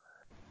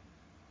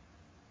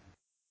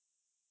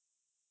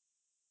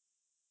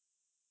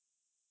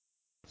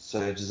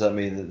 So does that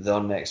mean that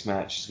our next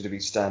match is going to be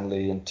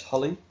Stanley and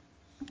Tully?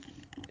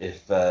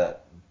 If the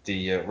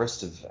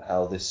rest of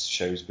how this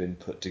show's been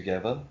put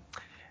together.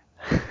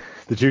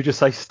 Did you just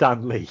say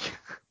Stan Lee?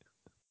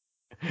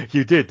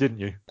 You did, didn't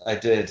you? I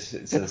did.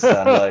 It says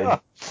Stanley.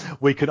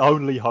 We can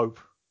only hope.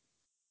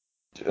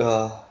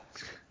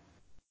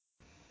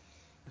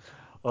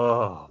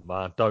 Oh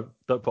man, don't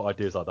put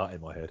ideas like that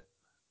in my head.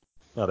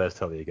 Oh, there's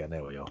Tully again.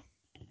 There we are.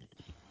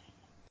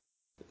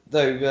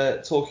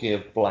 Though talking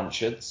of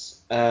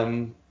Blanchards,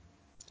 the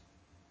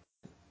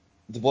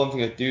one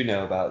thing I do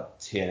know about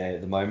TNA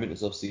at the moment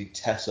is obviously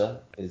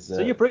Tessa is.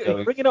 So you're bringing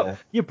up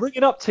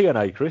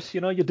TNA, Chris.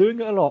 You know you're doing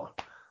it a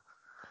lot.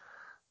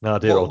 No,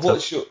 dear old.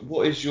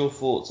 What is your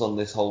thoughts on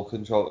this whole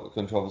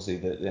controversy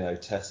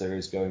that Tessa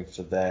is going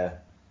for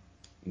their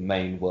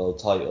main world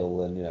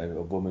title and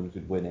a woman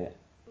could win it?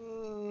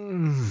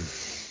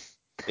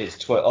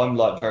 I'm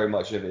like very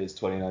much of it is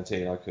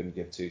 2019. I couldn't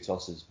give two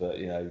tosses, but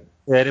Yeah,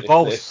 it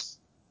involves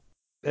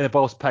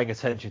paying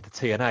attention to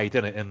TNA,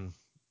 doesn't it? And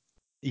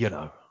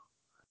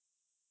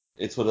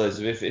it's one of those.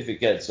 If it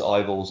gets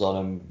eyeballs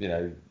on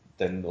them,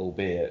 then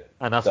albeit.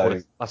 And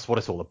that's what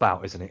it's all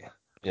about, isn't it?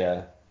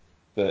 Yeah,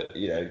 but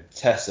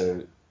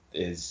Tessa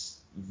is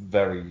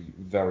very,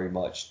 very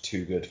much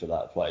too good for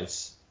that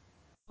place.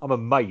 I'm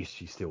amazed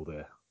she's still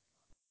there.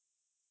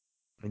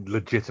 I mean,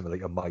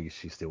 legitimately amazed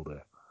she's still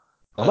there.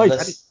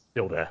 Amazed she's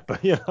still there,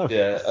 but Yeah,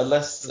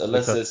 unless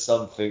there's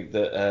something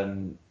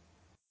that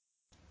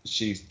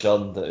she's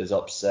done that has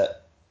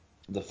upset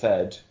the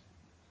Fed.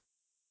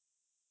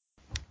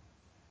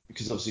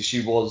 Because obviously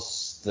she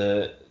was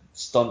the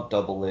stunt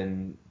double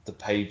in the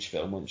Page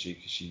film, wasn't she?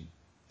 Because she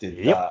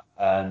did that,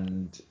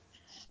 and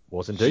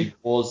she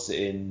was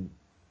in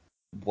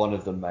one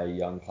of the Mae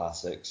Young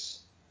classics.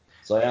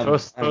 So I am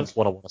first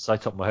one I want to say,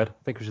 top of my head.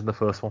 I think it was in the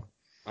first one.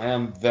 I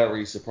am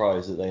very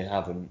surprised that they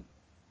haven't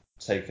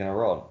taken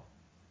her on.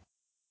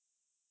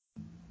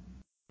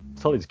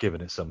 Tully's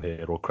given it some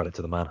here, all credit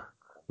to the man,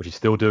 which he's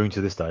still doing to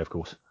this day, of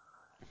course.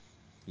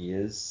 He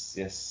is,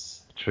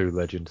 yes. True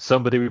legend.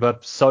 Somebody we've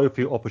had so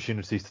few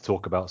opportunities to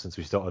talk about since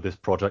we started this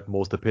project,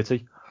 more's the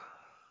pity.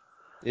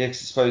 Yeah,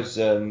 because I suppose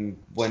when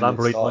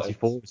Slamboree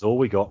 24 is all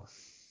we got.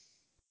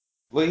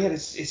 Well, he had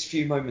his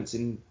few moments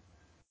in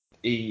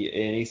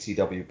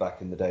ECW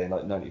back in the day, in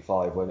like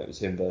 '95, when it was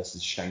him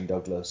versus Shane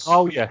Douglas.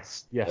 Oh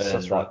yes,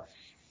 that's right.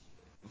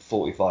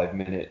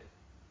 45-minute.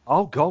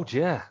 Oh god,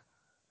 yeah.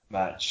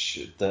 Match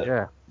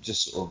that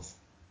just sort of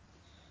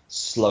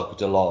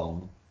slugged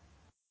along.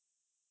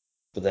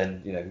 But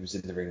then, he was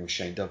in the ring with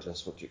Shane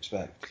Douglas. What do you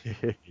expect?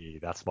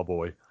 That's my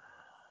boy.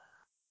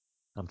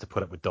 I'm to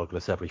put up with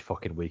Douglas every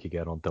fucking week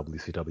again on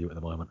WCW at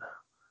the moment.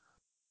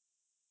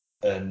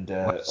 And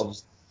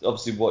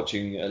obviously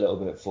watching a little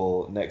bit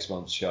for next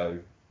month's show,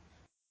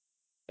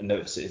 and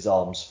notice that his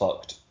arm's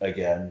fucked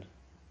again.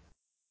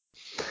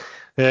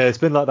 Yeah, it's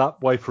been like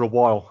that way for a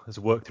while as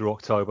I work through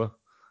October.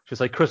 Should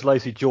say Chris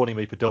Lacey joining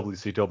me for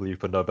WCW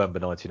for November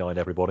 '99,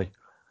 everybody.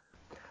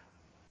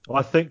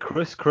 I think,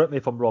 Chris, correct me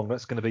if I'm wrong,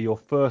 that's going to be your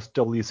first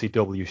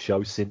WCW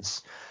show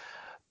since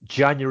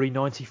January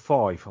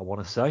 '95, I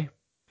want to say.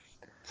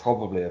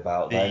 Probably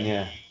about then,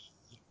 yeah.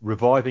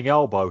 Reviving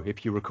Elbow,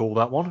 if you recall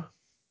that one.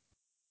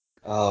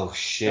 Oh,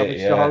 shit,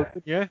 yeah.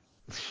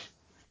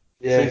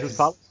 Yeah,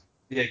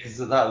 because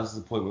that was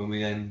the point when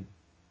we then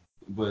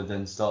were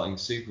then starting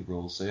Super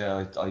Brawl. So,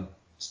 yeah, I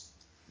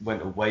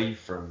went away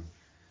from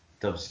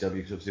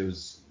WCW because it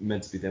was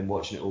meant to be then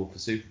watching it all for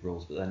Super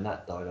Brawls, but then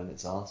that died on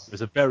its ass.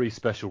 There's a very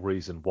special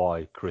reason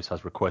why Chris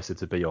has requested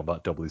to be on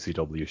that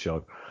WCW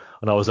show,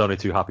 and I was only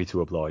too happy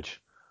to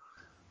oblige.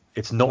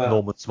 It's not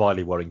Norman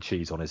Smiley wearing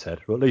cheese on his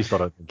head, or at least I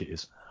don't think it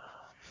is.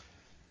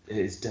 It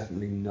is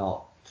definitely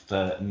not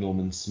for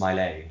Norman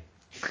Smiley.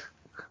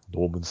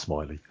 Norman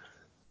Smiley.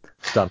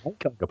 Stan Lane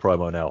cutting a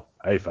promo now.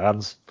 Hey,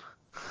 fans.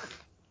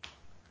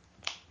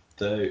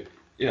 So,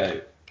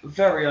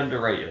 very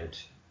underrated.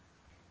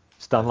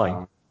 Stan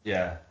Lane?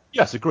 Yeah.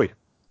 Yes, agreed.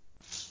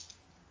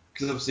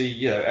 Because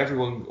obviously,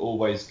 everyone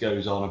always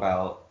goes on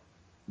about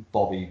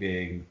Bobby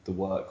being the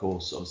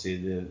workhorse, obviously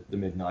the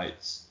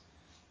Midnights,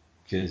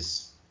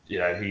 because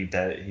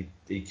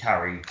he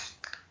carried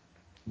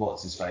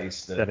what's his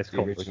face, the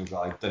original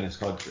guy, Dennis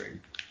Godfrey.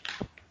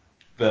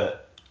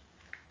 But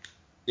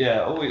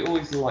yeah,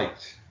 always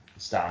liked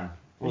Stan.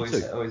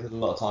 Always had a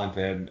lot of time for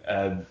him.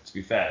 To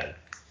be fair,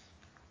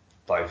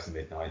 both the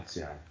Midnights,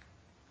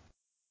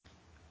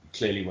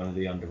 clearly one of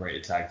the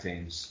underrated tag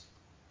teams.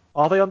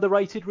 Are they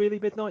underrated, really,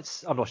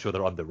 Midnights? I'm not sure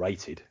they're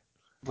underrated.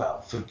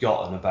 Well,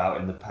 forgotten about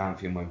in the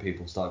pantheon when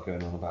people start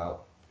going on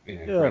about,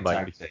 great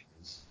tag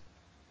teams.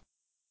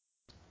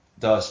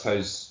 Though I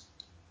suppose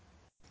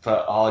for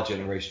our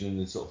generation and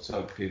the sort of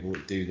type of people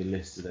that do the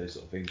list of those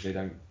sort of things, they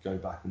don't go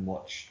back and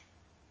watch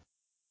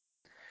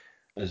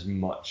as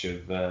much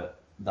of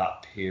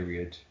that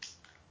period.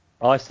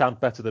 I sound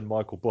better than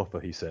Michael Buffer,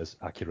 he says,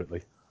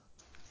 accurately.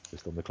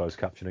 Just on the closed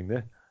captioning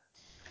there.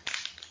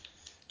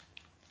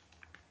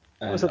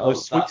 And, Was it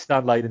those sweet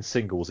Stan Layden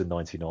singles in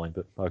 '99?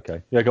 But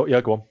okay,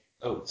 go on.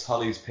 Oh,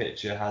 Tully's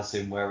picture has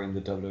him wearing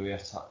the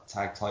WWF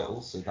tag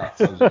title, so that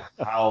tells you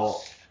how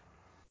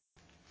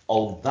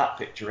old that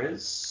picture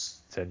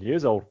is. 10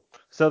 years old.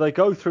 So they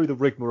go through the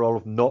rigmarole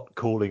of not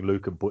calling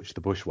Luke and Butch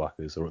the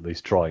Bushwhackers, or at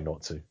least trying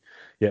not to.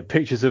 Yeah,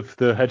 pictures of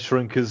the Head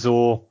Shrinkers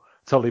or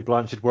Tully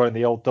Blanchard wearing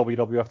the old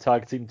WWF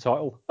tag team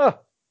title.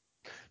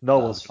 No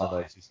one's going to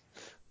notice.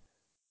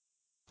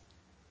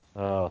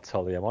 Oh,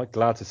 Tully, am I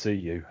glad to see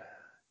you.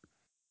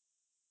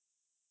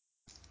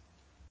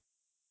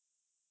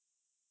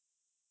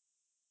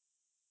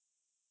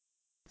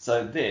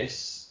 So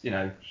this,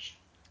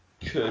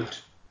 could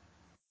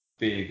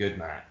be a good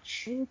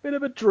match. A bit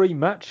of a dream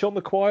match on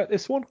the quiet,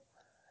 this one.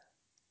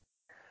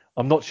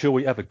 I'm not sure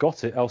we ever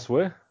got it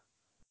elsewhere.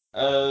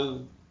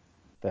 Their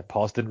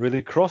paths didn't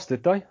really cross,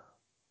 did they?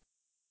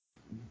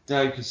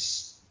 No,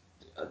 because,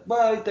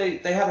 they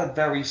had a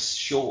very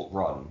short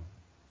run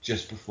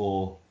just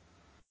before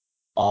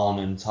Arn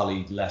and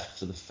Tully left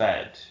for the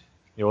Fed.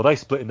 Yeah, well, they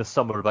split in the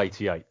summer of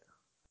 '88.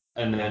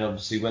 And then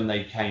obviously when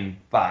they came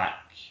back,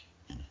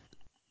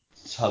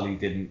 Tully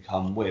didn't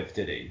come with,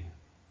 did he?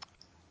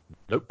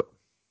 Nope.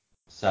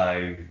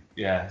 So,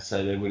 yeah,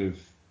 so they would have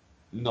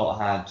not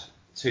had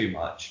too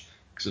much.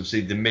 Because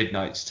obviously the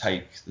Midnights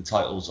take the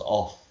titles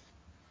off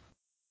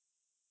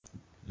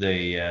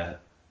the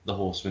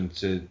Horsemen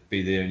to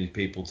be the only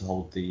people to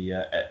hold the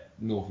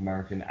North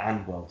American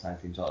and World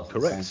Tag Team titles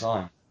Correct. at the same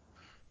time.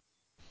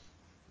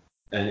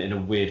 And in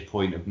a weird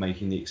point of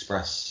making the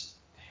Express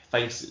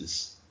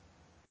faces.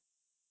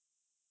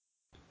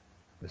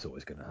 It's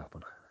always going to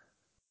happen.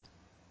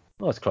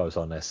 Nice close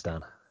on there,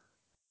 Stan.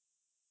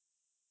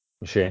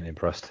 She ain't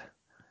impressed.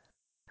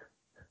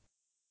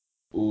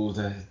 Oh,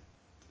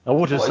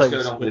 what is going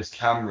on with these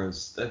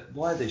cameras?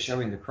 Why are they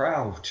showing the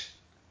crowd?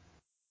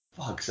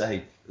 Fuck's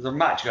sake. There's a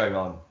match going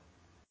on.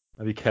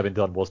 Maybe Kevin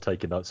Dunn was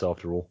taking notes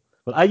after all.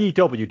 But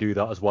AEW do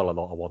that as well a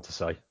lot, I want to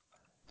say.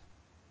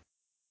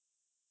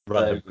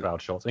 Random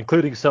crowd shots,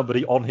 including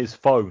somebody on his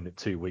phone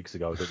 2 weeks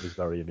ago that was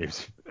very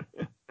amusing.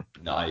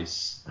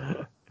 Nice.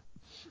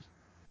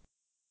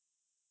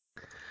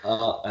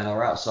 And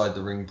our outside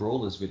the ring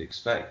brawl, as we'd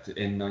expect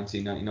in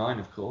 1999,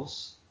 of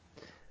course.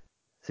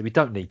 See, we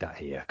don't need that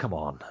here. Come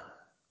on.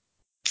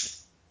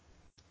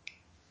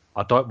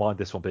 I don't mind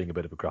this one being a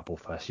bit of a grapple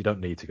fest. You don't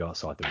need to go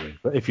outside the ring.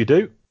 But if you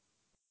do,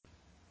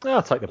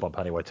 I'll take the bump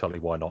anyway, Tully.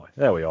 Why not?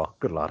 There we are.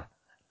 Good lad.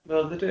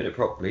 Well, they're doing it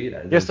properly,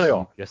 Yes, they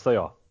are. Yes, they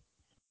are.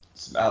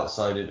 Some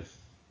outside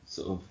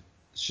sort of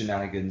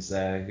shenanigans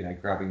there,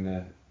 grabbing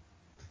the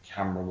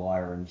camera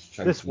wire and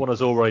choking. This one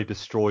has already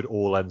destroyed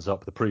all ends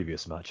up the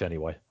previous match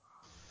anyway.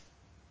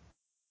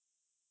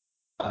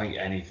 I think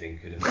anything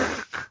could have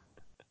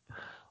been.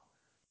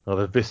 I've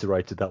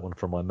eviscerated that one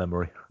from my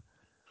memory.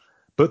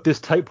 But this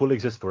tape will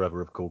exist forever,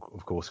 of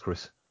course,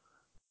 Chris.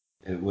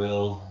 It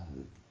will.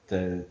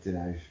 There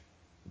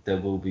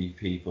will be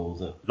people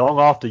that... Long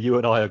after you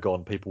and I are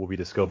gone, people will be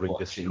discovering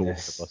this Watching recording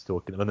this. of us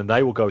talking. And then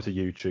they will go to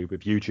YouTube,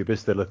 if YouTube is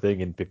still a thing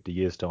in 50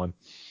 years' time.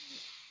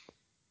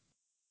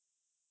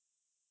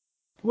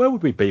 Where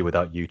would we be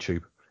without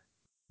YouTube?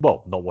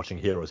 Well, not watching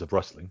Heroes of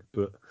Wrestling,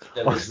 but...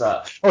 There was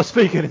that. I was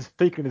speaking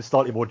in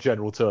slightly more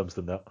general terms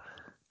than that.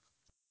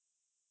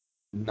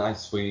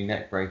 Nice swinging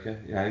neck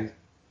breaker,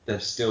 they're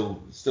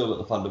still got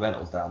the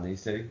fundamentals down,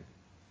 these two.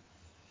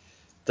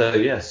 So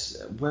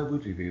yes, where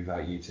would we be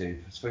without YouTube?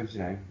 I suppose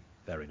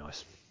Very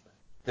nice.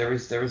 There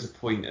is a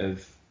point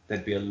of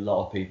there'd be a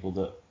lot of people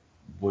that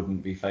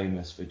wouldn't be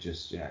famous for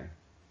just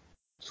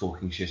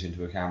talking shit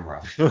into a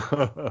camera.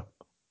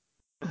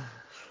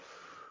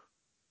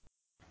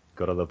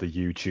 Gotta love the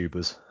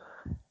YouTubers.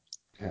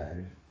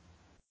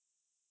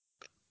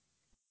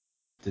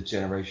 The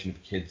generation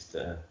of kids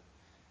that are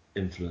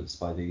influenced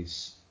by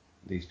these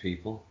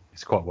people.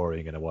 It's quite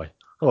worrying in a way.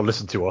 Oh,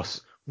 listen to us.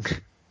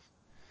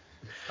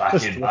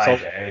 Back in my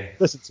day.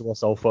 Listen to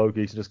us, old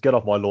fogies, and just get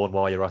off my lawn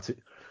while you're at it.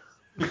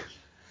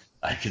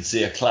 I can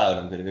see a cloud,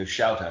 I'm going to go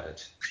shout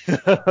at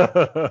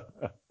it.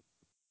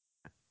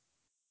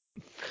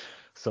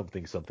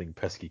 Something,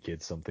 pesky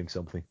kids, something.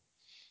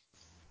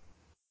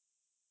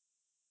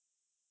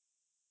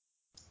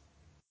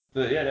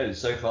 But yeah, no,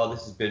 so far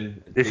this has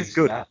been a This is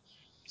good. match.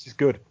 This is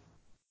good.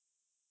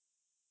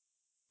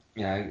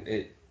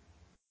 It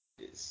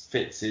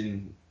fits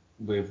in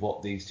with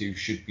what these two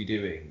should be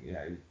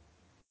doing,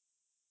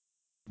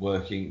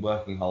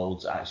 working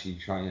holds, actually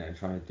trying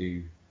to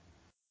do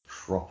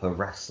proper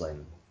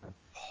wrestling.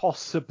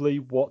 Possibly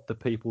what the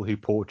people who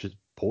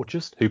purchased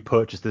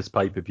this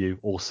pay-per-view,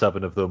 all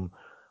 7 of them,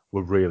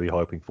 were really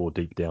hoping for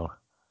deep down.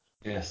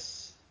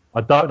 Yes.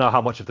 I don't know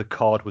how much of the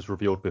card was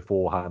revealed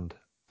beforehand.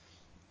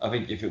 I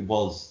think if it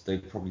was, they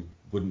probably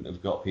wouldn't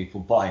have got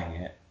people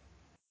buying it.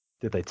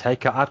 Did they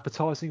take out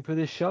advertising for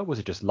this show? Was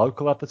it just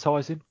local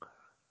advertising?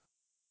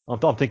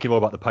 I'm thinking more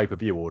about the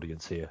pay-per-view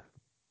audience here.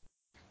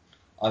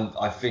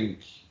 I think,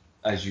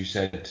 as you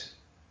said,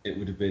 it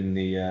would have been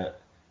the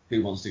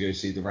Who wants to go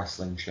see the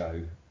wrestling show?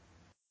 I'm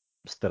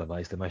still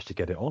amazed they managed to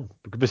get it on.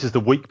 This is the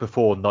week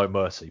before No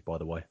Mercy, by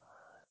the way.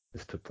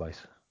 This took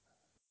place.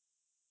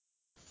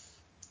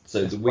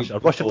 So the week Russian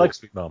before, leg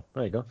sweep, man.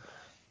 There you go.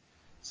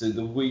 so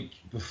the week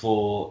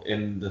before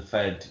in the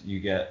Fed, you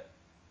get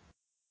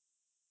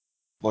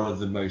one of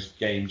the most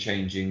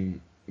game-changing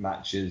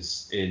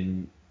matches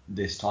in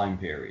this time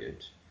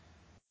period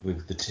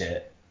with the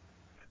Tit.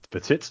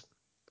 But it's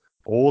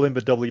all in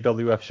the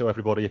WWF show,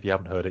 everybody. If you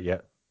haven't heard it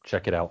yet,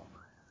 check it out.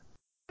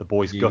 The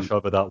boys gush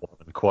over that one,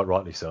 and quite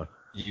rightly so.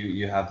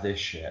 You have this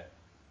shit.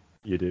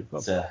 You do.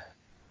 It's a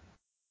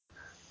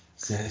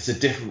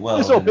different world.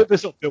 This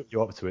sort of built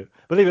you up to it.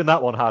 But even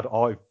that one had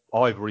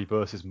Ivory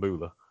versus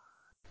Moolah,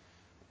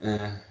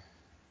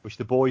 which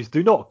the boys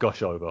do not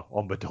gush over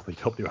on the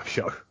WWF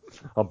show.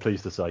 I'm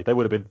pleased to say. They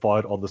would have been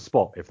fired on the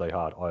spot if they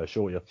had, I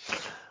assure you.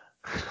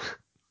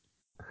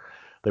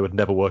 They would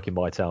never work in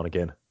my town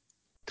again.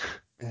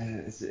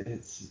 It's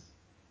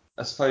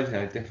I suppose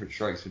different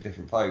strokes for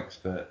different folks,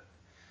 but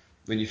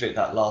when you think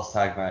that last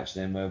tag match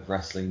then where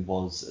wrestling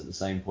was at the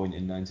same point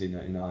in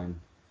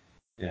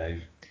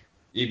 1999,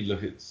 even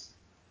look at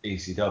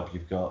ECW,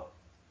 you've got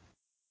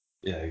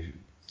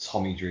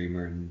Tommy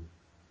Dreamer and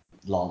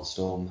Lance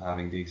Storm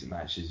having decent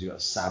matches. You've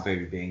got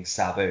Sabu being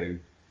Sabu,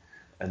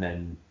 and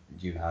then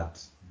you had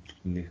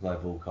Nikolai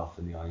Volkov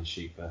and the Iron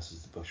Sheik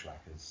versus the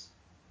Bushwhackers.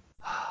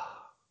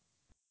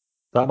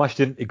 That match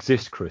didn't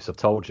exist, Chris. I've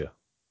told you.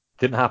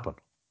 Didn't happen.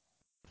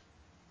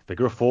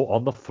 Figure of 4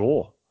 on the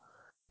floor.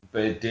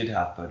 But it did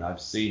happen. I've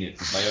seen it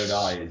with my own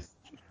eyes.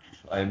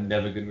 I am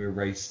never going to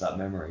erase that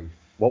memory.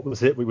 What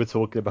was it we were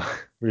talking about?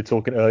 We were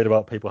talking earlier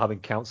about people having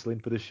counselling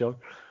for this show.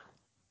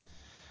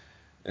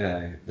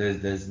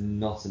 There's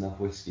not enough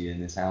whiskey in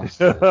this house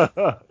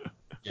to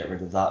get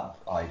rid of that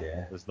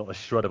idea. There's not a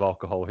shred of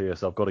alcohol here,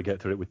 so I've got to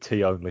get through it with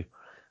tea only.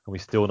 And we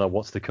still know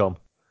what's to come.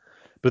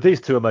 But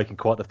these two are making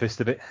quite the fist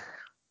of it.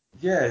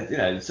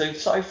 Yeah,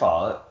 so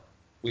far,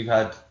 we've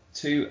had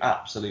 2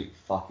 absolute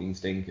fucking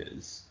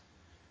stinkers.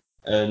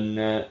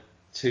 And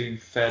 2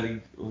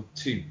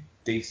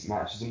 decent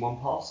matches and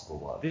 1 passable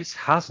one. This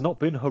has not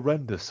been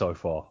horrendous so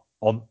far.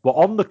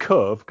 On the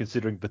curve,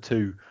 considering the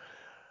 2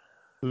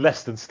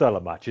 less than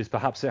stellar matches,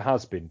 perhaps it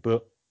has been,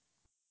 but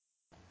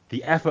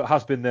the effort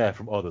has been there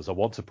from others. I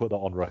want to put that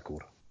on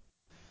record.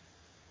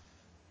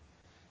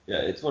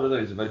 Yeah, it's one of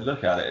those, if I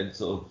look at it, and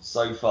sort of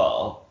so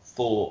far,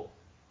 for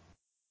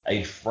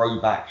a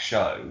throwback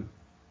show,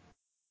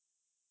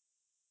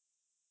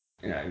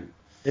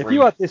 If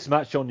you had this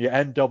match on your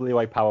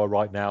NWA Power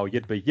right now,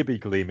 you'd be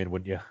gleaming,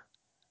 wouldn't you?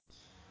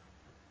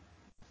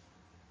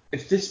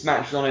 If this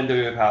match was on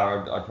NWA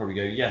Power, I'd probably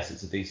go, yes,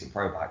 it's a decent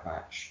throwback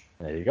match.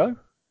 There you go.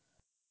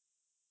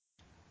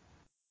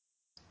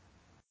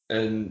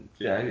 And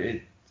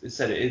it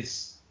said it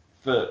is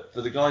for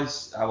the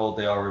guys how old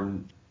they are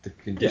and the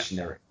condition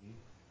they're in.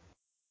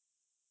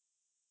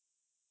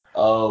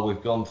 Oh,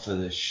 we've gone for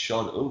the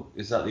shot. Oh,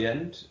 is that the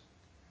end?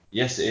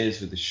 Yes, it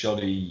is, with the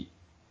shoddy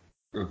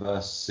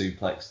reverse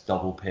suplex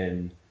double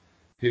pin.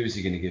 Who's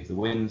he going to give the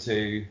win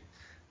to?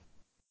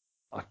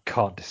 I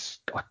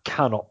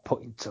cannot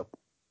put into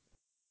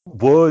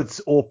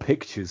words or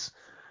pictures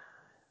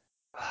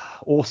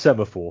or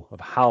semaphore of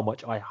how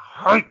much I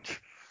hate.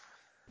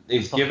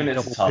 He's given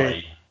it to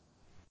Tully.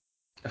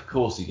 Of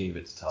course he gave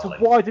it to Tully.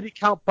 So why did he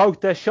count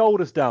both their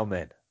shoulders down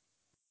then?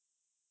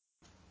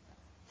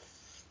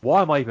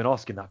 Why am I even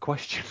asking that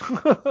question?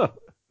 But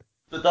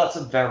that's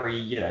a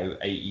very,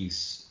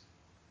 80s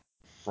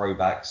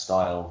throwback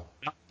style.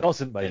 That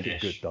doesn't make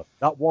finish. it good, though.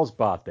 That was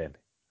bad then.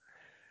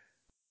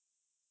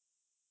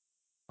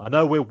 I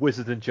know we're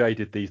wizard and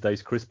jaded these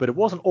days, Chris, but it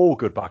wasn't all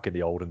good back in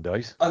the olden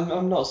days.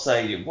 I'm not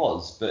saying it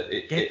was, but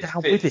it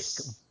down fits, with it.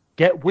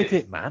 Get with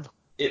it, man.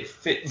 It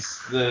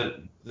fits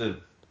the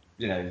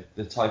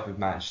type of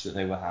match that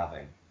they were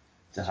having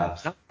to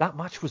have. That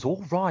match was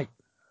all right.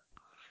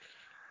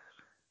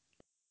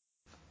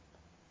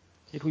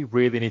 Did we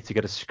really need to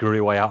get a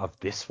screwy way out of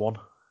this one?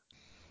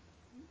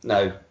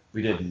 No,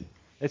 we didn't.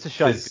 It's a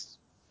shame.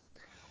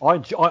 I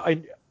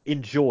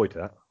enjoyed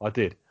that. I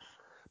did.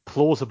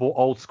 Plausible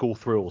old school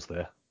thrills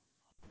there.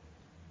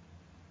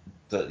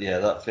 But yeah,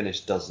 that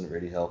finish doesn't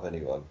really help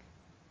anyone.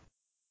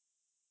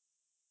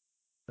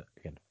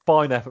 Again,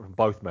 fine effort from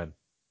both men.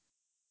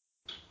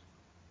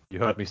 You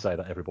heard me say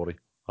that, everybody.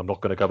 I'm not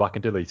going to go back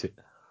and delete it.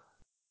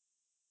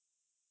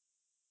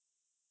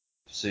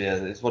 So yeah,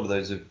 it's one of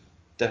those of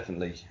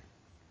definitely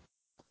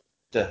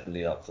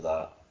up for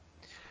that.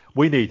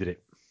 We needed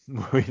it.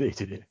 We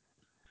needed it.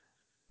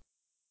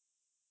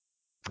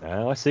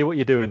 I see what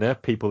you're doing there,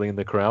 people in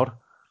the crowd.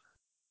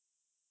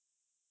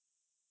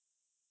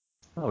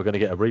 Oh, we're going to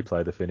get a replay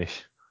of the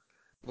finish.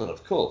 Well,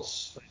 of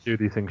course. I do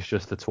these things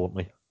just to taunt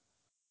me.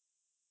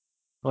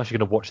 I'm actually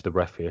going to watch the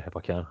ref here if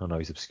I can. I know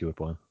he's obscured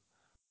by him.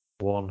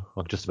 1. I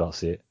can just about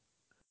see it.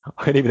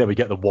 And even though we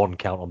get the 1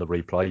 count on the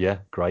replay, yeah,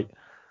 great.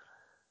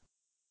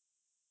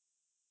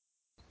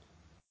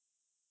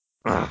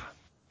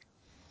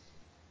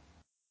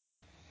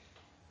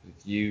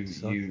 You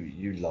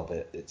love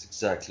it. It's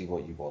exactly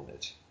what you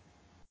wanted.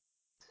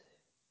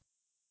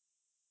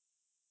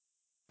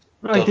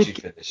 No, Dodgy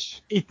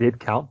finish. He did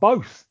count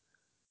both.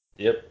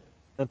 Yep.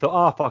 And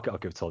thought, fuck it, I'll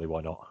give it to Tully,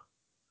 why not?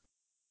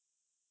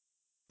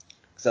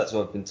 Because that's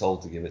what I've been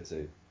told to give it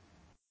to.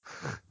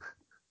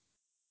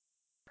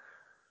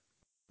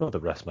 Not the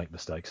rest make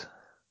mistakes.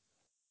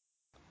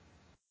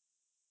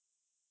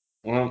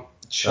 Well,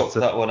 chalk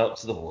that one up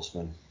to the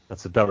Horseman.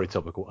 That's a very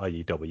topical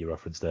AEW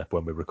reference there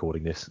when we're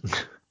recording this.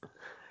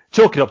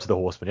 Chalk it up to the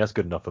Horseman. That's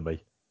good enough for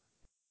me.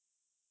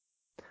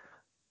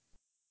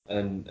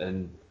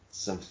 And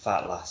some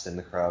fat lass in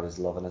the crowd is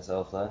loving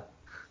herself there.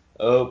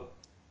 Oh,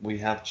 we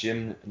have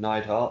Jim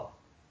Neidhart,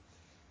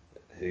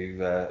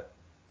 who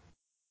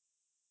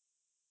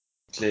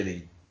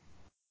clearly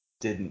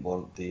didn't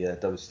want the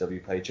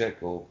WCW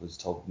paycheck, or was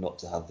told not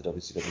to have the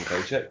WCW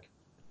paycheck.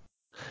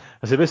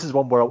 I see, this is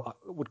one where I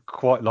would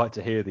quite like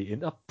to hear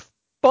the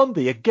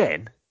Bundy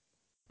again.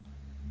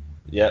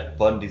 Yeah,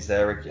 Bundy's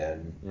there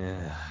again.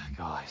 Yeah,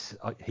 guys,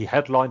 he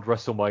headlined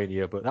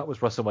WrestleMania, but that was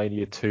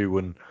WrestleMania 2,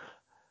 and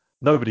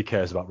nobody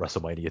cares about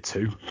WrestleMania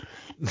 2.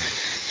 No.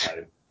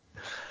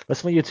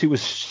 WrestleMania 2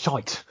 was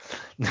shite.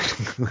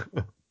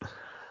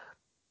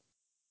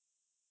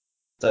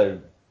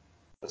 So,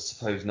 I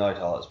suppose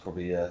Neidhart's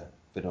probably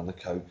been on the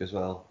coke as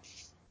well.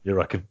 You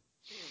reckon?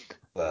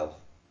 Well,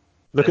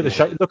 look at the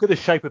shape. Look at the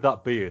shape of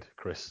that beard,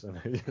 Chris.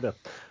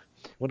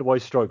 Wonder why he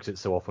strokes it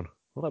so often.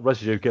 Well, that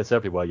residue gets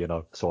everywhere,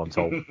 so I'm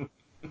told.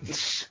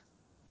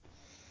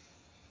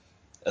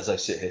 As I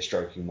sit here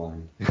stroking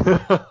mine.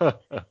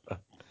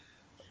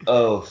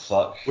 Oh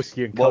fuck!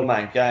 Whiskey and One Coke.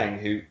 Man Gang,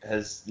 who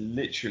has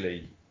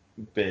literally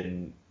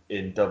been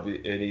in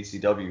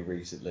ECW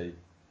recently.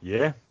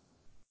 Yeah.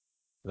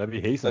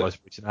 Maybe he's the most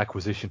recent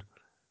acquisition.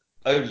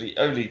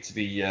 Only to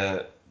be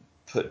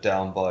put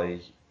down by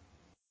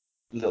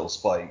Little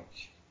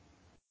Spike.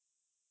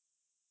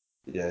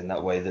 Yeah, in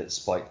that way that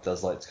Spike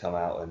does like to come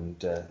out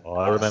and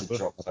I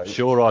remember. I'm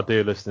sure our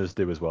dear listeners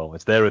do as well.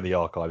 It's there in the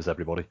archives,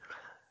 everybody.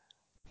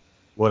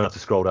 Won't have to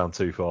scroll down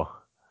too far.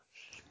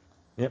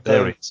 Yep,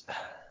 there it is.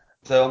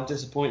 So I'm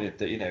disappointed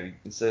that,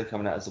 instead of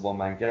coming out as a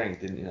one-man gang,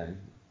 didn't,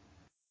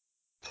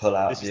 pull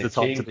out This is the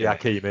time to be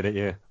Akeem in it,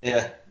 yeah.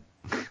 Yeah.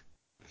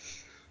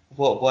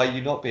 Why are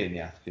you not being the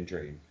African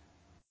Dream?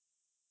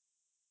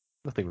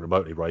 Nothing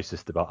remotely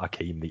racist about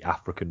Akeem, the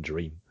African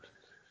Dream.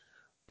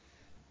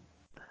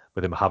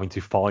 With him having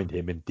to find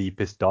him in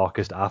deepest,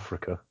 darkest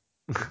Africa.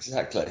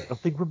 Exactly.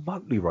 Nothing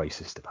remotely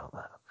racist about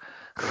that.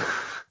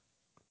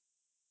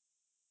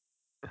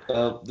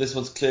 This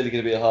one's clearly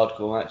going to be a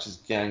hardcore match as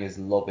Gang is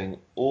lobbing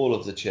all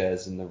of the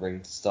chairs in the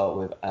ring to start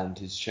with and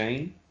his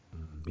chain.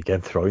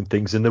 Again, throwing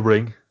things in the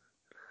ring.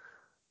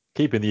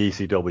 Keeping the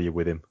ECW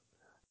with him.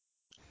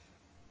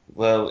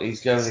 Well,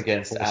 he's going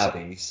against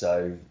Abby,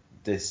 so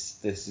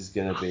this is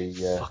going to be...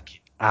 fucking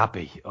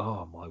Abby.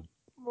 Oh my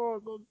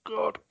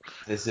God.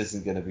 This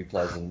isn't going to be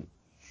pleasant.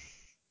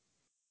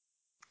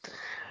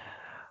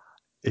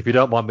 If you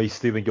don't mind me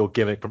stealing your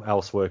gimmick from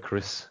elsewhere,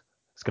 Chris,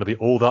 it's going to be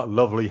all that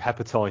lovely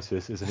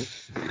hepatitis, isn't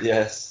it?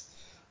 Yes,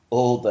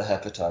 all the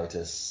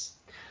hepatitis.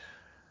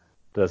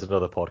 There's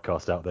another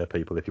podcast out there,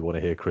 people, if you want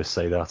to hear Chris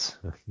say that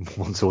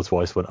once or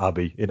twice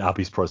in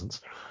Abby's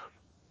presence.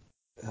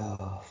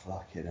 Oh,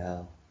 fucking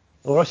hell.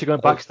 We're actually going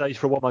backstage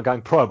for a One Man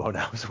Gang promo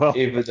now as well.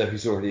 Even though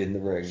he's already in the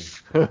ring.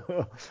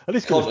 At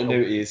least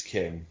continuity is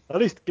king. At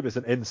least give us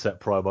an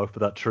inset promo for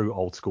that true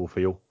old school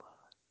feel.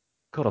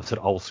 God, I've said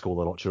old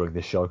school a lot during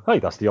this show. Hey,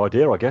 that's the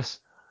idea, I guess.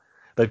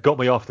 They've got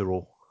me after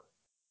all.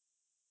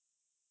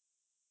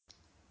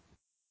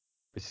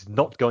 This is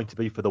not going to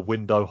be for the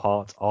window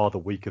heart or the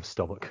weak of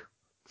stomach.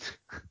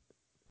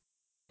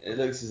 It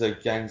looks as though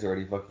Gang's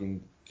already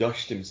fucking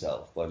gushed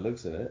himself by the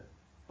looks of it.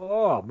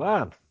 Oh,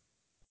 man.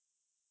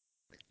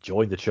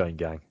 Join the chain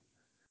gang.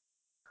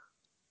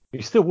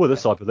 He's still with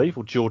us, I believe,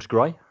 or George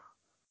Gray.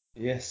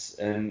 Yes,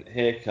 and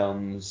here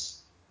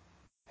comes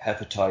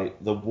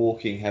the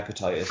walking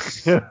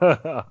hepatitis.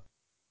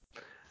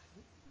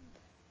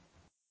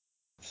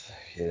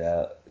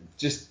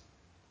 Just...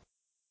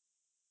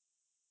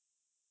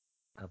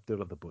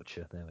 Abdullah the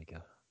Butcher, there we go.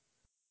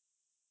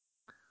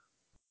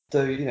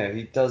 So,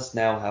 he does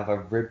now have a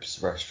ribs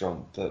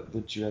restaurant, but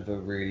would you ever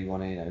really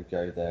want to,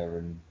 go there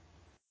and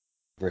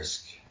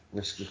risk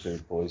the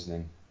food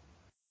poisoning?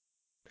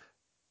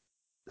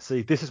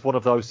 See, this is one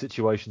of those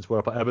situations where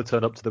if I ever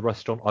turn up to the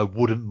restaurant, I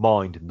wouldn't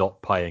mind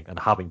not paying and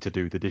having to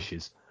do the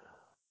dishes.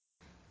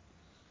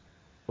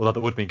 Although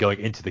that would mean going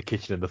into the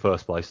kitchen in the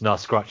first place. Nah,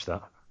 scratch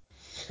that.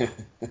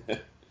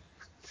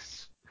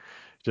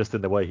 Just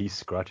in the way he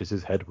scratches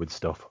his head with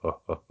stuff.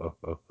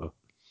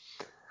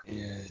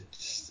 Yeah,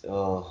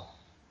 oh.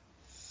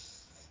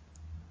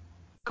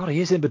 God,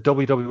 he is in the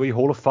WWE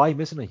Hall of Fame,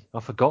 isn't he? I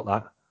forgot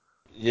that.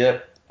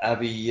 Yep,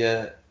 Abby...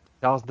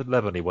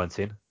 2011 he went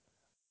in.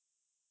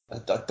 I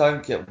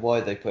don't get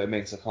why they put him in,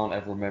 because I can't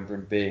ever remember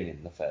him being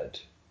in the Fed.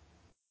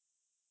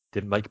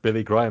 Didn't make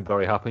Billy Graham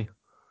very happy.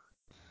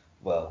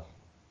 Well,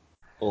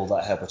 all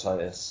that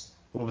hepatitis.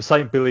 Well, the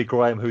same Billy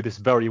Graham who this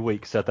very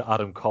week said that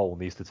Adam Cole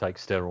needs to take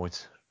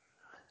steroids.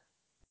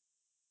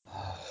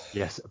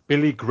 Yes,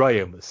 Billy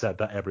Graham said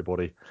that,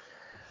 everybody.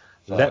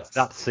 Let Facts.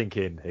 that sink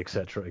in,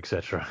 etc.,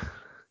 etc.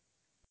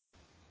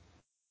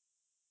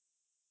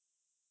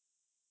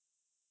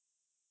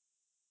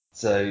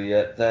 So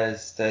yeah,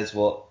 there's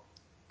what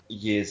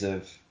years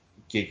of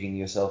gigging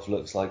yourself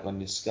looks like on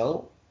your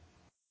skull.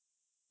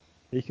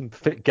 You can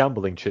fit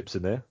gambling chips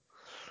in there.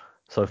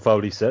 So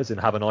Foley says, and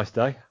have a nice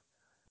day.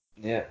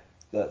 Yeah,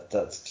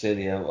 that's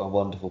clearly a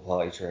wonderful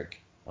party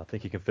trick. I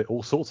think you can fit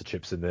all sorts of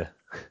chips in there.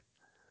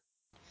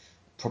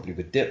 Probably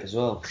with dip as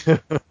well.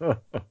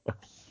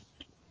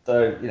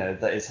 Though,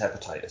 that is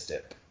hepatitis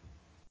dip.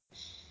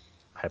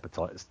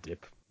 Hepatitis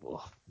dip.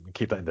 Ugh, you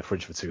keep that in the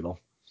fridge for too long.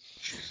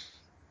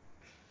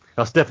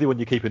 That's definitely one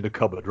you keep in the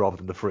cupboard rather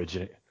than the fridge,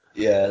 isn't it?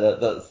 Yeah,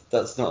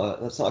 that's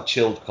not a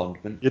chilled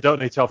condiment. You don't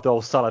need to have the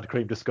whole salad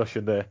cream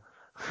discussion there.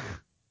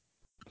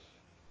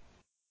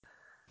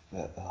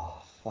 But,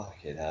 oh,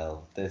 fucking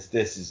hell. This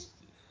is.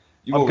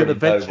 You I'm going to already know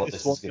venture what this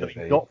this is one's going going to to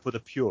be be. not for the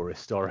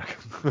purist, I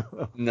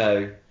reckon.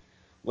 No.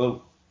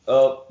 Well,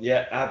 oh,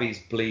 yeah, Abby's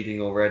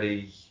bleeding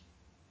already.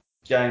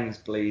 Gang's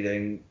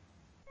bleeding.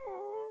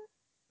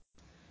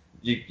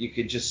 You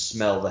could just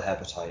smell the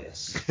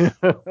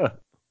hepatitis.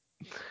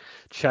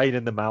 Chain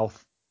in the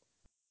mouth.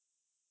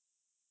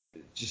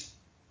 Just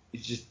You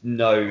just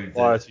know that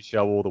Variety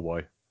show all the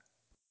way.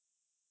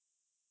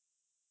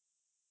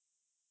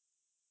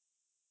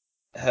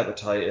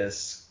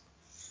 hepatitis,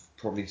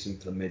 probably some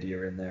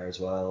chlamydia in there as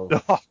well.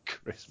 Oh,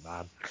 Chris,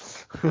 man.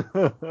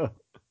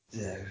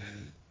 Yeah.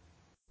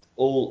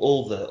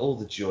 All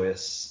the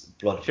joyous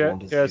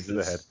blood-borne Chairs to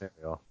the head. diseases. There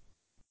we are.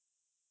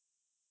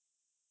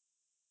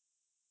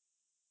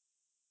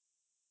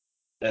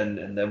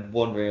 And then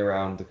wandering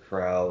around the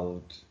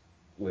crowd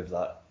with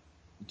that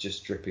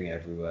just dripping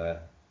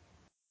everywhere.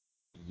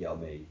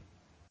 Yummy.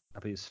 I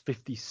think it's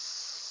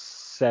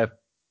 57,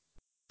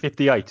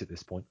 58 at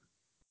this point.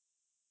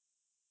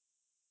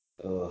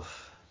 Ugh.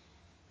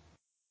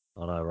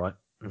 I know, right?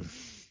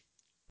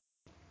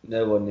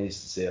 No one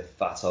needs to see a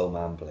fat old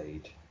man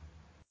bleed.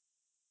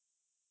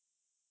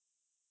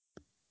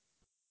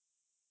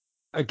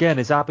 Again,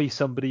 is Abby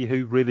somebody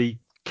who really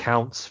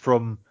counts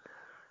from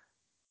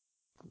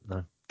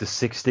the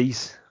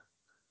 60s?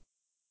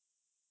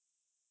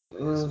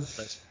 Ugh.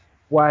 That's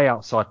way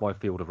outside my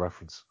field of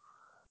reference.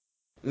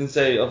 And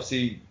say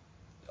obviously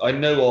I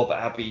know of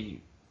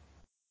Abby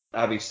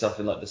stuff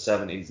in like the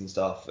 70s and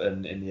stuff,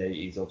 and in the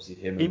 80s obviously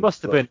him He and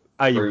must have been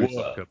a Bruiser.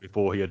 worker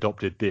before he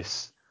adopted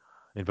this,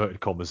 inverted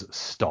commas,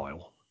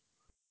 style.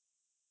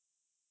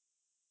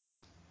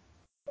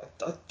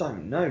 I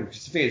don't know,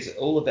 because the thing is,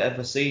 all I've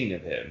ever seen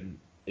of him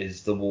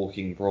is the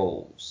walking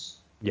brawls.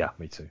 Yeah,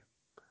 me too.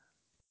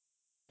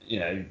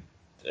 And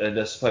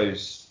I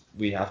suppose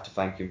we have to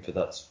thank him for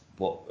that's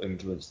what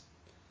influenced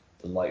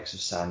the likes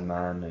of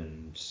Sandman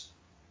and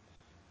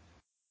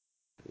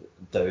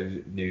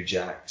those New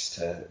Jacks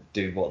to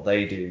do what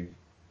they do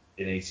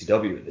in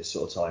ECW at this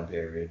sort of time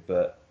period.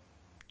 But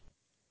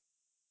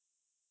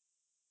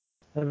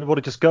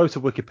Everybody just go to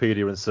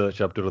Wikipedia and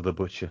search Abdullah the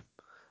Butcher.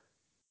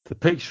 The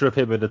picture of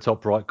him in the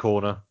top right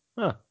corner.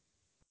 No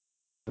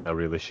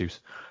real issues.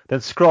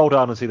 Then scroll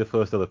down and see the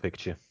first other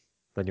picture.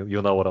 Then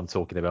you'll know what I'm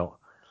talking about.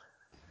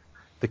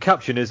 The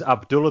caption is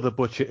Abdullah the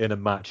Butcher in a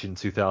match in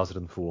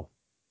 2004.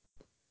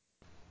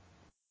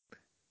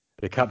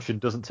 The caption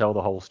doesn't tell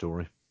the whole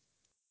story.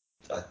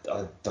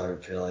 I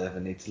don't feel I ever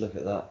need to look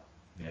at that.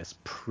 Yeah, it's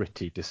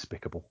pretty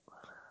despicable.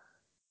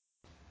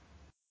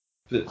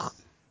 But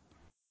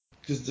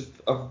because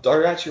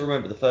I actually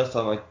remember the first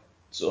time I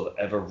sort of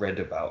ever read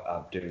about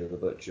Abdullah the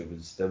Butcher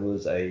there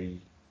was a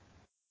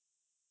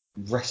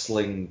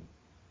wrestling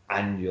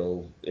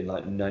annual in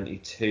like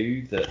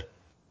 '92 that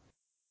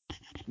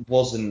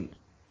wasn't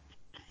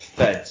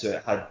fed, so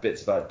it had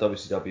bits about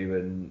WCW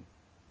and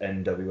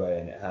NWA,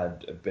 and it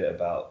had a bit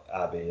about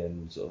Abby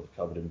and sort of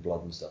covered in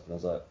blood and stuff. And I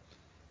was like,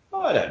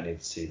 oh, I don't need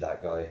to see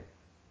that guy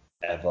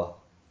ever.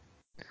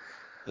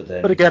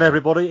 But again,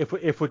 everybody,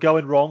 if we're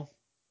going wrong,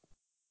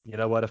 you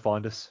know where to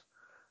find us.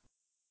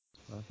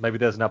 Maybe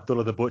there's an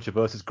Abdullah the Butcher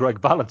versus Greg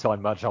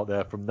Valentine match out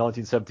there from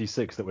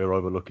 1976 that we're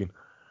overlooking.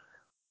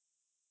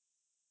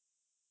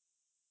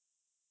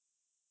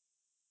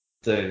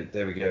 So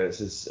there we go. It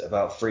says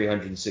about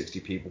 360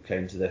 people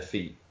came to their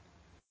feet.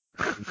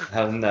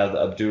 And now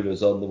that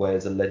Abdullah's on the way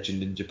as a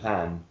legend in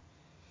Japan.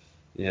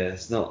 Yeah,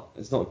 it's not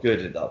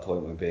good at that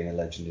point when being a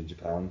legend in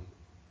Japan.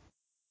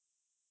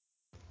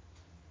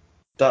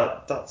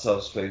 That's I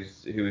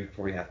suppose who we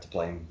probably have to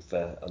blame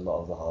for a lot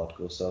of the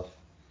hardcore stuff.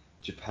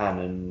 Japan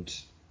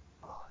and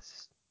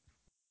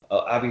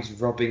Abby's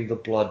rubbing the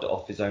blood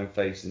off his own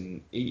face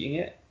and eating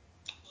it.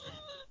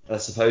 I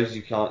suppose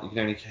you can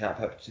only have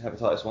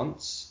hepatitis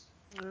once.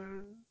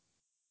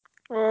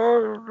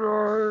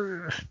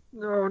 Oh,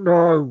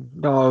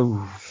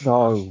 no.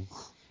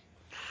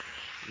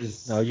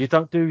 No, you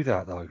don't do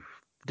that though,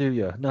 do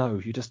you? No,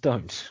 you just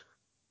don't.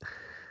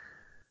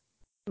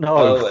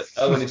 No.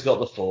 Oh, and he's got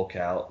the fork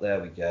out.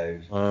 There we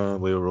go.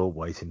 We were all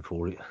waiting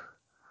for it.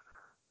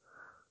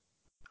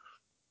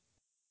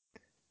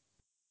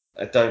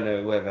 I don't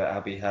know whether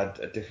Abby had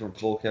a different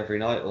fork every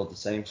night or the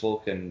same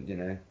fork,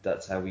 and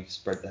that's how we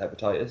spread the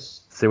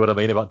hepatitis. See what I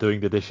mean about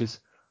doing the dishes?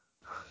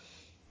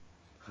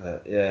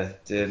 But yeah,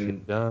 If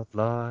you don't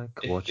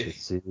like what you're if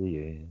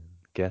seeing,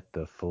 get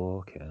the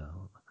fork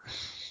out.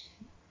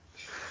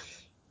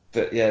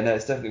 but yeah, no,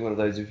 it's definitely one of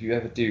those. If you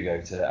ever do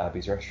go to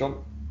Abby's restaurant,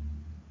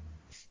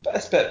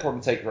 best bet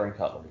probably take your own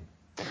cutlery.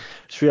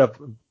 Should we have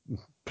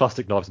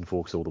plastic knives and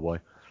forks all the way?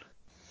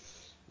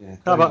 Yeah,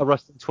 How about a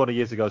restaurant 20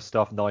 years ago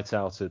stuff night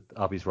out at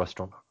Abby's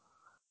restaurant?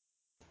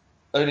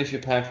 only if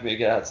you're paying for me to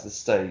get out to the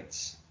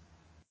States.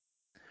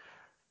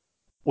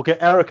 We'll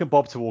get Eric and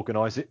Bob to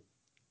organise it.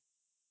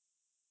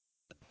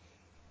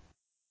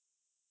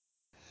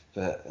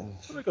 But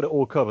We've got it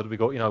all covered. We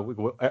got, we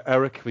got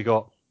Eric, we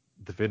got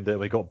Devinder,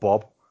 we got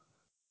Bob.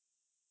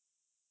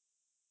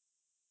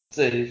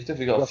 so you've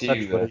definitely got a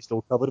few.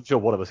 All covered. I'm sure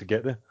one of us could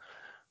get there.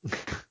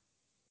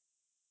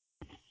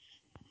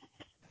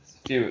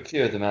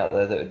 Few of them out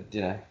there that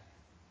would,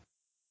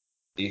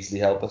 easily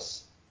help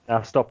us.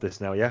 Now stop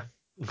this now, yeah?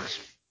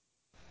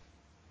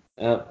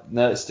 No,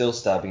 it's still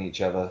stabbing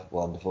each other.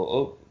 Wonderful.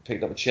 Oh,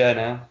 picked up a chair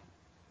now.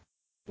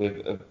 With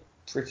a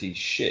pretty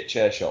shit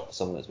chair shot for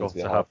someone that's meant to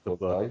be a hardcore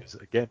guy.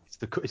 Again,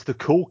 it's the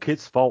cool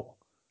kid's fault.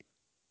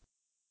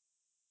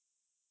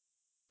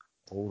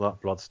 All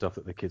that blood stuff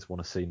that the kids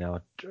want to see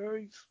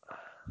nowadays.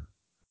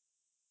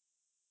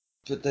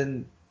 But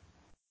then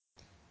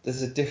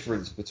there's a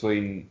difference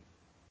between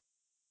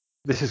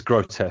This is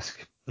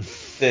grotesque.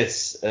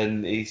 this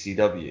and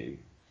ECW.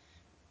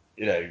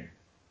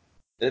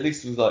 At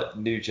least with like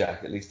New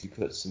Jack, at least he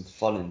put some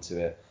fun into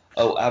it.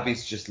 Oh,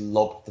 Abby's just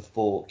lobbed the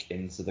fork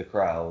into the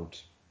crowd.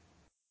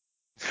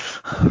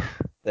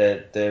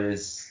 There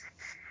is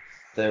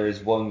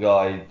one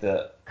guy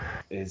that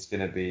is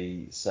going to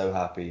be so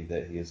happy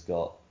that he has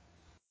got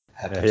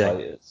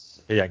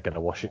hepatitis. He ain't going to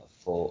wash it.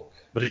 Fork.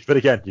 But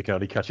again, you can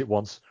only catch it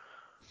once.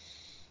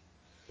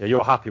 Yeah,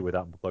 you're happy with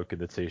that bloke in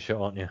the t-shirt,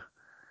 aren't you?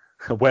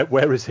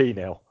 Where is he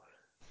now?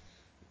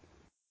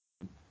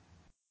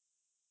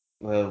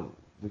 Well,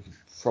 we could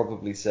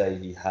probably say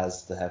he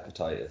has the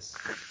hepatitis.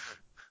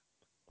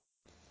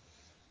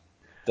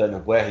 Don't know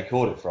where he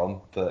caught it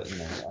from, but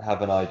I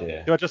have an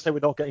idea. Can I just say we're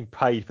not getting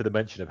paid for the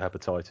mention of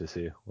hepatitis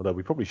here, although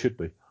we probably should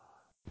be.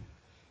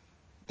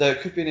 Though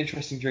it could be an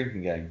interesting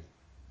drinking game.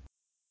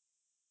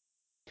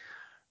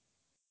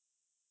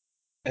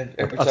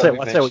 I'll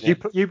tell you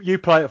what, you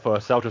play it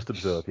first, I'll just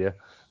observe, yeah?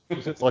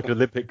 It's like an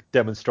Olympic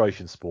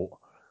demonstration sport.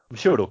 I'm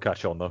sure it'll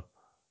catch on, though.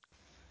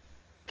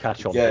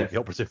 Catch on being the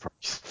opposite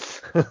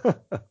phrase.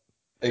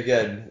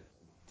 Again,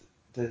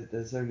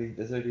 there's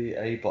only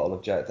a bottle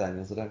of Jack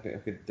Daniels. I don't think I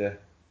could.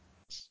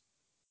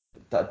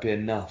 That'd be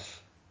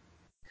enough.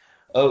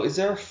 Oh, is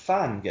there a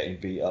fan getting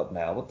beat up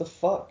now? What the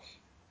fuck?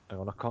 Hang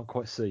on, I can't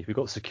quite see. We've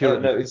got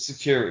security. Oh no, it's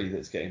security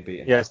that's getting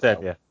beaten. Yeah, it's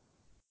them, now. yeah.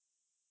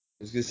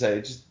 I was gonna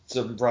say, just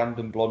some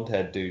random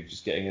blonde-haired dude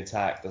just getting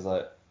attacked. I was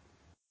like,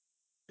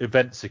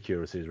 event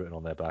security is written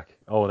on their back.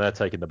 Oh, and they're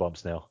taking the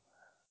bumps now.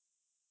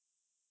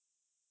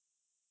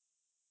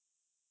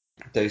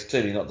 he's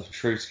clearly not the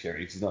true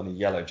security because he's not in a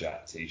yellow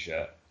Jack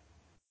t-shirt.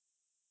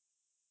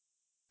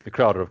 The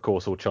crowd are, of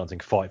course, all chanting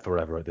 "Fight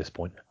forever" at this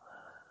point.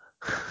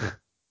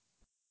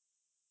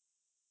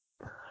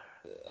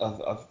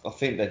 I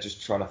think they're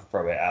just trying to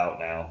throw it out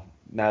now.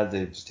 Now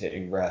they're just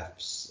hitting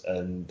refs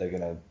and they're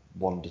gonna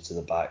wander to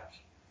the back,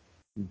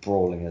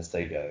 brawling as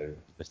they go.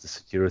 Mr.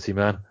 Security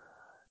Man.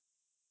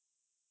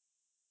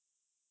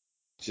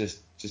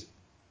 Just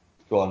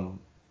go on,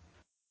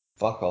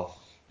 fuck off.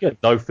 Yeah,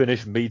 no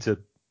finish means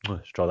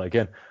let's try that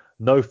again.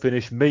 No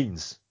finish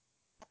means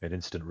an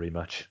instant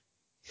rematch.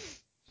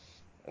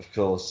 Of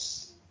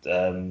course,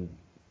 but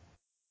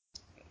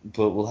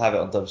we'll have it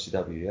on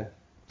WCW, yeah.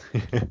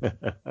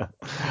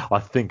 I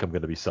think I'm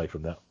going to be safe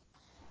from that.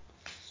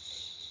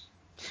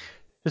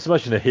 Just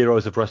imagine a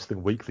Heroes of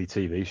Wrestling weekly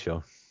TV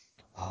show.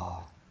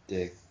 Oh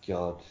dear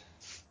God,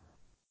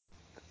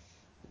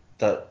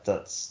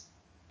 that's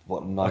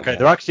what nightmare. Okay,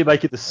 they're actually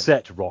making the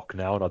set rock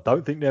now, and I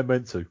don't think they're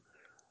meant to.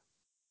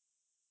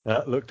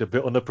 That looked a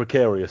bit on the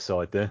precarious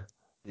side there.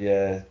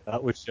 Yeah,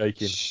 that was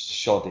shaking.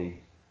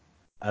 Shoddy.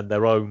 And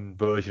their own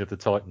version of the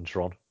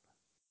Titantron.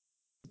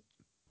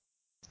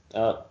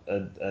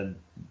 And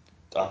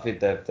I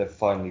think they've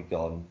finally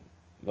gone.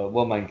 Well,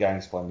 One Man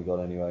Gang's finally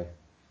gone anyway.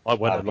 I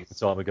went a long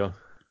time ago.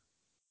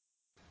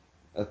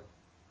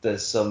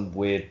 There's some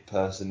weird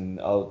person.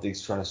 Oh,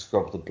 he's trying to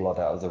scrub the blood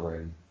out of the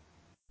ring.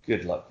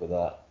 Good luck with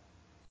that.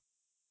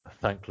 A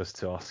thankless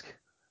task.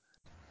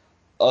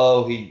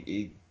 Oh,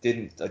 he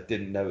didn't. I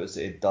didn't notice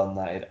it had done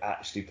that. It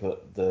actually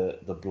put the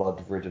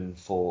blood-ridden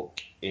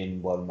fork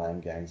in One Man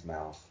Gang's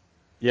mouth.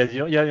 Yeah,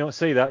 you don't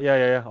see that.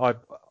 Yeah. I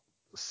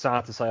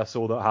sad to say I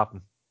saw that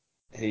happen.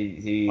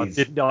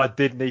 I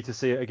did need to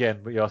see it again,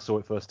 but yeah, I saw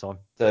it first time.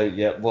 So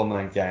yeah, One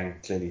Man Gang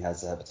clearly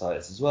has the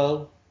hepatitis as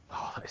well.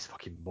 Oh, that is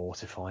fucking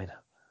mortifying.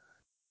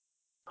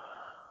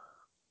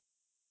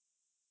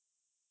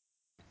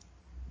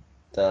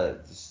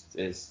 That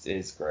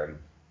is grim.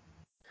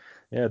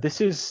 Yeah, this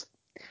is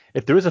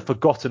If there is a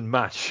forgotten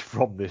match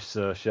from this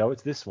show,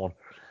 it's this one.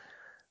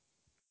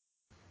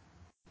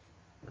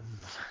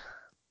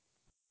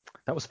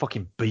 That was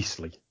fucking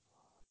beastly.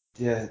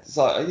 Yeah, it's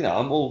like,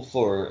 I'm all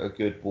for a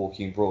good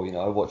walking brawl.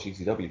 I watch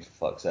ECW for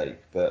fuck's sake,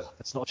 but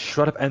It's not a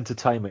shred of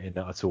entertainment in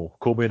that at all.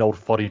 Call me an old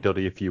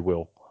fuddy-duddy if you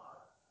will.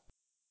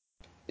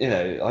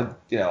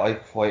 I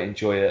quite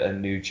enjoy a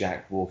New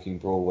Jack walking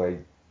brawl where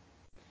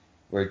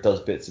it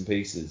does bits and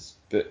pieces.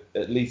 But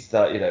at least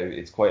that,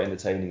 it's quite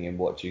entertaining in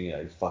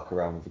watching, fuck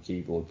around with the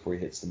keyboard before he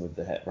hits them with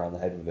the head around the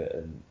head with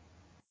it,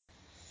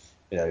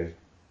 and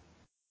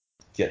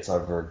gets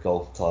over a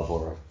golf club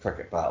or a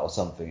cricket bat or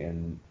something,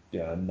 and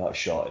a nut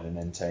shot in an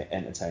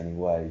entertaining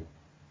way.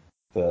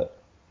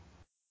 But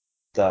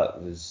there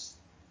was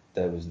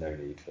no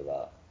need for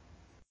that.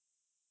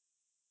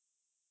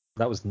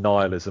 That was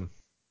nihilism.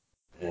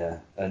 Yeah,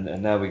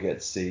 and now we get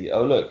to see.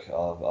 Oh look,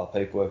 our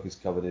paperwork is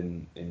covered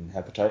in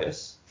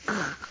hepatitis.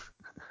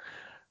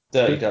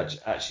 Dirty Dutch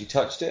actually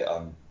touched it.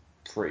 I'm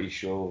pretty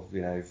sure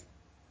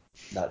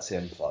that's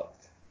him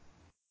fucked.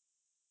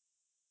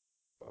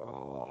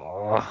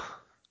 Oh.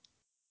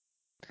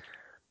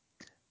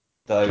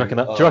 Though, Do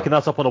you reckon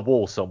that's up on a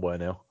wall somewhere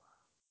now?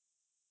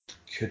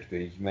 Could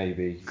be,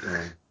 maybe.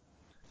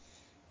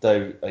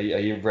 Though, are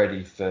you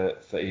ready for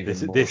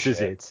even more This shit?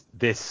 is it.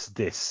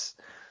 This.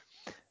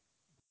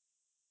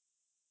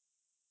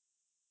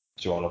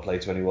 Do you want to play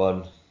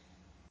 21?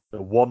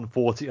 The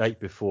 148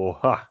 before.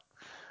 Ha.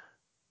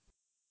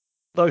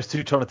 Those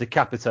two trying to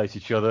decapitate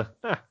each other.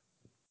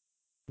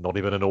 Not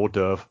even an hors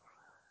d'oeuvre.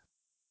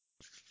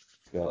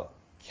 Got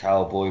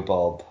Cowboy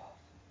Bob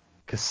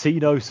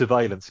Casino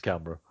surveillance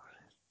camera.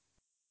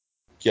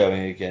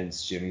 going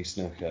against Jimmy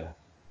Snuka.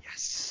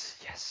 Yes.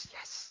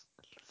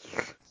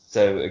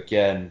 So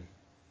again,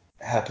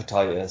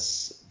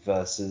 hepatitis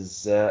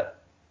versus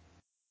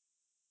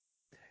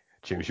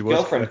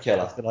girlfriend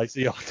killer.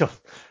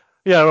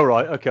 Yeah, all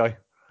right, okay.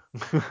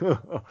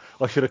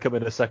 I should have come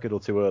in a second or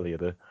two earlier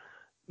there.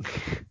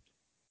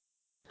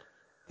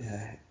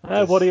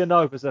 Yeah. What do you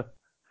know? There's a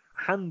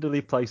handily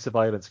placed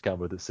surveillance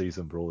camera that sees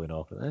them brawling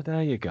off.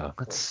 There you go.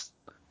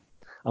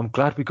 I'm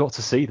glad we got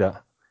to see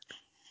that.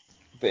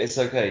 But it's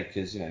okay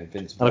because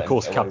Vince. And of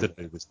course, Captain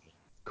Lou was.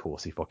 Of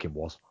course, he fucking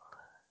was.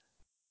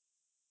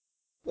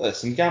 Well, there's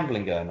some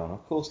gambling going on.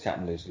 Of course,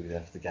 Captain Lou's going to be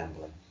there for the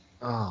gambling.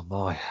 Oh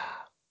my.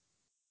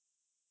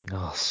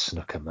 Oh,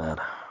 Snooker, man.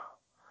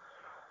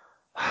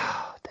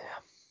 Oh, damn.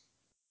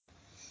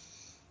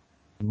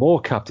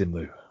 More Captain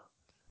Lou.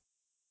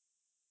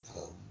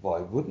 Why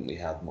wouldn't we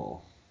have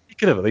more? He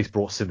could have at least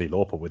brought Cyndi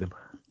Lauper with him.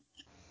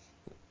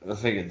 I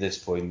think at this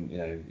point,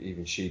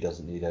 even she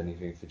doesn't need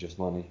anything for just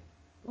money.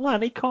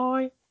 Lanny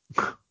Kai.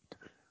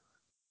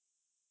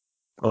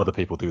 Other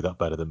people do that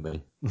better than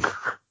me.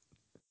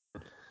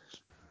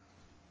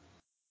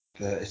 But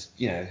it's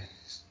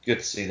good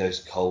to see those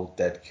cold,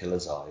 dead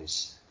killer's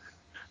eyes.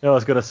 I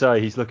was going to say,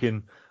 he's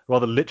looking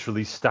rather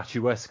literally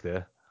statuesque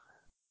there.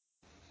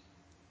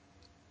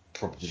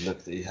 Probably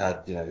looked that he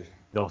had,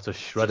 Not a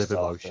shred of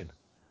emotion. After.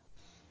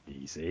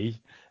 Easy.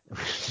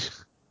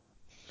 Saw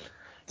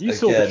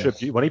the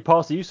tribute when he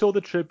passed. You saw the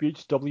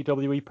tributes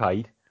WWE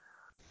paid.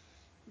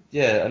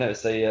 Yeah, I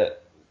noticed they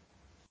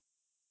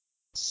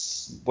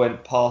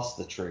went past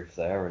the truth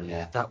there, and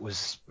yeah, that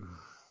was.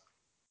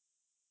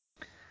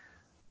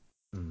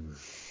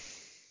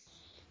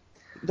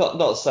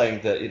 Not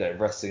saying that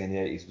wrestling in the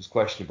 80s was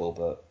questionable,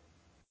 but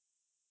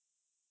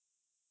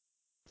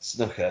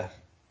Snooker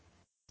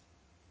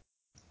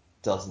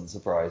doesn't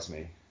surprise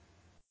me.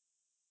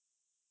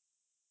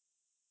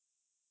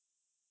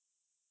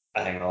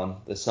 Hang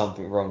on, there's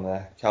something wrong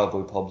there.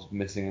 Cowboy Bob's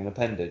missing an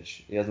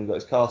appendage. He hasn't got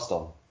his cast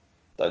on.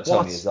 Don't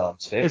tell me his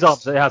arm's fixed. His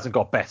arms, it hasn't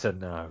got better.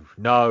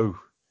 No.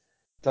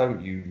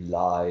 Don't you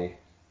lie.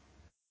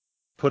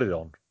 Put it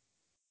on.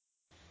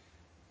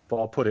 But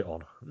I'll put it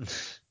on.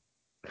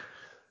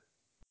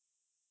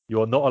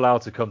 You are not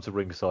allowed to come to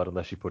ringside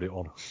unless you put it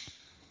on.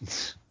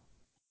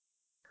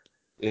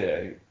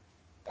 Yeah.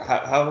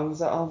 How long was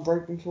that arm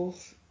broken for?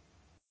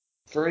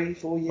 3,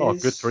 4 years? Oh,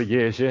 good 3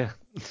 years, yeah.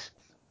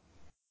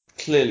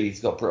 Clearly he's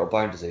got brittle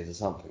bone disease or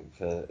something.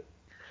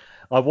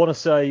 I want to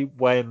say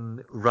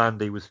when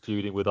Randy was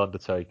feuding with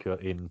Undertaker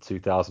in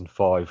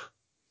 2005,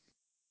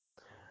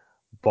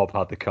 Bob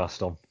had the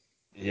cast on.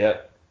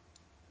 Yep.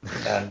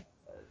 And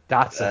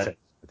that's a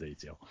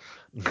detail.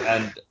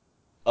 And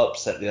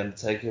upset the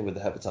Undertaker with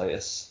the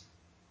hepatitis.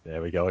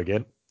 There we go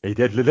again. He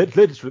did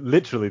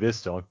literally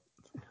this time.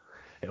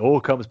 It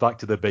all comes back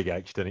to the big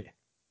H, doesn't it?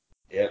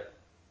 Yep.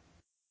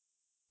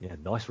 Yeah,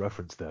 nice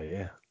reference there,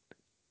 yeah.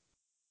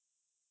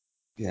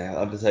 Yeah,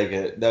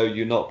 Undertaker, no,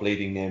 you're not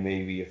bleeding near me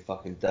with your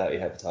fucking dirty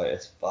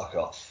hepatitis. Fuck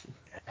off.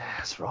 Yeah,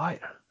 that's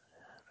right.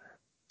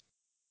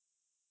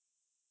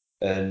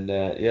 And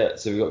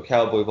so we've got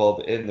Cowboy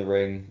Bob in the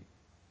ring.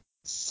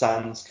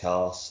 Sans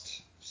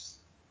cast.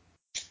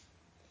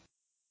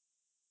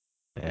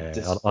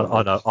 Yeah,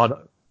 I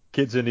know.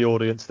 Kids in the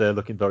audience, they're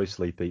looking very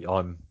sleepy.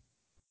 I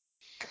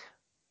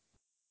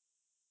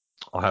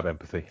have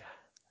empathy.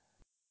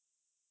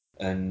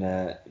 And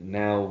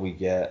now we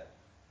get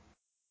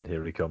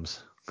Here he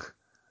comes.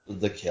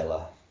 The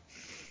killer.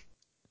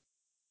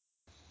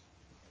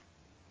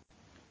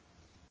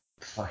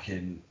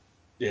 Fucking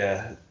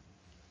yeah.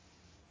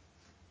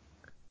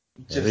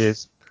 There he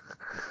is.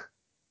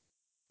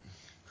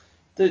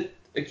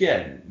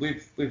 Again,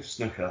 with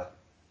snooker,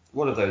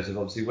 one of those,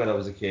 obviously, when I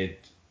was a kid,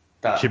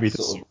 that Jimmy the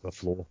sort of super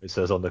floor, it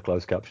says on the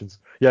closed captions.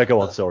 Yeah, go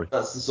on, sorry.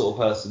 that's the sort of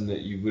person that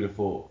you would have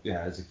thought,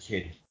 yeah, as a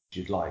kid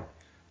you'd like.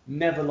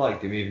 Never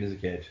liked him, even as a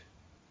kid.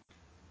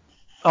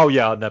 Oh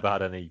yeah, I never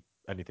had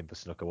anything for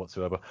snooker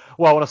whatsoever.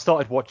 Well, when I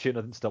started watching,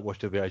 I didn't start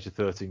watching at the age of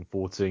 13,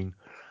 14.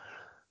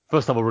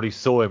 First time I really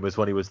saw him was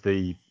when he was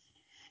the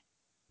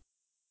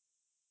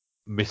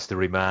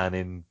mystery man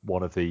in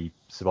one of the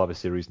Survivor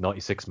Series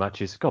 96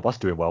 matches. God, that's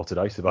doing well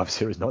today, Survivor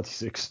Series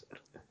 96.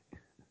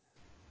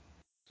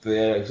 But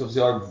yeah, 'cause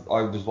obviously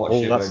I was watching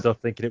All it that when, stuff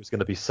thinking it was going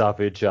to be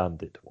savage,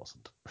 and it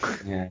wasn't.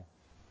 yeah.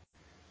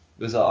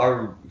 It was like,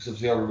 'cause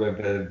obviously I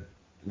remember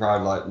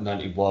around like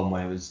 91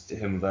 when it was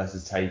him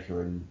versus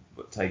Taker and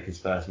Taker's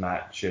first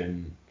match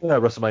and Yeah,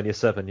 WrestleMania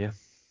 7, yeah.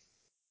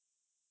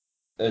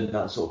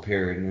 that sort of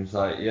period, and it was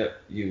like, yep,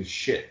 you was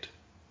shit.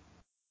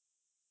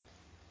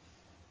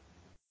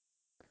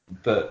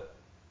 But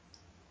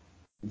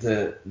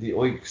the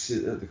oiks,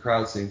 the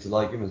crowd seemed to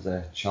like him as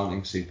they're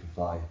chanting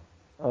Superfly.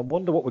 I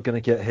wonder what we're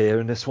going to get here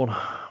in this one.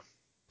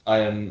 I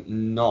am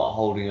not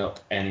holding up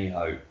any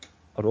hope.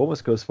 I'd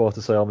almost go as far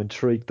to say I'm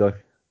intrigued, though.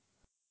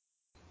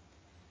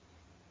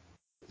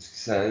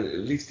 So at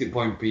least it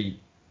won't be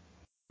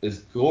as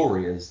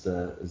gory as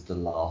the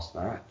last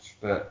match,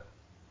 but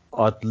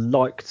I'd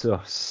like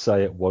to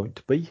say it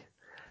won't be,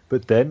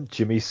 but then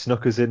Jimmy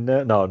Snooker's in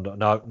there. No.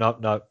 no,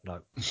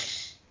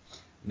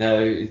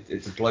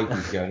 it's a bloke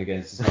he's going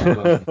against. It's not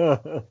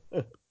a woman.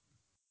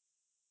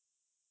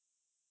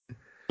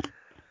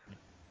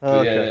 But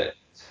Okay, yeah,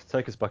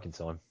 take us back in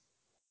time.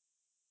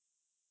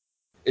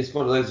 it's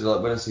one of those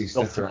like when I see Not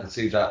Snooker, I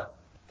see that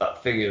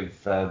thing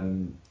of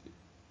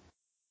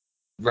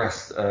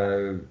rest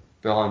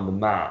behind the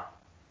mat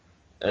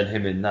and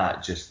him in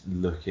that just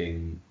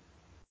looking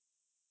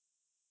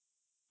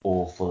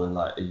awful and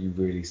like, are you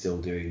really still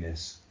doing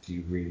this? Do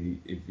you really,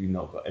 if you've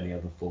not got any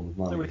other form of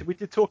money? We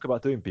did talk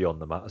about doing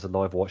Beyond the Mat as a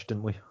live watch,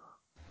 didn't we?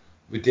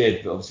 We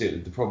did, but obviously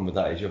the problem with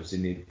that is you obviously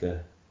need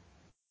to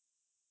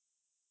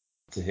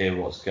hear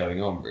what's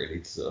going on really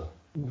to sort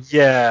of,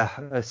 Yeah,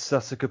 that's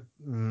a good.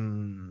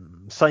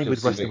 Same with obviously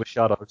Wrestling with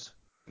Shadows.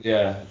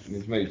 yeah,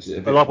 it makes it a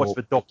A bit live watch more.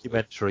 for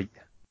documentary.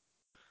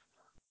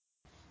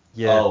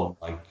 Yeah, Oh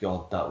my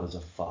god, that was a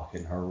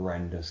fucking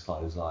horrendous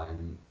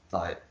clothesline.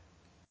 Like,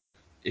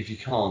 if you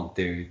can't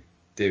do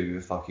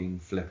a fucking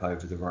flip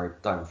over the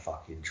rope, don't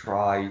fucking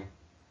try.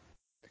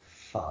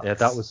 Fuck. yeah,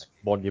 that was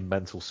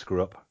monumental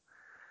screw up.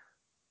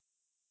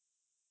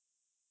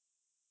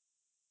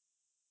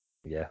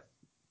 Yeah,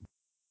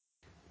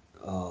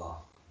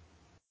 Oh,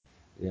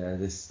 yeah.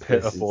 This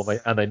pitiful, is.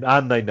 mate,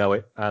 and they know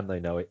it, and they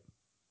know it.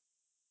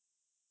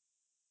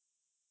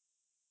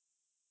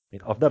 I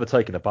mean, I've never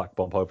taken a back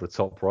bump over the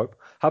top rope.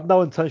 Have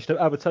no intention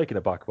of ever taking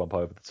a back bump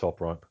over the top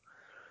rope.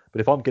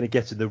 But if I'm going to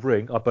get in the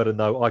ring, I better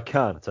know I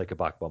can take a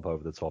back bump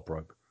over the top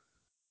rope.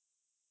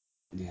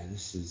 Yeah,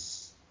 this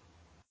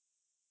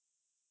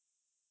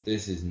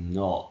is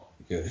not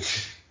good.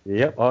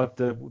 Yep,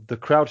 the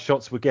crowd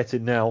shots we're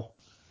getting now,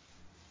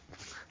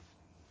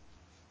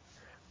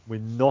 we're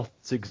not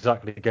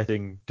exactly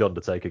getting the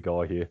Undertaker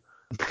guy here,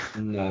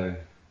 No.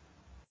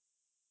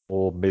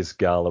 or Miz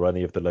Gal, or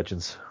any of the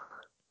legends.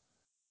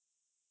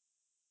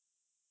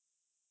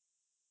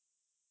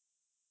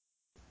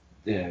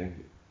 You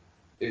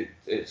know,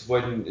 it's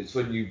when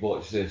you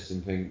watch this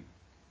and think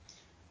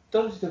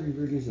WCW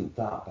really isn't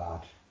that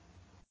bad.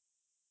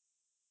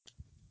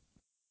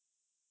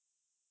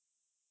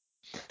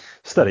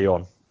 Steady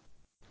on.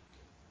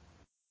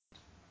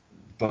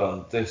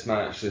 But this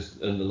match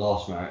and the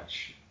last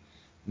match,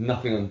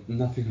 nothing on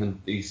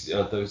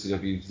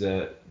WCW's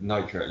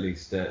Nitro at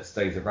least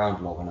stays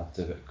around long enough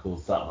to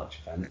cause that much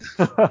offence.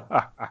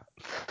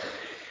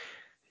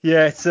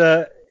 Yeah,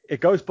 it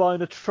goes by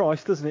in a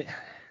trice, doesn't it?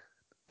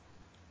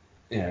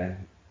 Yeah,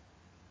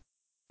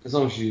 as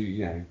long as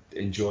you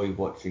enjoy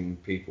watching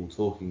people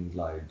talking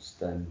loads,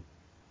 then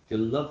you'll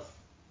love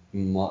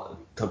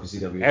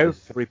WCW.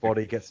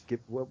 Everybody gets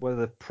whether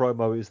the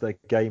promo is their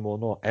game or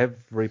not.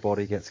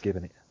 Everybody gets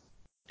given it.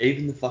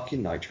 Even the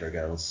fucking Nitro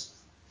girls.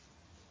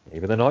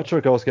 Even the Nitro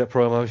Girls get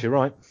promos. You're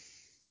right.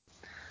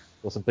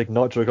 Got some big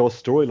Nitro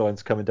Girls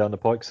storylines coming down the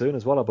pike soon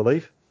as well, I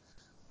believe.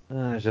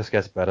 It just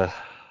gets better.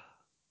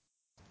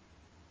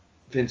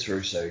 Vince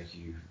Russo,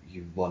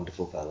 you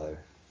wonderful fellow.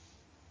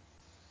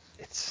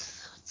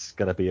 It's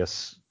going to be a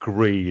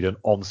screed and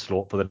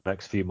onslaught for the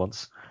next few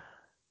months.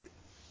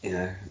 You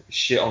know,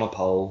 shit on a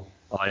pole.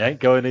 I ain't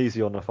going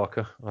easy on the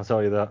fucker, I'll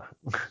tell you that.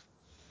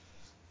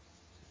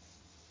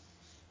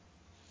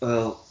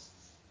 Well,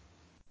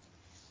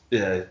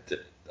 yeah,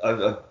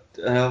 I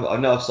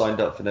know I've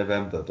signed up for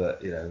November, but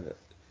the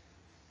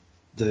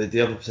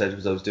other percentage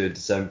was I was doing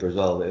December as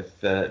well. But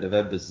if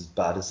November's as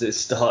bad as it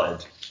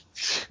started,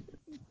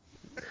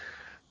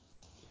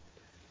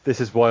 This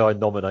is why I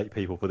nominate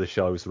people for the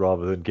shows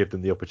rather than give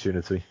them the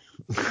opportunity.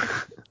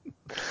 Because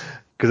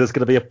there's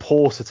going to be a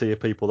paucity of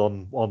people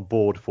on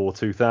board for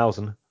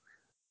 2000.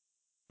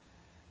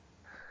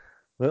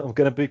 Well, I'm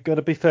going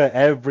to be fair.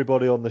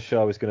 Everybody on the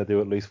show is going to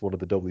do at least one of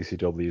the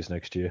WCWs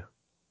next year.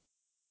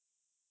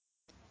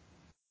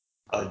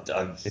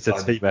 It's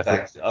a team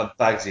effort. I'm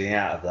bagging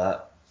out of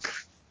that.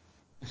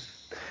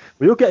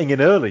 Well, you're getting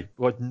in early,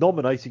 like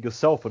nominating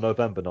yourself for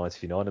November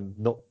 '99, and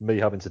not me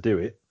having to do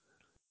it.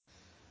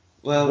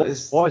 Well,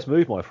 wise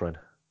move, my friend.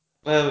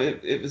 Well,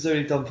 it was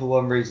only done for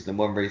one reason and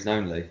one reason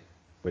only.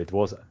 It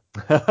was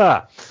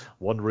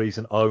one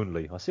reason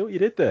only. I see what you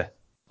did there.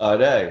 I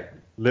know.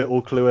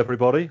 Little clue,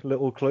 everybody.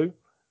 Little clue.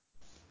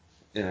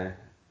 You know,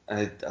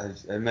 I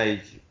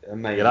may.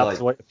 You'll have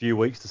to wait a few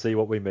weeks to see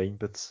what we mean,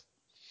 but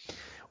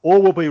all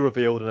will be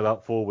revealed in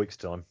about 4 weeks'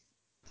 time.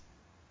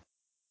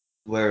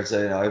 Whereas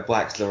I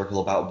wax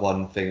lyrical about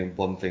one thing and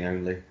one thing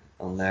only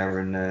on there,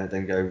 and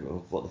then go,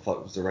 oh, what the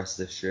fuck was the rest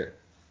of this shit?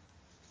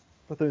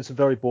 We're doing some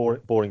very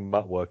boring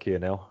mat work here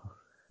now.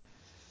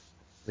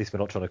 At least we're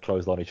not trying to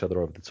clothesline each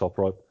other over the top,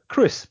 right?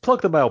 Chris,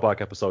 plug the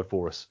mailbag episode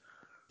for us.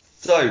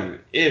 So,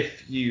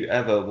 if you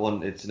ever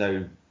wanted to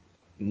know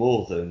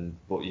more than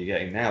what you're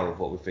getting now of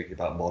what we're thinking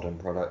about modern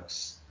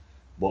products,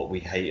 what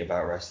we hate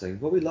about wrestling,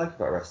 what we like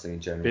about wrestling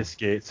in general,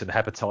 biscuits and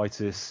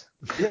hepatitis,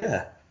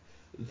 yeah,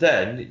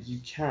 then you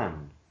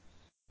can,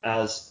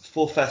 as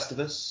for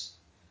Festivus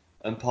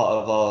and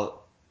part of our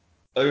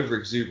over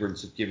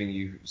exuberance of giving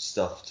you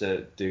stuff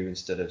to do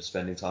instead of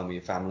spending time with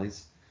your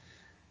families,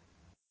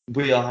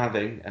 we are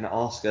having an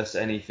Ask Us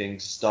Anything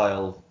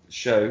style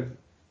show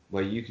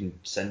where you can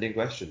send in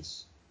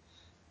questions.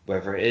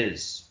 Whether it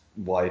is,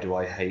 why do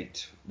I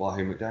hate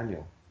Wahoo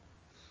McDaniel?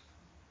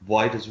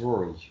 Why does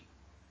Rory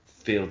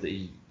feel that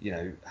he,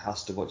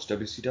 has to watch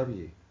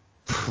WCW?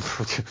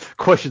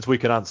 Questions we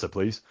can answer,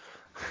 please.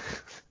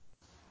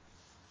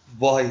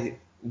 Why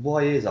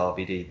is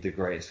RVD the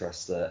greatest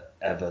wrestler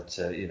ever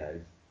to,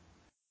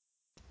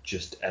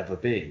 just ever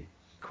be?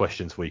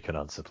 Questions we can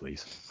answer,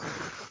 please.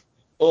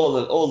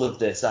 All of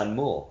this and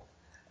more.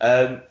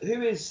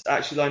 Who is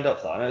actually lined up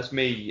for that? I know it's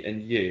me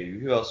and you.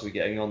 Who else are we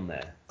getting on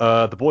there?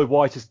 The boy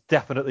White is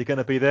definitely going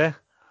to be there,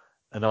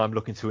 and I'm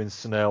looking to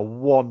ensnare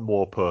one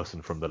more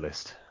person from the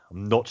list.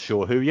 I'm not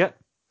sure who yet.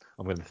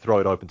 I'm going to throw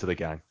it open to the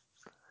gang.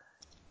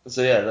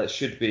 So yeah, that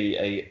should be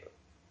a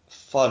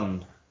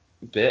fun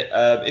bit.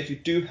 If you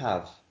do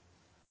have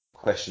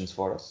questions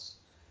for us,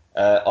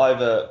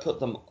 either put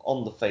them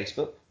on the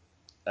Facebook,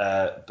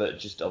 but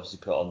just obviously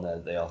put on there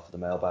that they are for the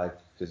mailbag,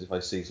 because if I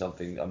see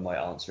something, I might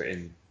answer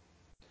it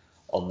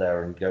on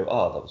there and go,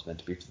 that was meant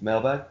to be for the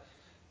mailbag.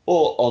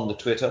 Or on the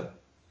Twitter,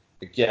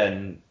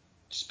 again,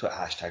 just put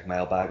hashtag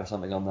mailbag or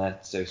something on there.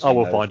 So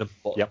we'll find them.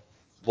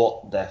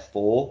 What they're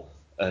for,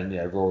 and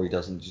Rory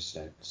doesn't just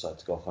decide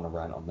to go off on a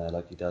rant on there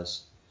like he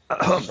does.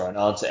 Just try and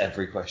answer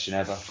every question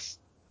ever.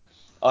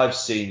 I've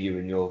seen you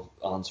and you're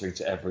answering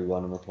to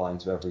everyone and replying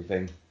to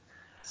everything.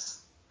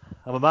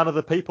 I'm a man of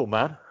the people,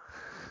 man.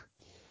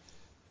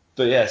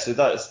 But yeah, so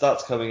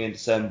that's coming in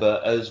December,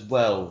 as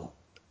well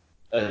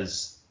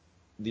as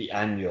the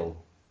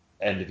annual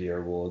end of year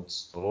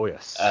awards. Oh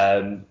yes.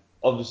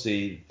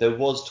 Obviously, there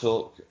was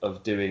talk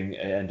of doing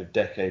an end of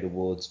decade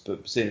awards,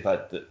 but seeing the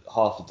fact that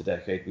half of the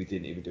decade we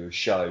didn't even do a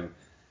show,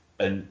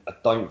 and I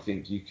don't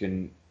think you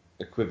can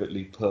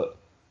equivalently put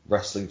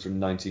wrestling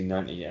from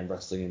 1990 and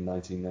wrestling in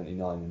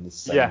 1999 in the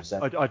same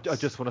sentence. I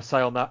just want to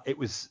say on that, it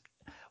was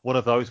one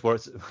of those where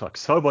it's like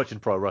so much in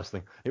pro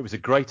wrestling. It was a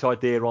great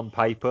idea on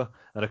paper,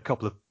 and a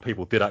couple of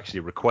people did actually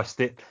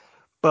request it,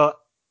 but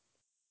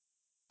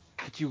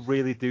could you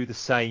really do the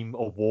same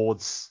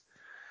awards?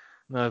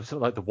 No, something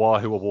like the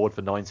Wahoo Award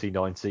for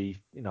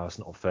 1990. It's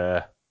not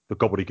fair. The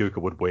Gobbledygooker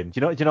would win. Do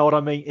you know what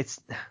I mean?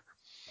 It's.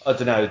 I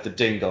don't know, the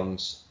Ding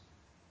Dongs.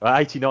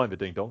 89, the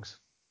Ding Dongs.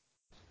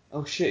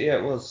 Oh shit, yeah,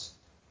 it was.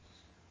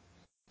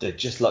 They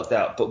just lucked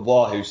out, but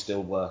Wahoo's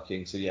still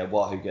working, so yeah,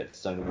 Wahoo gets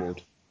its own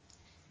award.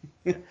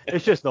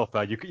 It's just not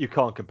fair. You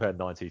can't compare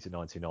 90 to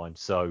 99.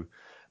 So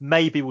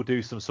maybe we'll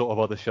do some sort of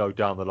other show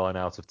down the line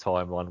out of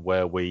timeline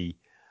where we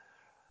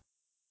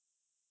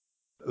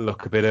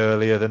look a bit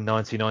earlier than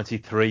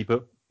 1993,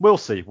 but we'll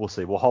see.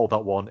 We'll hold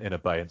that one in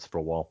abeyance for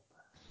a while.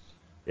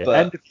 Yeah,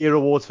 end of year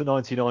awards for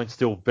 99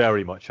 still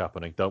very much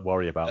happening. Don't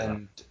worry about that.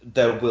 And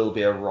there will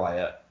be a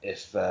riot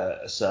if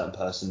a certain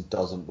person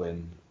doesn't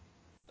win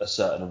a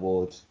certain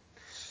award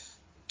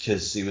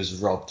because he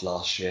was robbed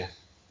last year.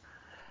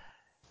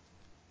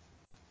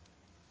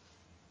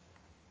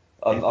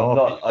 I'm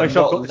not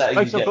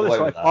letting you get away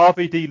with that.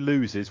 RVD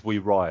loses, we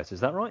riot.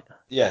 Is that right?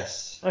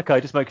 Yes.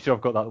 Okay, just making sure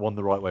I've got that one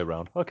the right way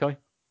round. Okay.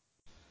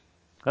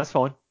 That's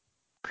fine.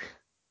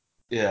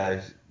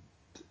 Yeah.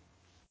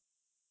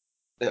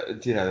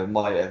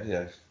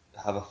 Might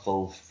have a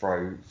full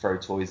throw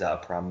toys out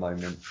of pram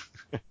moment.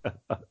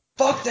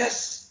 Fuck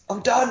this! I'm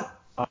done!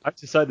 I have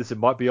to say this, it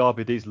might be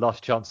RVD's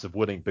last chance of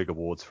winning big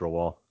awards for a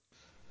while.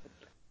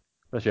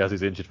 Especially as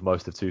he's injured for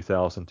most of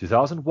 2000.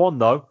 2001,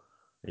 though,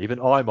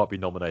 even I might be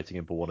nominating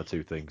him for one or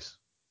two things.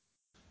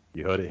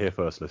 You heard it here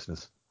first,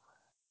 listeners.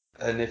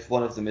 And if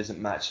one of them isn't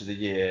match of the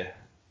year,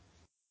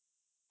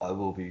 I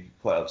will be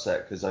quite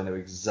upset because I know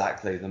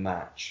exactly the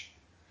match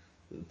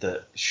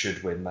that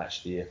should win match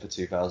of the year for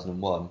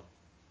 2001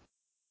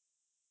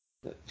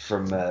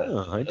 from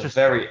a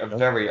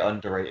very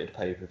underrated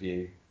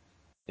pay-per-view,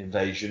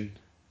 Invasion.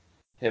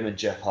 Him and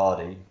Jeff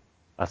Hardy.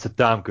 That's a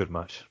damn good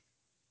match.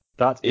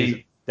 That is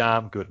a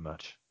damn good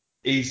match.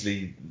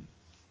 Easily,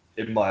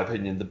 in my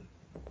opinion,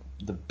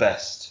 the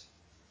best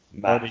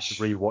match. I need to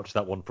rewatch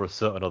that one for a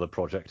certain other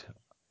project.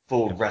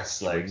 For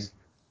wrestling.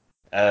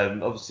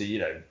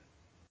 Obviously,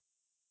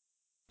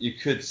 you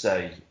could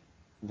say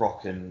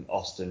Rock and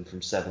Austin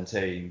from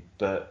 17,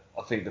 but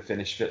I think the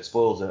finish fit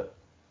spoils it.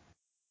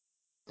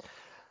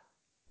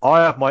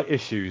 I have my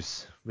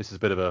issues. This is a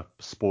bit of a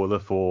spoiler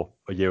for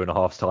a year and a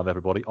half's time,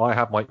 everybody. I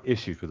have my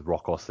issues with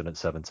Rock Austin at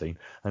 17,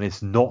 and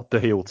it's not the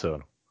heel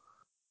turn.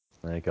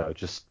 There you go.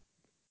 Just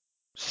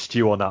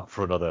stew on that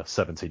for another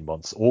 17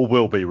 months. All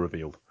will be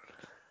revealed.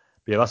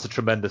 But yeah, that's a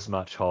tremendous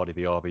match, Hardy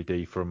v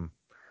RVD from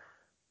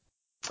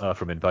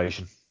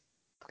Invasion.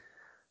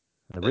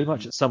 And the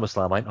rematch at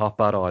SummerSlam ain't half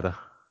bad either.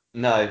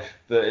 No,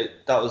 but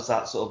that was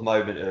that sort of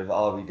moment of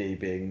RVD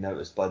being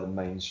noticed by the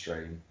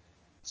mainstream.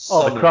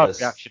 The crowd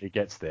reaction he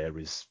gets there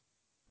is...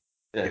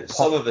 Yeah,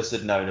 some of us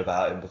had known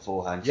about him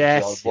beforehand.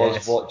 Yes, I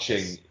was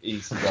watching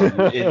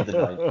ECW in the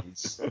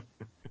 90s.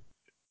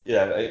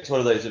 It's one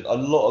of those. A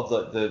lot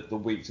of the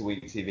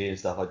week-to-week TV and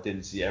stuff, I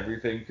didn't see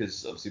everything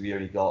because obviously we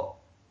only got...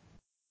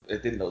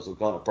 It didn't also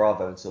go on at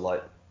Bravo until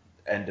like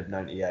end of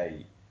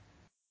 98.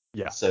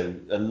 Yeah. So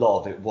a lot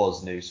of it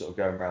was new sort of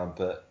going around,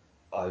 but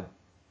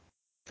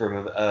from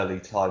an early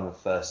time of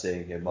first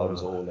seeing him, I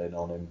was all in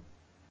on him.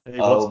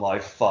 Oh my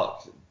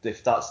fuck.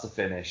 If that's the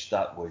finish,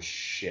 that was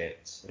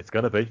shit. It's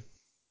going to be.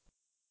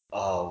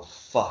 Oh,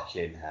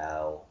 fucking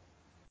hell.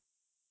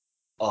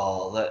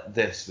 Oh,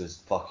 this was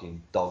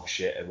fucking dog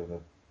shit with a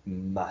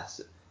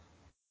massive...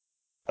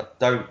 I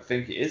don't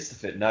think it is the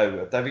finish. No,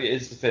 I don't think it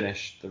is the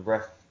finish. The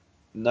ref...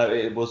 No,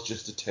 it was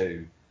just a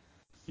 2.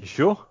 You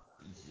sure?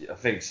 I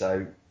think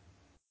so.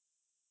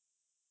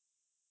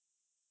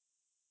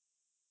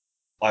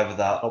 Either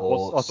that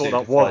or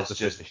Superfly's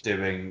just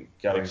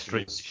going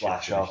through the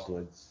splash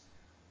afterwards.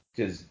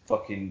 Because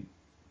fucking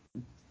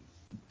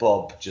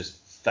Bob just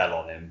fell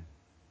on him.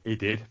 He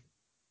did.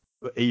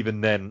 But even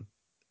then,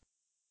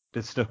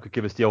 did Snooker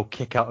give us the old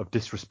kick out of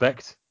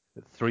disrespect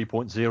at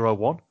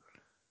 3.01? I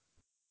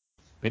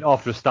mean,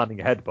 after a standing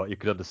headbutt, you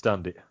could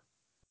understand it.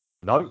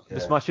 No,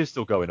 this match is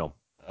still going on.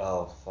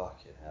 Oh,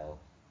 fucking hell.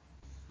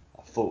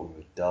 I thought we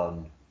were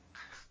done.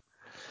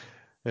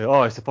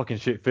 Yeah, it's a fucking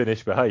shit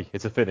finish, but hey,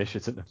 it's a finish.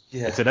 It's an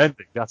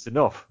ending. That's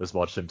enough, as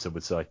Marge Simpson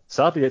would say.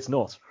 Sadly, it's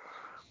not.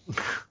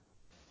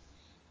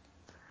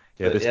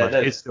 This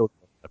match is still going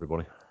on,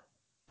 everybody.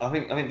 I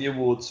think the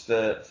awards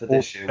for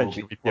this year will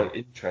be quite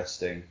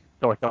interesting.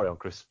 Sorry, carry on,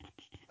 Chris.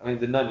 I mean,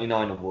 the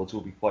 99 awards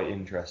will be quite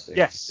interesting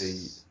to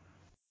see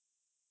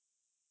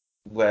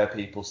where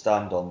people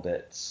stand on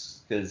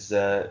bits, because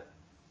there's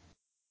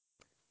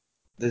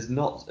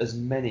not as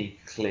many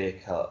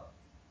clear-cut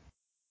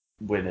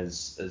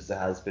winners as there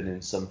has been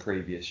in some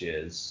previous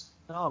years.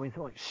 No, I mean, it's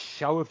like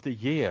show of the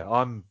year.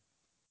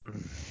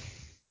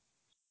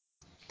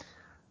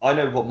 I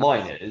know what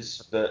mine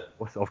is, but...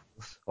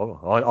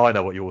 I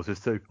know what yours is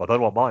too. I don't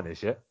know what mine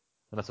is yet,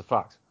 and that's a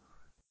fact.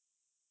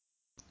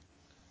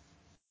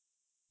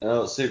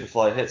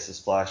 Superfly hits the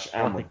splash,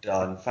 and we're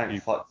done.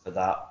 Thank fuck for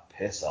that.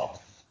 Piss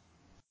off.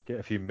 Get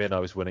a few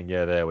minnows winning.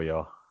 Yeah, there we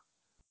are.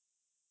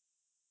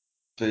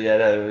 But yeah,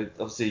 no,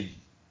 obviously...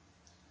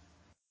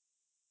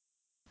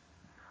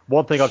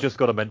 One thing I've just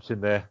got to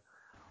mention there,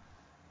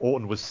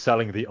 Orton was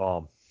selling the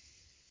arm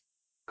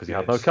because he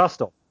had no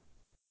cast on.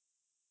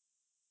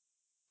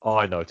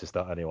 I noticed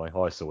that anyway.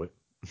 I saw it.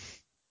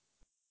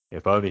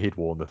 If only he'd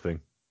worn the thing.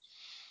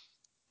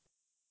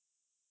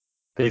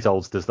 These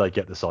oldsters, they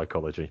get the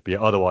psychology. But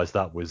yeah, otherwise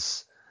that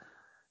was...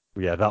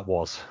 Yeah, that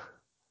was.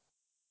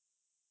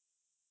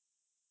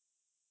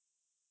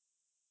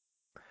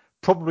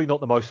 Probably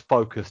not the most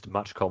focused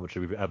match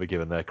commentary we've ever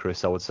given there,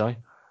 Chris, I would say.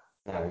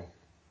 No.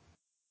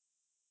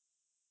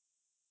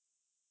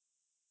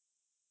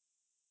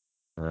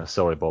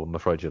 Sorry, Bob, I'm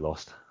afraid you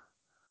lost.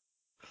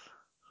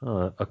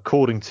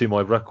 According to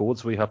my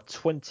records, we have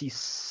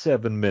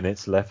 27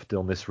 minutes left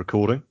on this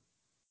recording.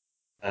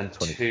 And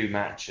 2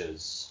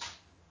 matches.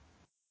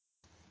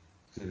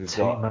 So we've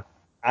got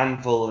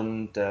Anvil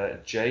and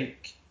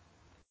Jake,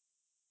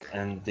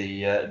 and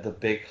the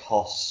Big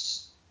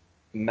Hoss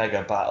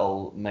Mega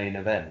Battle main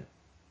event.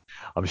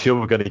 I'm sure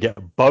we're going to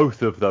get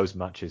both of those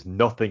matches.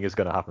 Nothing is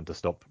going to happen to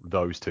stop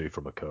those two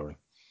from occurring.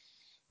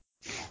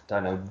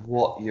 Don't know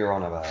what you're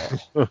on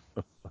about.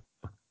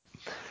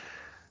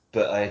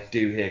 But I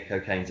do hear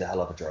cocaine's a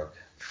hell of a drug.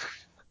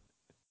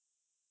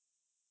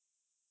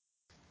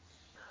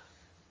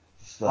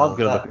 So I'm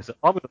going to look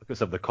at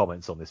some of the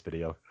comments on this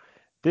video.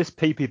 This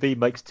PPV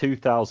makes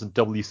 2000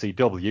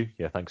 WCW,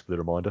 yeah, thanks for the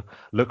reminder,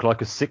 look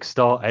like a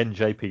 6-star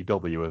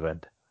NJPW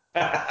event.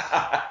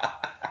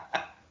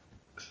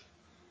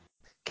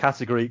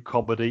 Category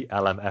comedy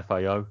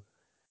LMFAO.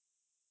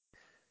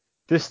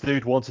 This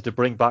dude wanted to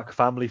bring back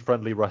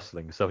family-friendly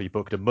wrestling, so he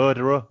booked a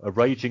murderer, a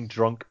raging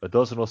drunk, a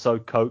dozen or so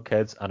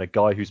cokeheads, and a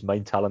guy whose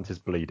main talent is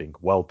bleeding.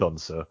 Well done,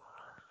 sir.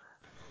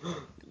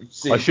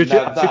 See, I should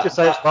just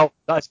say as well,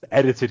 that's an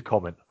edited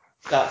comment.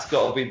 That's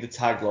got to be the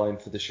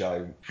tagline for the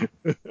show.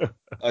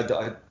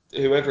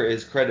 Whoever it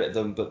is, credit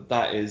them, but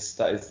that is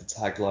the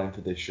tagline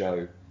for this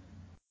show.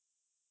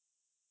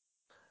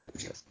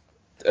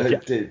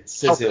 It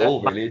says it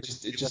all, really. It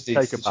just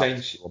needs to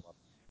change.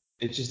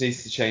 It just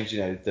needs to change,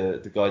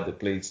 the guy that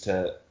bleeds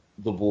to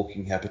the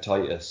walking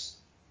hepatitis.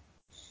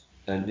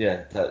 And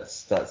yeah,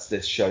 that's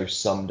this show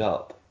summed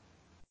up.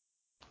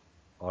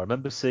 I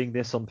remember seeing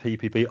this on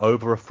PPB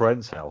over a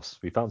friend's house.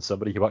 We found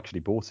somebody who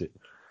actually bought it.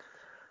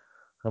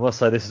 I must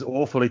say, this is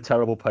awfully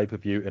terrible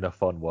pay-per-view in a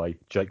fun way.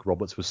 Jake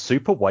Roberts was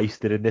super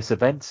wasted in this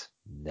event.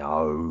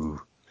 No.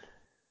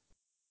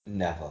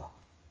 Never.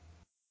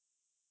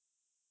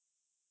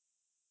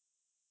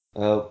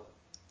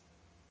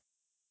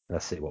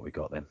 Let's see what we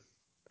got then.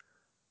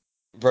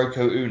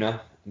 Roko Una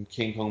and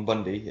King Kong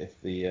Bundy,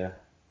 if the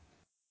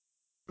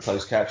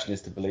closed caption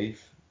is to believe.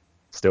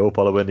 Still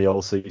following the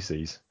old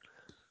CCs.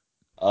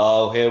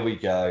 Oh, here we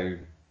go.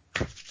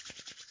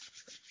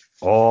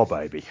 Oh,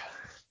 baby.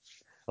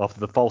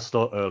 After the false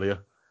start earlier,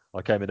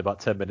 I came in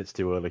about 10 minutes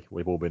too early.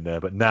 We've all been there.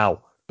 But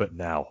now.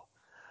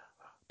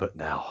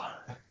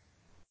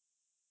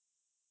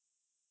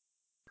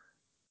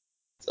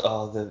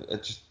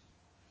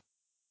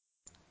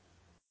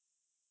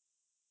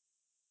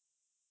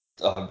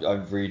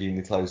 I'm reading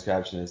the closed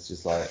caption. It's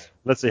just like.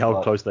 Let's see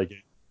how close they get.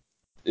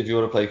 If you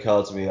want to play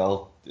cards with me,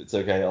 it's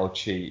okay. I'll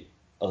cheat.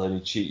 I'll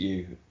only cheat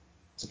you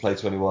to play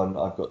 21.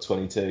 I've got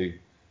 22.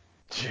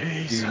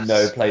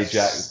 Jesus. Play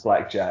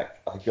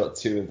blackjack. I got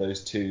 2 of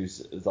those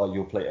 2s.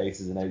 You'll play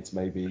aces and 8s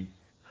maybe.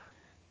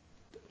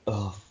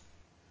 Oh.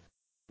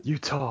 You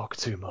talk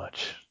too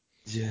much.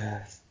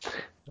 Yeah.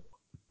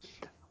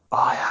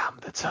 I am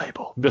the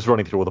table. I'm just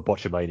running through all the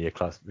Botchamania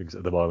classics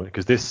at the moment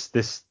because this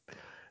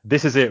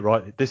is it,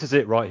 right? This is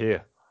it right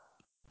here.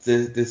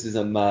 This is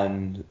a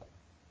man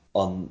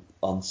on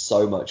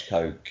so much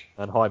coke.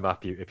 And hi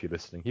Matthew, if you're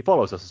listening. He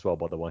follows us as well,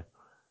 by the way.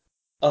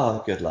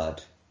 Oh, good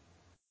lad.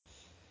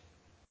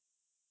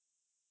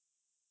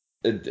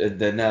 And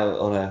they're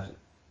now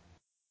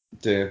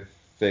doing a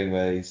thing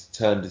where he's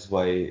turned his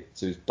way,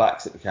 so his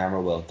back's at the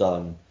camera. Well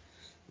done.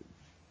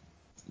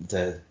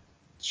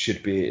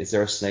 Is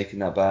there a snake in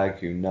that bag?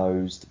 Who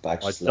knows? The bag.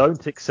 I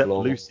don't accept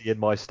Lucy in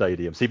my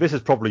stadium. See, this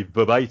is probably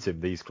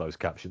verbatim, these closed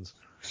captions.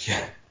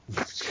 Yeah.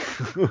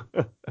 Do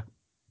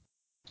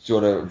you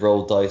want to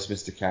roll dice,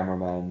 Mr.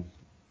 Cameraman?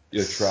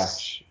 You're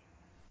trash.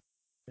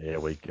 Here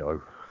we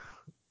go.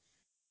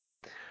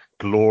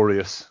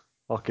 Glorious.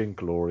 Fucking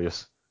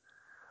glorious.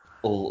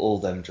 All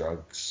them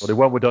drugs. Well,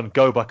 when we're done,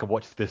 go back and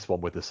watch this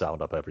one with the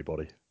sound up,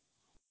 everybody.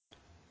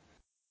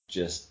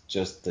 Just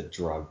the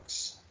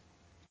drugs.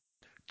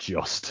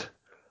 Just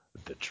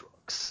the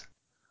drugs.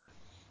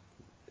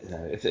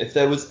 If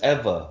there was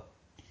ever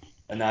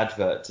an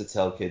advert to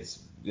tell kids,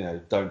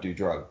 don't do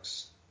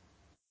drugs,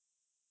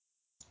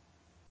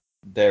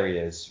 there he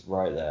is,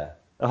 right there.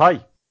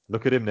 Hey,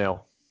 look at him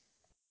now.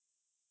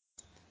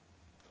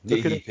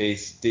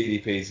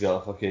 DDP's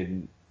got a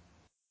fucking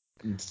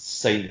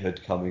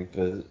sainthood coming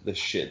for the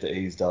shit that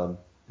he's done.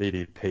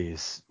 DDP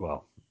is,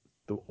 well,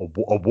 a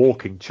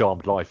walking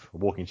charmed life,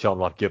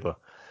 giver.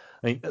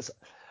 I mean,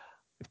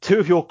 2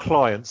 of your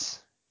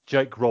clients,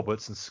 Jake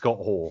Roberts and Scott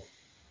Hall.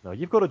 Now,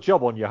 you've got a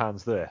job on your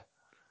hands there.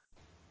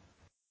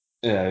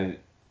 There's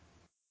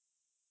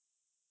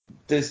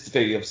the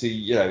thing,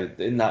 obviously,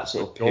 in that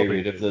sort of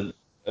period of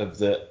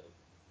the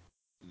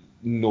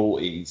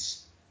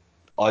noughties,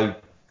 I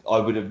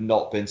would have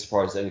not been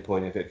surprised at any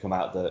point if it come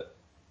out that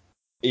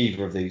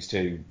either of these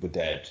 2 were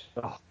dead.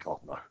 Oh, God,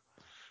 no.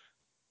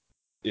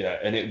 Yeah,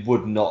 and it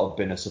would not have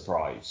been a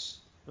surprise.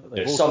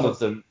 Some of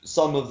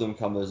them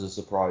come as a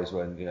surprise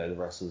when the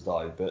wrestlers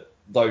die, but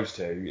those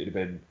 2, it'd have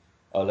been,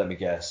 let me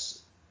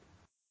guess,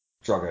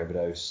 drug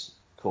overdose,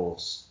 of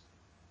course.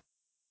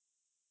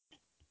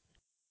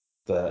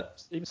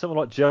 But even someone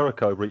like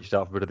Jericho reached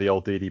out for a bit of the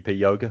old DDP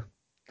yoga.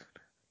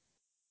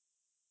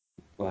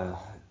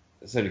 Well,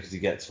 it's only because he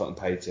gets fucking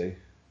paid to.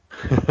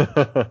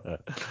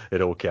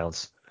 It all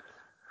counts.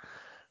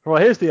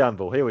 Right, here's the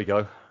anvil. Here we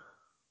go.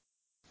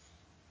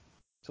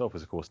 Self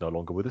is, of course, no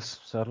longer with us,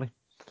 sadly.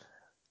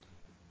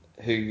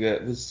 Who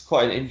was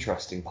quite an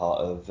interesting part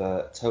of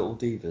Total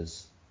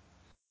Divas.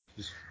 It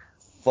was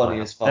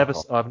funny as fuck.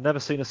 I've never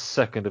seen a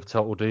second of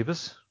Total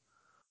Divas.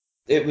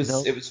 It was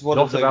one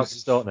of those. Not about to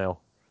start now.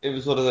 It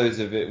was one of those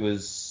it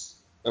was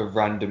a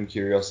random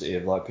curiosity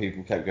of like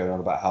people kept going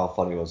on about how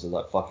funny it was. I was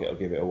like, fuck it, I'll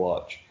give it a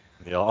watch.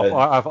 Yeah,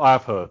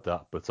 I've heard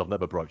that, but I've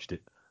never broached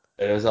it.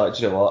 And I was like,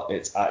 do you know what?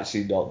 It's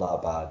actually not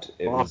that bad.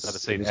 I've never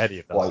seen any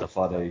of that quite stuff.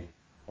 Funny.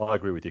 I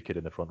agree with you, kid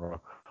in the front row.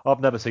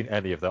 I've never seen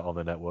any of that on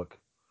the network.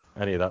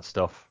 Any of that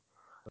stuff.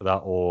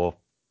 That or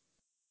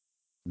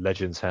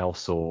Legends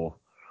House or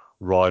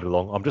Ride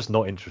Along. I'm just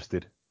not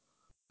interested.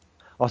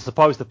 I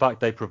suppose the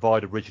fact they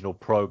provide original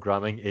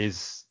programming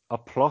is a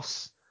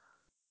plus.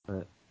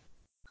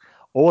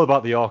 All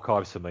about the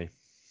archives for me.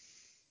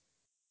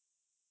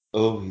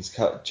 Oh,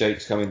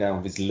 Jake's coming down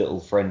with his little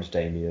friend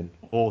Damien.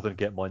 More than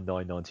get my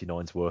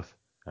 $9.99's worth.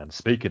 And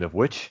speaking of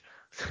which,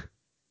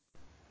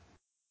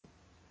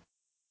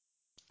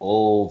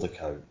 all the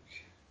coke.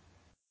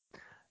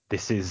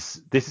 this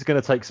is going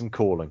to take some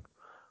calling.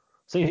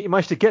 So you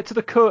managed to get to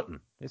the curtain.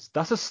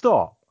 That's a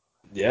start.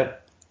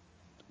 Yep.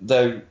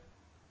 Though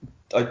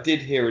I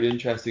did hear an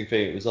interesting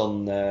thing. It was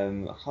on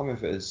I can't remember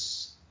if it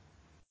was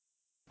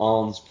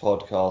Arn's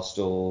podcast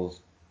or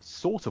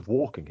Sort of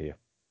walking here.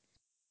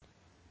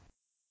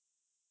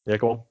 Yeah,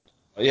 go on.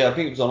 yeah, I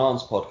think it was on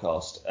Arn's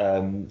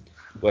podcast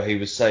where he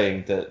was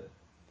saying that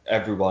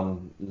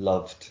everyone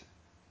loved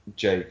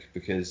Jake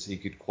because he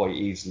could quite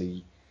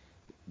easily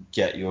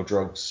get your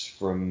drugs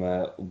from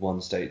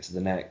one state to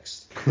the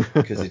next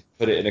because he'd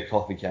put it in a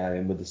coffee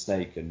can with a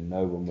snake and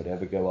no one would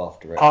ever go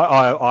after it.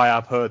 I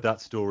have heard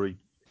that story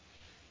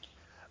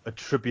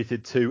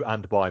attributed to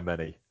and by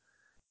many.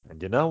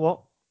 And you know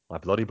what? I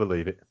bloody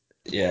believe it.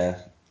 Yeah.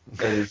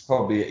 And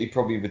he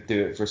probably would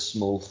do it for a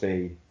small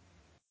fee.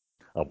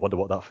 I wonder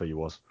what that fee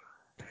was.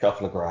 A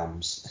couple of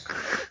grams.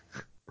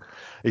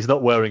 He's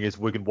not wearing his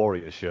Wigan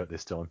Warriors shirt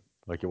this time,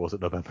 like it was at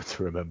November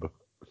to Remember.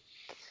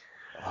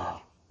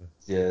 Oh,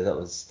 yeah, that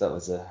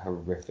was a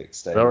horrific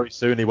state. Very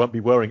soon he won't be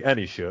wearing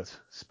any shirt.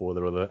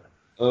 Spoiler alert.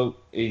 Oh,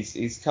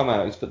 he's come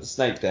out, he's put the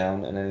snake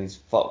down, and then he's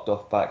fucked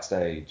off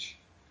backstage.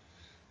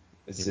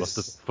 He must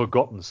have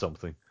forgotten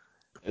something.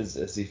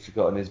 Has he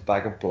forgotten his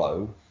bag of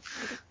blow?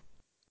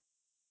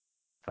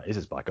 That is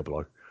his bag of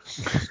blow.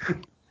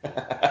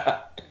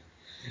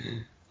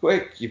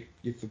 Quick,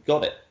 you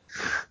forgot it.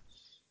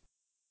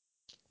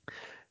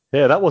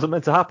 Yeah, that wasn't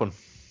meant to happen.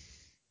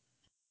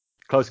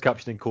 Closed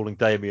captioning calling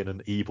Damien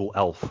an evil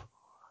elf.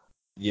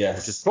 Yes.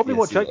 Which is probably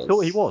what Jake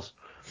thought he was.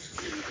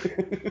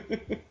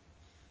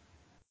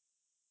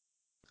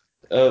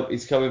 Oh,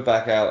 he's coming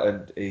back out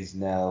and he's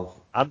now...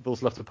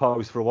 Anvil's left to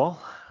pose for a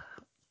while.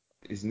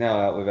 He's now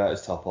out without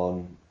his top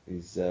on.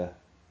 He's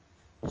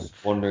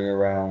just wandering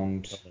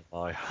around,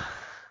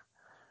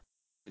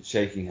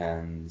 shaking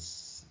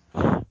hands.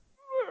 Oh,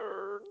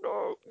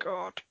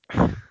 God.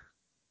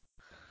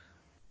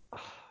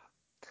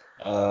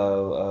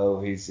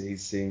 Oh, he's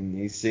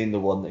seen the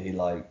one that he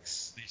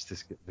likes. Please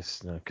just get this,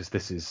 because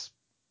this is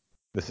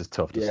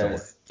tough to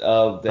Yes. start.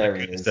 Oh, there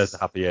he is. There's a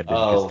happy ending.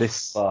 Oh,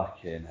 This,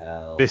 fucking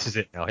hell. This is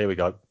it now. Here we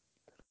go.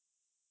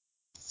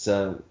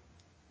 So,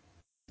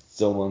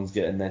 someone's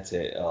getting their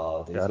tit.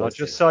 Oh, Can I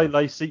just say,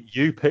 Lacey,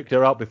 you picked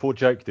her out before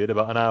Jake did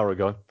about an hour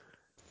ago.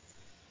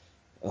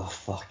 Oh,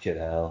 fucking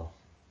hell.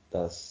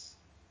 That's...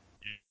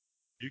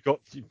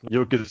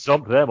 You're a good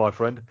jump there, my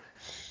friend.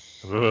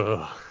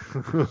 You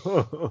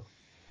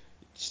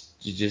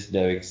just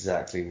know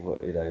exactly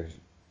what,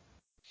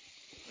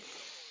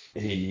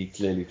 he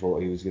clearly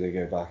thought he was going to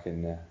go back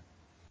in there.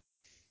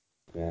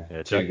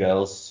 Yeah, 2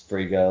 girls,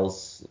 3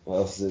 girls. What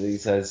else is it he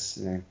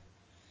says?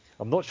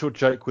 I'm not sure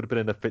Jake would have been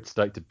in a fit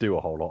state to do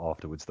a whole lot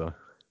afterwards, though.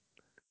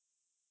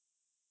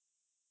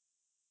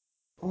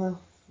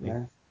 Well,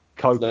 yeah.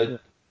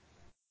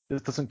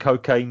 Doesn't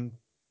cocaine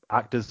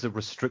act as a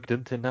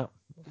restrictant in that?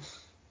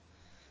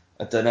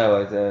 I don't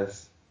know.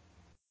 It's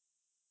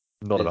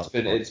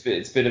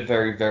been a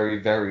very, very,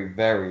 very,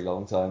 very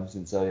long time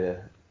since I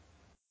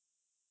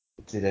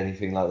did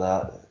anything like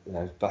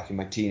that. Back in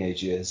my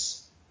teenage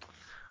years.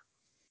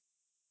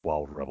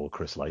 Wild rebel,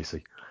 Chris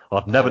Lacey.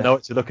 I'd never know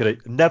it to look at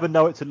it. Never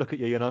know it to look at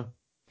you,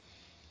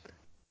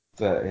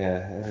 But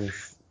yeah,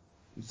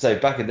 so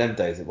back in them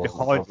days it wasn't.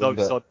 Behind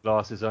those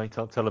sunglasses, I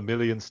can't tell a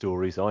million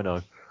stories. I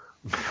know.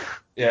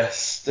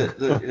 Yes,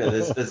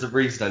 there's a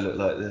reason I look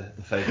like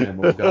the fake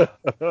animal guy.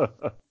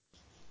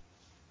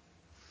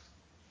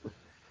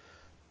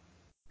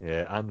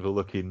 Yeah, Anvil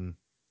looking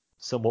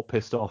somewhat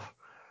pissed off.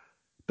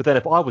 But then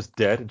if I was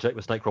dead and Jake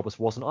the Snake Roberts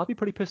wasn't, I'd be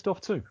pretty pissed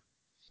off too.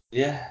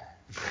 Yeah.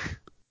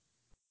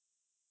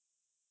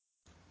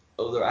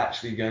 Oh, they're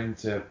actually going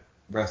to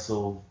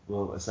wrestle.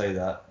 Well, I say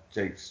that.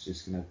 Jake's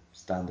just going to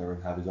stand there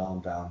and have his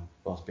arm down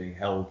whilst being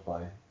held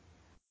by...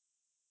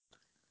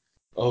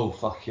 Oh,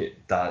 fuck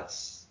it.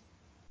 There's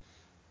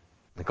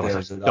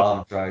an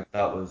arm drag.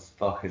 That was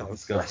fucking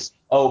disgusting.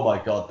 Oh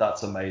my god,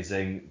 that's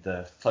amazing.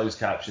 The closed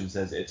caption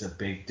says it's a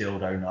big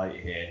dildo night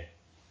here.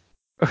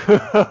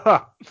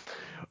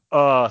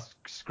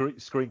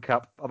 Screen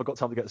cap. I haven't got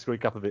time to get the screen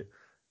cap of it.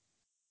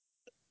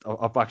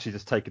 I've actually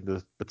just taken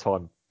the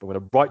time. I'm going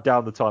to write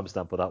down the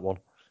timestamp for that one.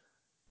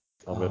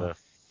 I'm going to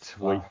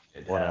tweet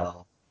one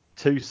out.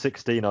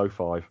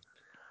 2:16:05.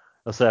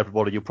 I say,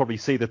 everybody, you'll probably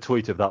see the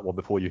tweet of that one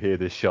before you hear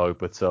this show.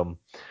 But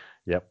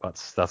yep,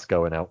 that's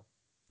going out.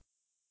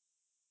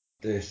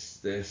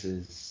 This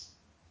is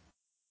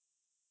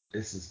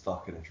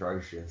fucking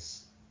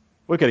atrocious.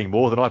 We're getting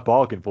more than I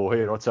bargained for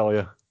here, I tell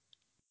you.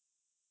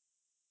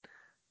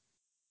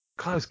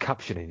 Closed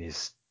captioning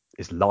is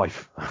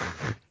life.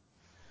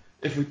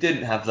 If we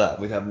didn't have that,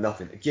 we'd have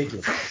nothing to giggle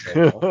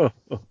about.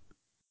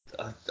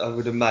 I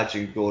would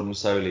imagine Gordon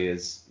Soley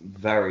is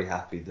very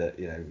happy that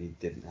he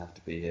didn't have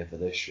to be here for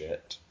this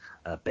shit.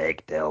 A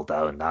big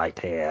dildo night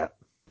here.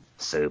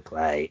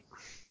 Suplex.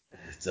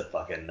 It's a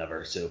fucking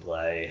never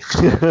suplex.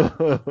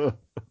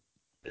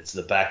 It's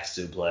the back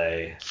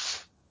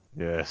suplex.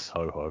 Yes,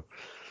 ho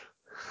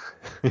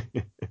ho.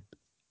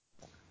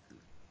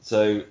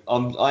 So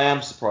I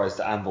am surprised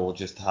that Anvil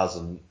just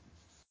hasn't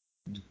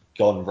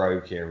gone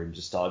rogue here and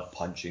just started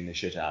punching the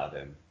shit out of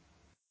him.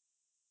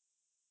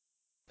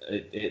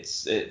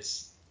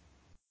 It's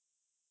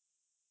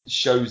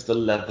shows the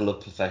level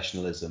of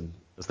professionalism.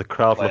 As the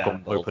crowd by look on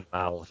Anvil. open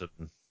mouthed,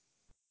 and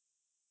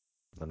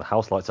the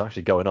house lights are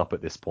actually going up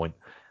at this point.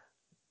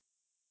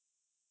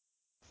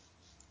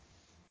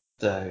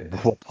 So,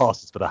 What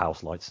passes for the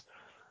house lights?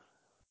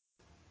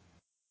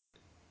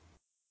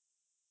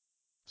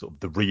 Sort of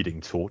the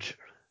reading torch.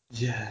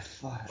 yeah,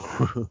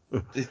 fuck.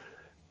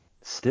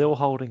 Still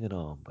holding an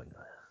arm, but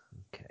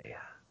okay.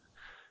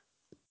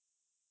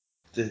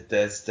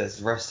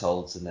 There's rest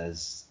holds and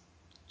there's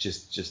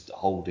just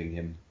holding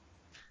him.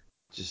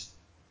 Just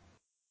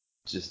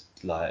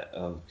like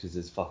because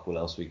there's fuck all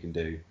else we can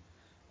do.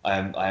 I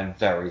am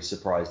very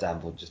surprised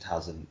Anvil just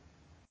hasn't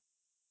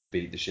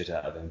beat the shit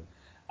out of him.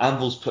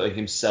 Anvil's putting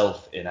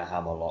himself in a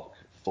hammerlock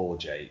for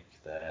Jake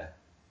there.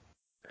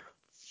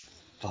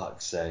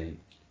 Fuck's sake.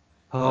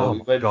 Oh we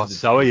my went god, for the-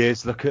 so he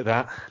is. Look at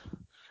that.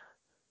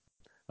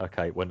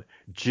 Okay, when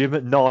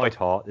Jim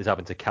Neidhart is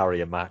having to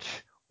carry a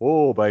match,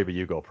 oh baby,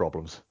 you got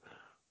problems.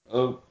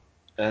 Oh,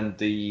 and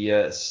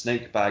the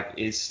snake bag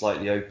is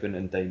slightly open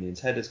and Damien's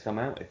head has come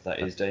out, if that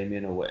is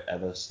Damien or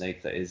whatever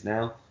snake that is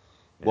now.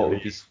 What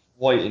would be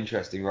quite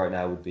interesting right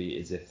now would be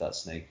is if that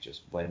snake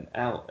just went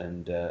out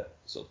and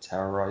sort of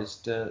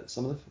terrorized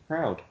some of the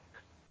crowd.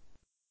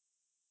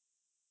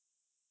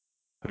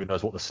 Who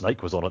knows what the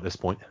snake was on at this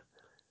point?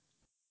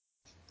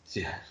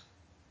 Yeah.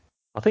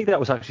 I think that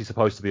was actually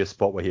supposed to be a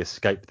spot where he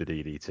escaped the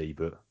DDT,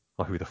 but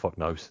who the fuck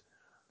knows?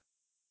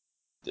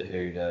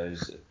 Who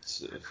knows?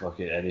 It's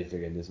fucking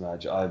anything in this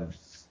match. I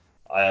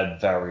am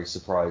very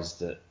surprised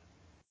that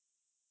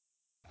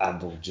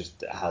Anvil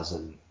just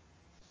hasn't,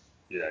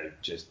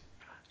 just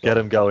Get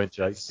him going,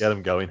 Jake. Get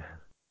him going.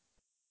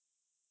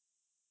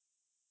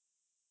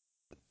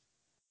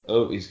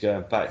 Oh, he's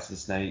going back to the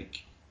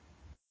snake.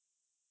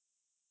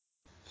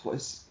 What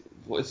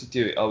is he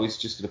doing? Oh, he's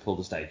just gonna pull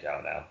the snake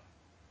out now.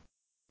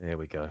 There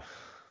we go.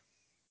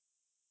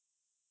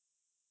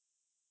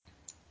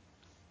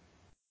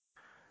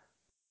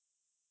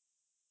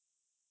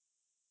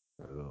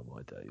 Oh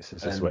my days!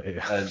 Is this where?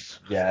 And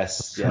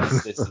yes,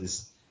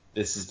 this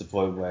is the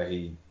point where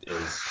he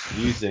is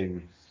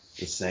using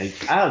the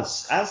snake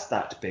as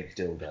that big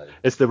dildo.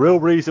 It's the real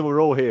reason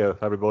we're all here,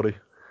 everybody.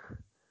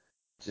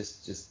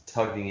 Just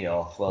tugging it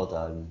off. Well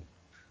done.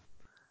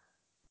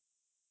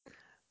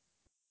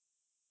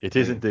 It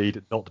is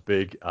indeed not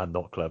big and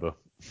not clever.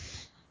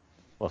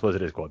 Well, I suppose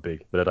it is quite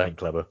big, but it ain't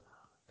clever.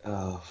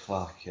 Oh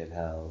fucking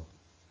hell!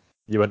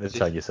 You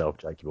entertain yourself,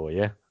 Jakey boy,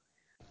 yeah?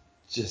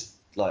 Just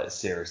like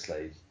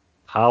seriously.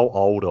 How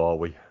old are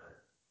we?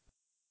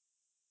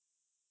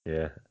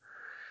 Yeah.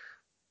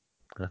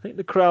 I think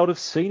the crowd have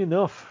seen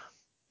enough.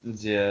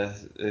 Yeah.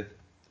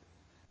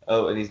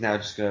 Oh, and he's now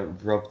just gonna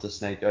rub the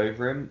snake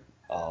over him.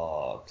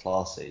 Oh,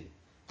 classy.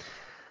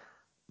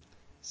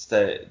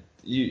 Stay.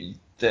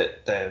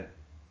 They're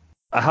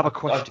I have a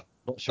question.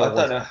 Not sure. I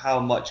don't know how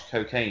much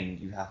cocaine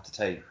you have to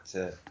take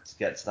to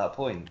get to that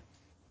point.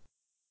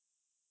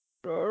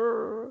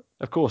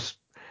 Of course,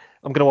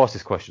 I'm going to ask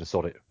this question.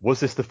 Sorry, was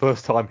this the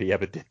first time he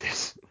ever did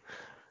this?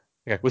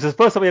 Okay, was this the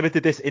first time he ever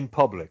did this in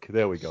public?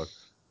 There we go.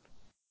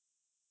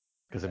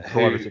 Because in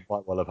private it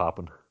might well have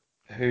happened.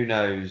 Who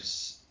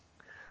knows?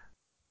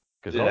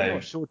 Because I'm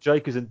not sure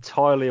Jake is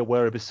entirely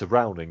aware of his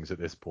surroundings at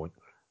this point.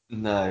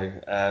 No.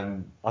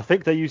 I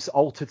think they use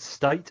altered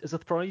state as a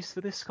phrase for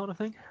this kind of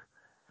thing.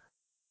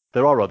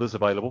 There are others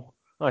available.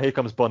 Oh, here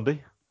comes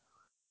Bundy.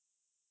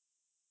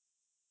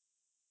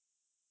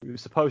 He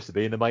was supposed to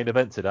be in the main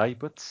event today,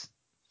 but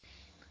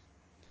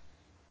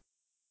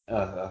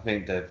I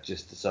think they've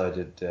just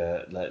decided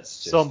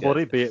let's just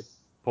somebody, be it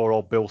poor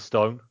old Bill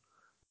Stone,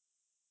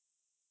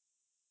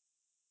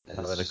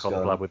 having a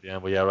collab with the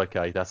Anvil. Yeah,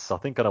 okay. I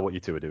think I know what you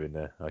two are doing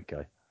there.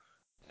 Okay.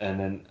 And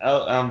then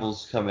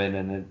Anvil's come in,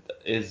 and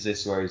is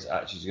this where he's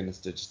actually going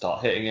to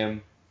start hitting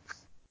him?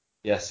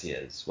 Yes, he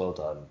is. Well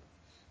done.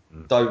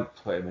 Don't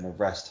put him in a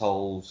rest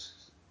hold.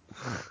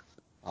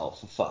 Oh,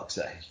 for fuck's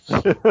sake.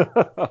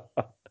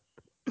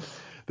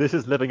 This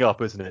is living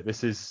up, isn't it?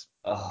 This is...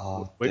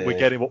 we're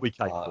getting what we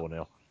came for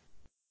now.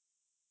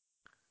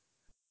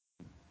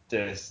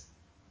 This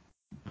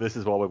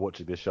is why we're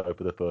watching this show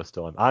for the first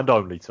time. And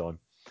only time.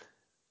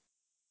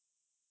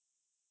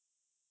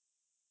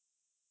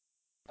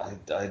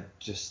 I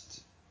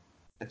just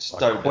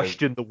don't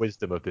question the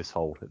wisdom of this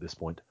hold at this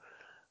point.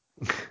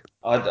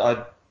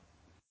 I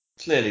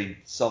clearly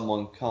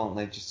someone can't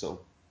they just sort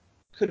of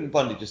couldn't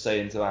Bundy just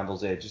say into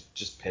Anvil's ear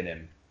just pin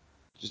him,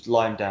 just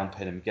lie him down,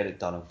 pin him, get it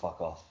done and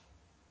fuck off.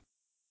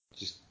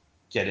 Just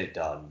get it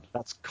done.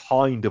 That's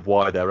kind of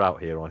why they're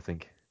out here, I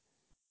think.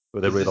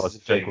 But they realise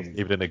Jake wasn't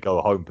even in a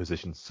go home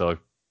position, so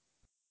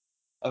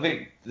I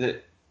think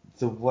that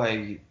the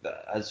way,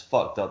 as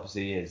fucked up as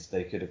he is,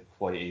 they could have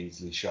quite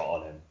easily shot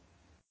on him.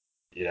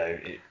 You know,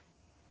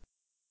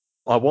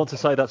 I want to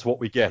say that's what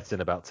we get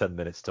in about 10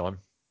 minutes' time.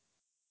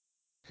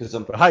 because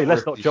I'm. But hey,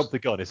 let's not jump the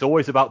gun. It's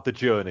always about the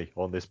journey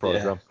on this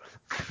program.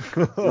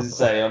 As I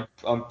say,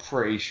 I'm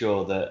pretty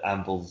sure that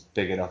Anvil's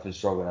big enough and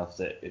strong enough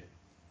that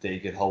he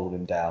could hold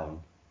him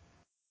down.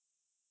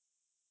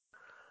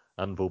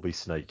 Anvil be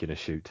snake in a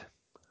shoot.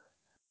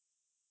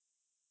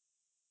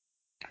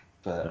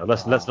 But No,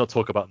 let's not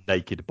talk about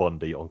naked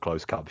Bundy on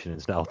closed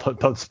captionings now.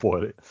 Don't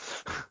spoil it.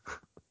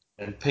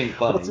 And pink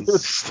What's it bunnies.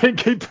 with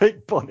stinking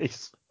pink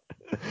bunnies?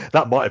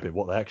 That might have been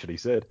what they actually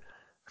said.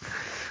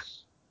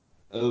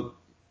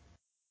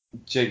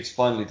 Jake's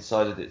finally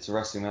decided it's a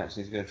wrestling match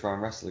and he's going to try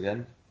and wrestle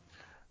again.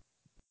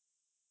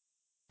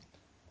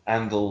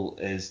 Anvil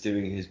is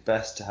doing his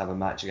best to have a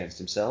match against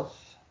himself.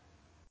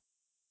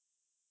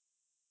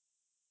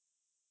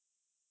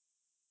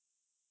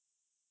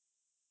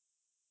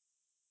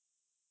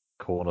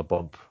 Corner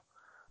bump,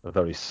 a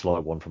very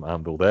slight one from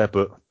Anvil there,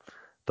 but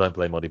don't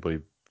blame anybody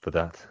for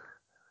that.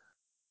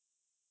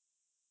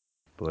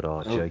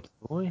 But Jake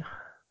boy,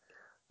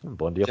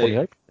 Bundy up on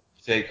the apron.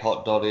 Jake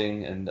hot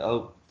dodding and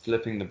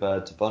flipping the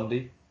bird to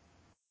Bundy.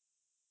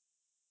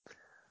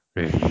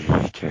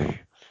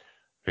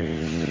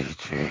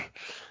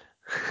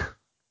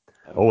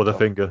 Oh, the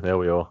finger. There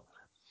we are.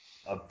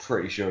 I'm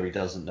pretty sure he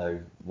doesn't know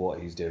what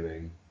he's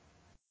doing.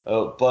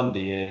 Oh,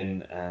 Bundy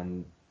in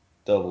and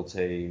double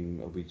team.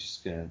 Are we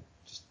just gonna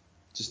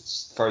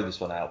just throw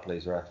this one out,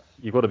 please, ref?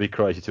 You've got to be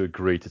crazy to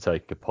agree to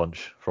take a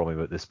punch from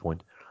him at this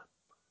point.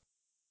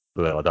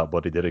 Well, I doubt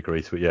Bundy did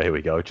agree to it. Yeah, here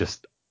we go.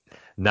 Just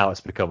now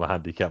it's become a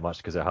handicap match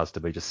because it has to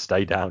be. Just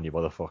stay down, you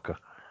motherfucker.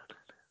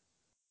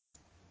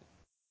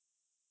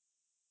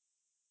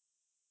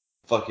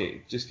 Fuck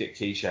it, just get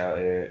Keish out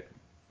here,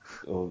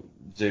 or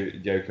do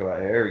Yoko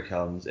out here. Here he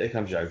comes. Here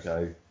comes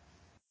Yoko.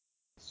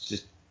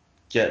 Just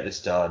get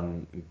this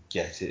done and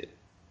get it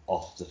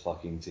off the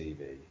fucking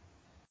TV.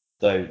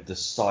 Though the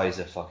size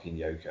of fucking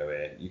Yoko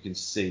here, you can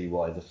see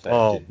why the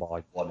Fed didn't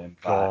want him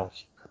back.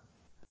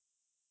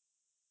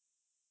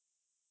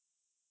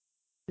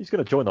 He's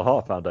going to join the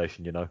Heart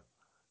Foundation, you know.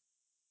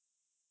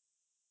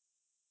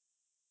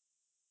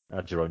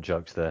 Add your own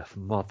jokes there.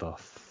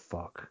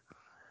 Motherfuck.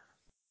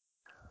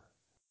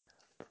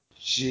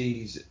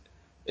 Jeez.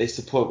 It's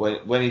the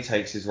point when he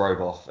takes his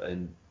robe off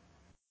and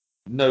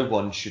no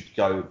one should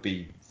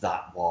be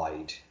that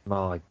wide.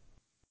 My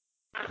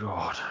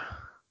God.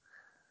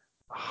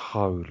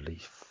 Holy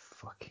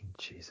fucking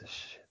Jesus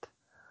shit.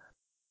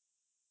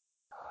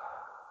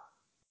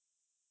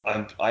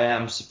 I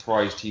am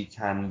surprised he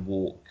can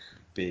walk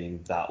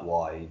being that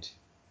wide.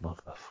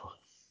 Motherfucker.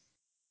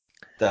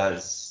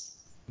 That's...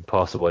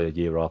 Pass away a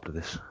year after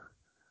this.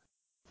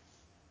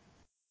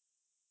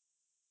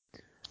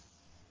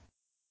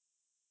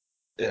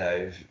 You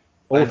know...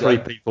 All three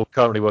people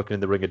currently working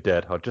in the ring are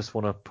dead. I just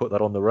want to put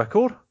that on the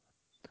record.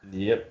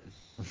 Yep.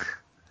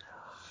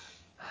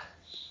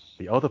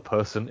 The other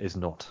person is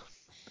not.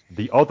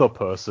 The other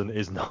person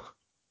is not.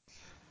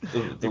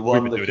 The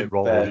one that can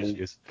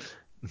barely...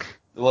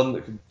 The one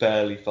that can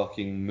barely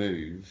fucking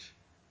move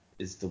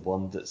is the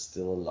one that's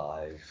still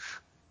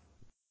alive.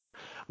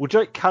 Well,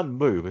 Jake can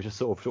move. It's just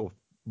sort of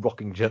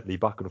rocking gently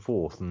back and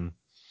forth and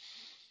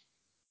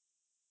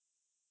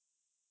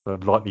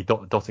lightly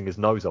dotting his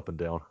nose up and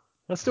down.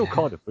 That's still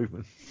kind of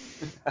movement.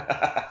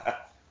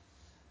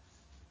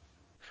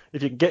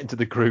 If you can get into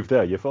the groove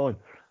there, you're fine.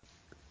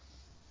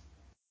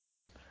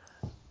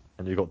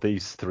 And you've got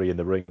these three in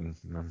the ring.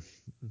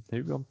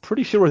 I'm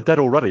pretty sure are dead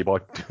already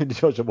by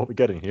judging what we're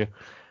getting here.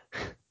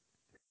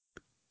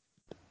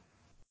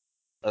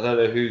 I don't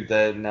know who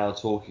they're now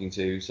talking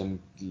to,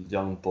 some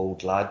young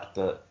bald lad,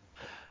 but...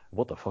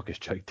 What the fuck is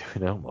Jake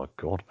doing? Oh my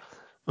God.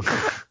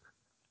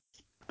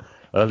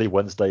 Early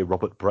Wednesday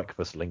Robert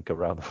Breakfast link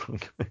around the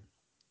front.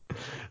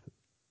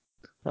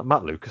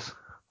 Matt Lucas.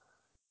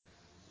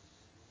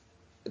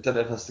 I don't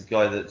know if that's the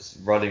guy that's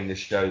running the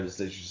show that's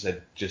literally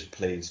said, just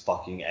please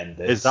fucking end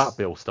this. Is that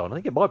Bill Stone? I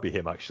think it might be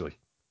him, actually.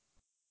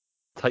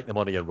 Take the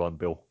money and run,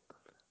 Bill.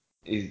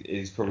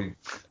 He's probably...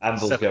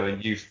 Anvil's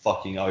going, you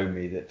fucking owe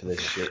me for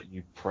this shit,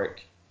 you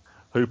prick.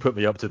 Who put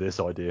me up to this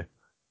idea?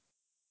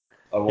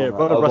 I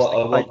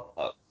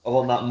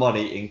want that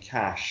money in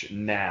cash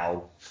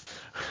now.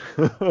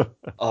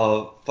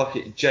 Oh, fuck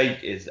it.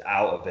 Jake is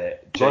out of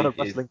it. Run a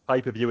wrestling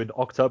pay-per-view in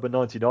October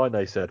 99,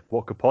 they said.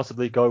 What could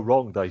possibly go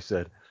wrong, they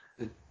said.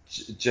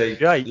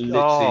 Jake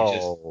literally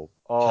just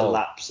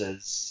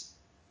collapses.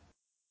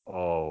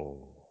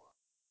 Oh.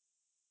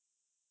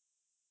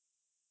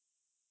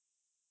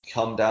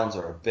 Come downs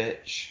are a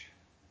bitch.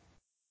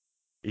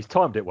 He's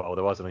timed it well,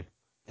 though, hasn't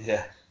he?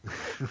 Yeah.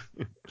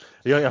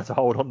 He only had to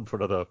hold on for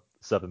another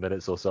 7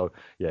 minutes or so.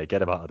 Yeah,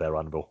 get him out of there,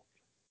 Anvil.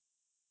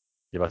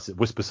 You must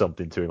whisper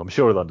something to him. I'm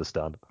sure he'll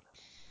understand.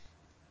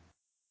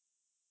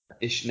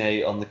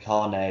 Ishne on the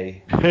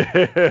carne.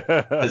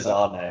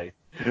 Kazane.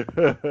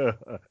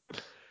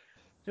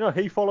 You know,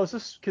 he follows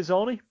us,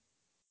 Kazani.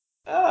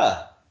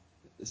 Ah,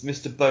 it's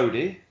Mr.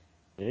 Bodie.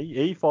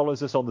 He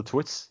follows us on the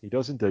twits. He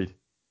does indeed.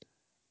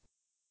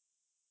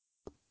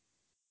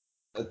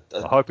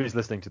 I hope he's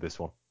listening to this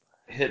one.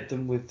 Hit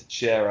them with the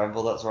chair,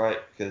 Anvil, that's right,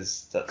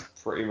 because that's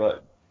pretty much...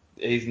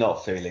 He's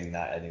not feeling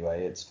that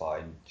anyway, it's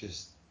fine.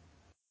 Just...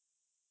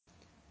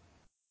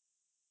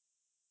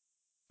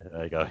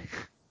 There you go.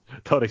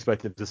 Don't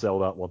expect him to sell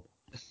that one.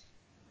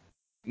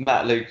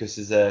 Matt Lucas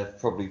is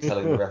probably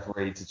telling the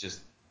referee to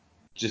just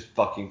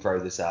fucking throw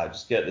this out.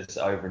 Just get this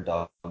over and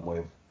done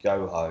with.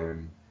 Go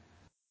home.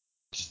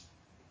 Just,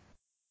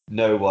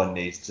 no one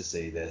needs to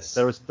see this.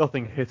 There is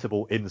nothing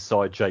hittable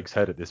inside Jake's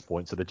head at this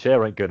point, so the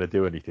chair ain't going to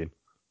do anything.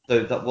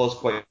 So that was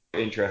quite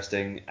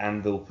interesting.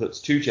 Anvil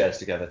puts 2 chairs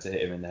together to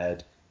hit him in the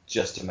head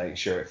just to make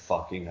sure it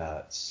fucking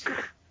hurts.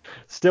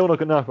 Still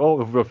not enough.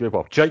 Oh,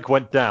 well, Jake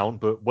went down,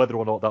 but whether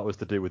or not that was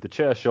to do with the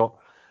chair shot,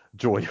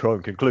 draw your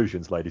own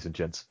conclusions, ladies and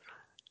gents.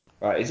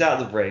 Right, he's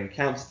out of the ring.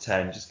 Count to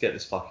 10. Just get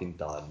this fucking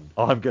done.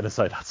 I'm going to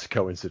say that's a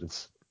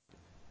coincidence.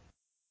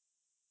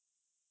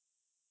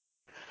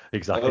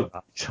 Exactly.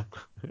 Oh.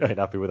 I ain't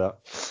happy with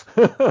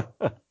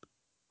that.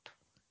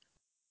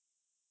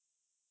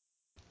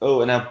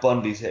 Oh, and now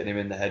Bundy's hitting him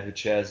in the head with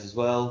chairs as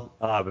well.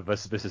 But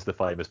this is the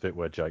famous bit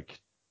where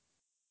Jake...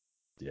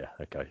 Yeah,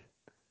 okay.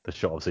 The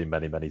shot I've seen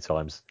many, many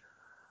times.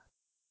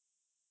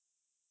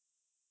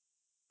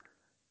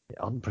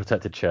 Yeah,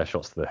 unprotected chair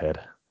shots to the head.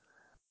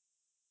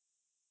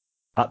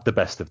 At the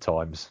best of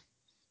times.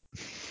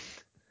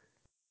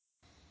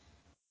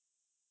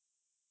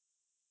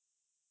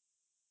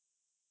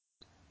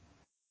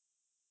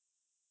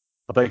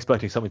 Are they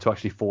expecting something to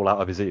actually fall out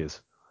of his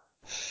ears?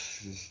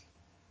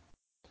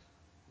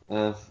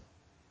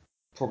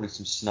 Probably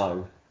some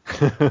snow.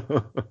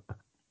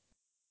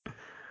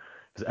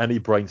 There's any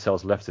brain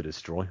cells left to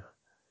destroy,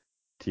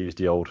 to use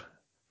the old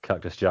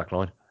Cactus Jack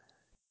line.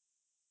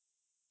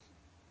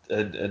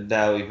 And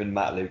now even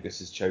Matt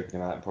Lucas is choking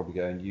him out and probably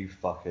going, "You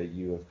fucker,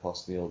 you have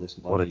cost me all this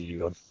money.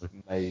 You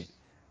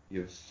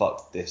have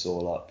fucked this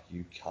all up,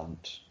 you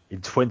cunt."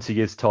 In 20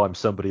 years' time,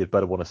 somebody had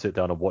better want to sit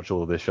down and watch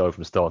all of this show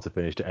from start to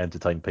finish to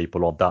entertain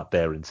people on that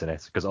there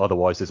internet, because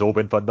otherwise it's all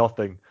been for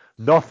nothing.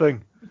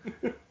 Nothing!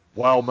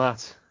 Well,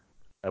 Matt,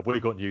 have we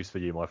got news for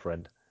you, my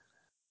friend?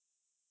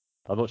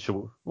 I'm not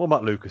sure. Well,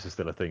 Matt Lucas is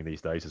still a thing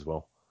these days as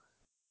well.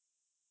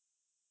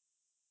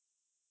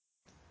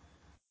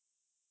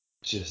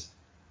 Just...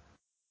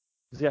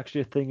 Is he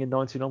actually a thing in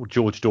 1990?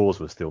 George Dawes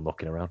was still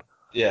knocking around.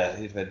 Yeah,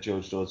 he'd had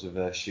George Dawes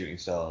with Shooting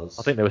Stars.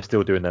 I think they were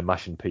still doing their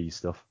mash and peas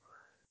stuff.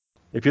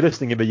 If you're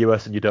listening in the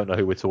US and you don't know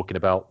who we're talking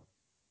about,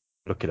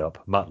 look it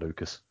up. Matt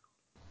Lucas.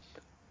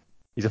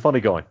 He's a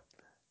funny guy.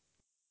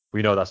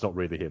 We know that's not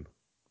really him.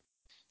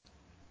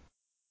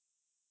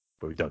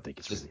 But we don't think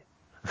it's really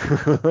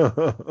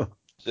him.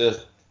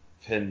 Just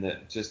pin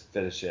it. Just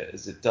finish it.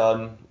 Is it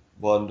done?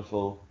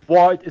 Wonderful.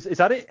 Why? Is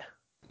that it?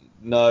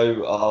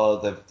 No,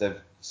 they've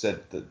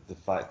said that the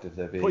fact of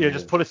there being... Well, yeah,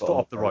 just put his foot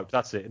off the rope.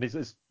 That's it. And it's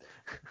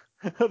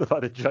the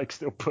fact that Jake's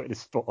still putting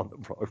his foot on the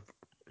rope.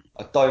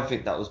 I don't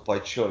think that was by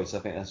choice. I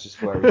think that's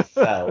just where he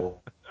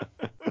fell.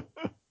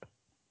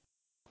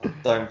 I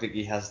don't think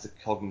he has the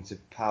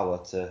cognitive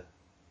power to...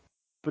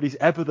 But he's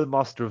ever the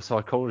master of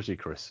psychology,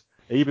 Chris.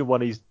 Even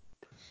when he's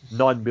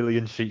 9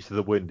 million sheets to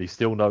the wind, he's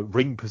still no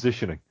ring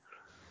positioning.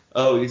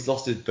 Oh, he's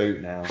lost his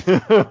boot now.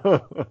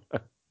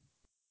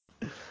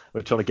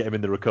 We're trying to get him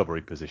in the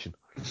recovery position.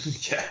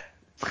 Yeah.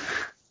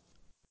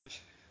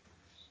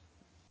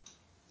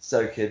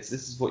 So, kids,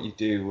 this is what you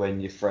do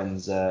when your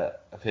friends have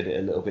hit it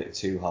a little bit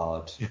too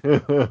hard.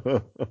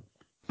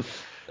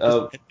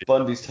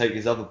 Bundy's take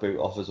his other boot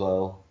off as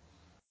well.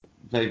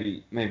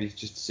 Maybe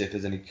just to see if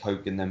there's any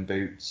coke in them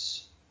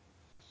boots.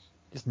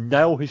 Just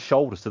nail his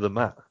shoulders to the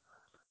mat.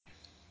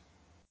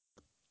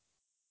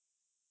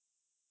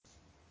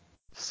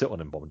 Sit on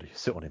him, Bundy.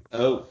 Sit on him.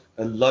 Oh,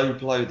 a low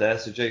blow there,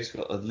 so Jake's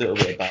got a little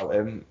bit about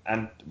him.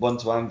 And one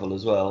to Anvil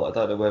as well. I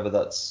don't know whether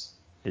that's...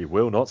 He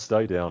will not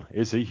stay down.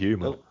 Is he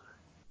human?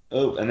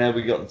 Oh, and there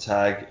we got the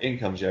tag. In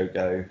comes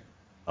Yoko.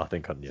 I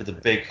think I knew. For the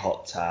big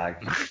hot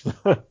tag.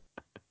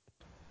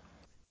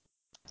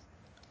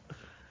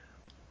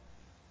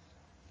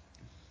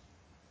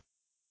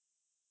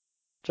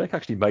 Jake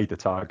actually made the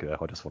tag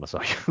there, I just want to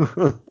say.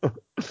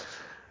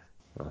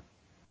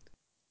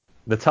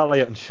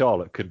 Natalya and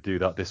Charlotte could do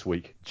that this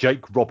week.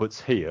 Jake Roberts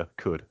here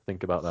could.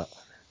 Think about that.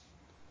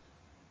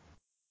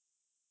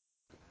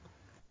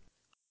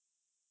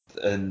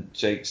 And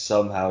Jake's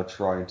somehow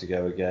trying to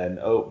go again.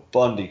 Oh,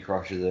 Bundy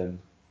crushes him.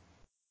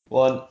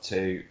 1,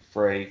 2,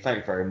 3. Thank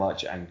you very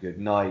much and good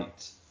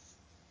night.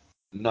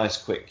 Nice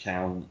quick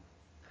count.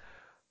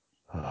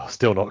 Oh,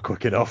 still not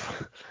quick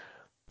enough.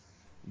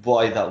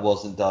 Why that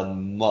wasn't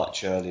done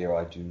much earlier,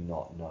 I do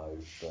not know.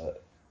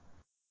 But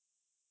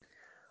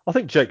I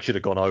think Jake should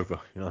have gone over.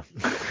 You know.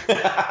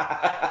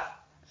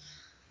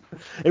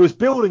 It was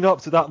building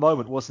up to that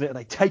moment, wasn't it? And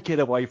they take it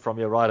away from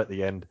you right at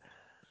the end.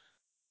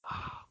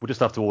 We'll just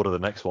have to order the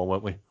next one,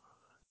 won't we?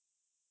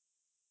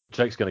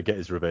 Jake's going to get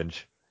his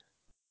revenge.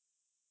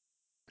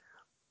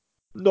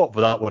 Not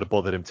that that would have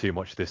bothered him too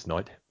much this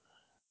night.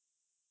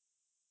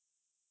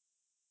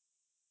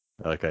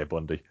 Okay,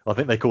 Bundy. I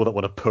think they call that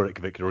one a Pyrrhic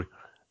victory.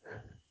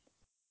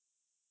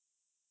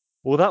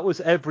 Well, that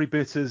was every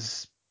bit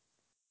as...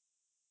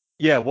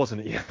 Yeah,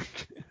 wasn't it?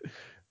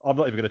 I'm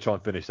not even going to try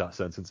and finish that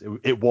sentence.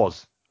 It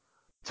was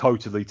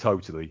totally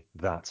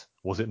that,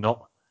 was it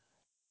not?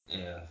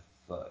 Yeah,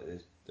 but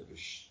it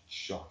was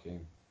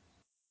shocking.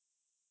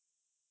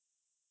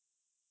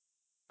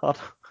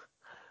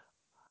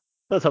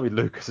 Don't tell me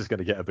Lucas is going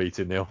to get a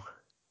beating now.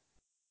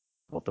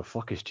 What the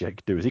fuck is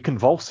Jake doing? Is he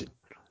convulsing?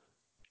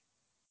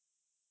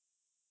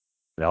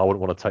 No, I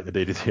wouldn't want to take the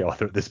DDT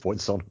either at this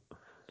point, son.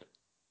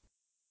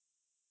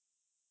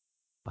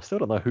 I still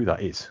don't know who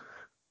that is.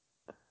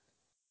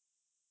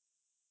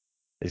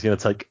 He's going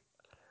to take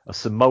a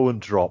Samoan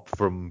drop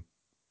from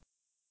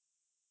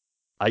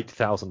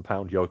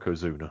 8,000-pound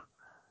Yokozuna.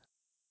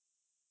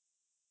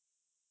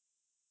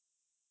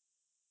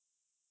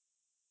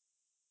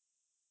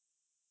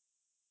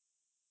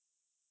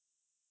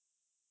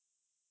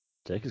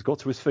 Jake has got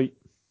to his feet.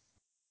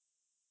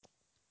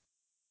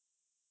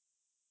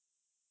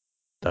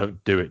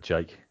 Don't do it,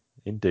 Jake.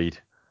 Indeed.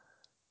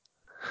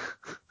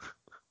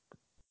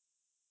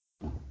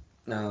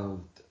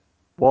 No.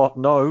 What?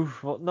 No.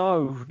 What?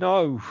 No.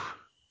 No.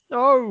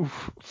 No.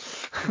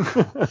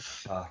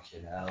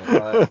 Fucking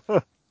hell,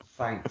 right.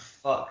 Thank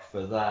fuck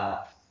for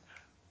that.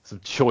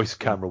 Some choice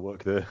camera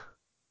work there.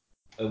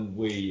 And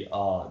we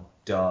are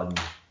done.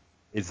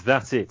 Is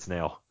that it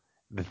now?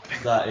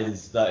 That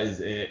is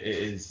it. It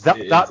is.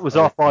 That was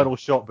our final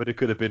shot, but it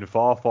could have been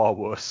far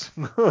worse.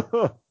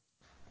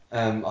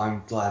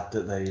 I'm glad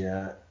that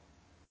they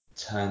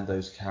turned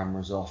those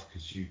cameras off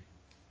because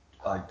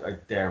I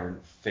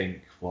daren't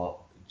think what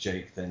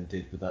Jake then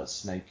did with that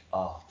snake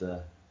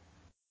after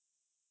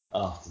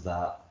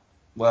that.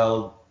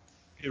 Well,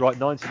 You're right,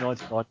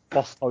 1999,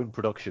 Postone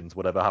Productions,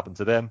 whatever happened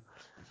to them.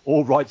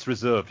 All rights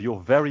reserved. You're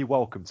very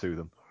welcome to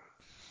them.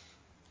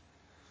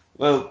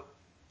 Well,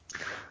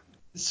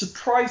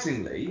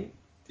 surprisingly,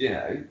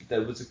 there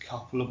was a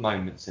couple of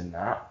moments in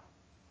that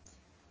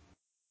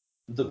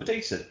were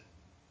decent.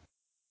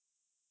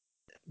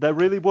 There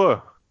really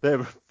were.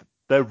 There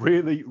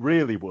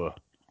really were.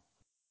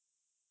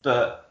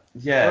 But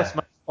yeah. First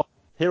match,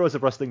 Heroes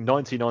of Wrestling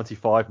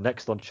 1995,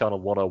 next on Channel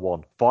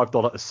 101.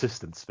 $5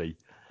 assistance fee.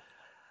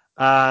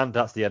 And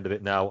that's the end of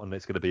it now, and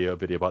it's going to be a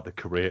video about the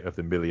career of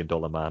the $1 Million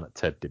Man,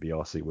 Ted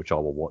DiBiase, which I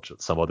will watch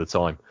at some other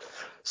time.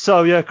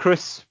 So yeah,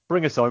 Chris,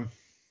 bring us home.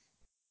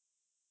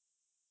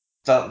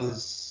 That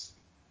was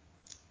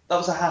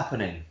a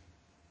happening.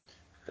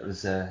 That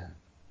was a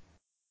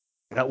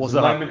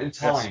moment in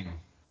time.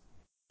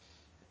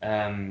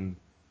 Yes.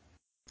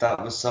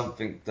 That was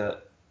something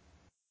that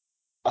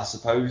I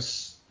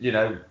suppose,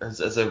 as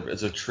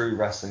a true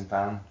wrestling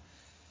fan,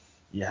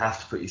 you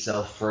have to put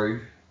yourself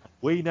through.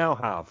 We now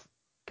have.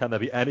 Can there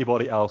be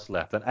anybody else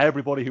left? And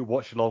everybody who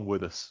watched along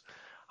with us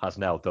has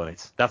now done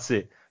it. That's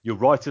it. Your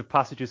rite of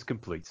passage is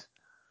complete.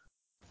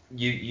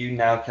 You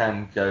now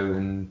can go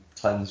and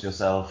cleanse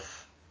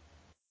yourself.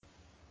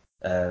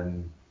 I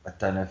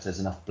don't know if there's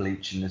enough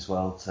bleach in as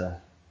well to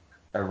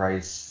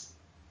erase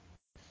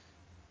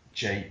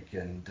Jake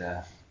and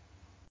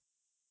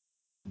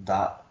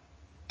that.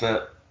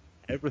 But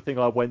everything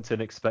I went in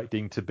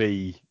expecting to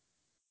be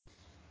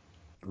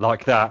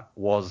like that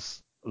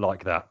was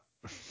like that.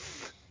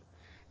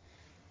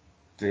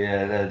 But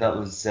yeah, that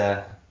was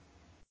it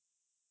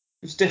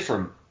was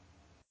different.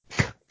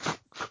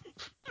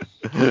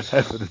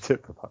 Head for the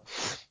tip of that.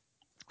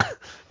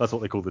 That's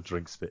what they call the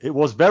drink spit. It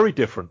was very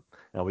different.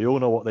 Now we all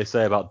know what they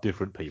say about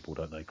different people,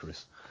 don't they,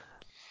 Chris?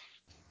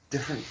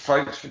 Different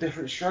folks for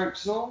different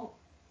strokes, or?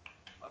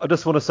 I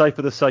just want to say,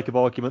 for the sake of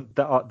argument,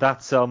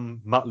 that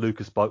Matt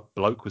Lucas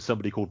bloke was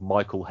somebody called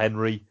Michael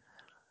Henry.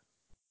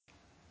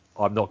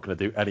 I'm not going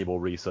to do any more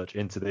research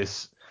into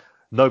this.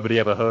 Nobody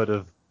ever heard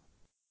of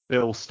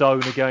Bill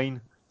Stone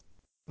again.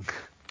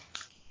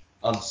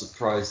 I'm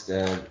surprised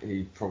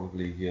he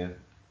probably... The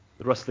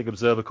Wrestling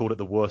Observer called it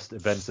the worst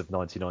event of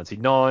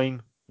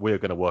 1999. We're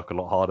going to work a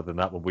lot harder than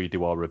that when we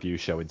do our review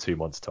show in 2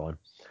 months' time.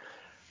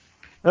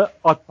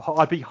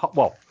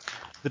 The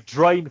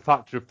drain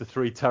factor of the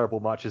 3 terrible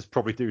matches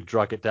probably do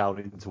drag it down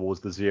in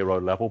towards the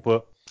 0 level,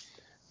 but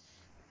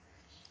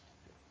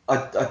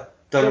I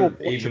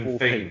don't even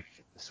think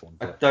this one.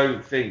 I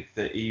don't think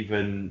that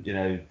even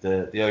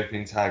the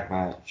opening tag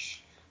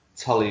match,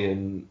 Tully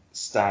and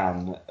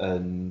Stan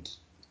and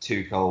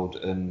Too Cold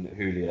and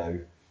Julio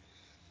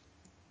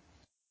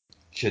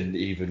can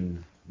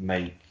even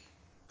make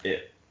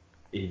it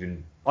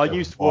even. I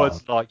used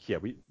words like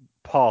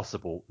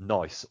passable,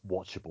 nice,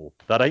 watchable.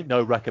 That ain't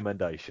no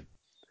recommendation.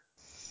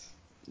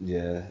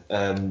 Yeah.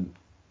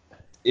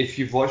 If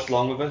you've watched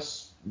along with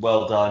us,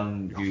 well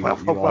done.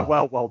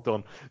 Well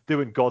done.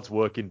 Doing God's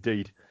work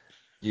indeed.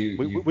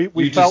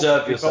 We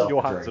deserve yourself. We felt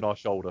your hands on our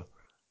shoulder.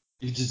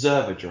 You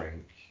deserve a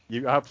drink.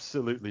 You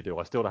absolutely do.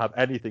 I still don't have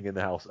anything in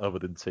the house other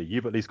than tea.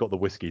 You've at least got the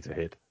whiskey to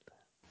hit.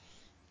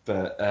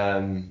 But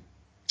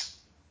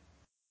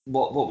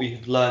what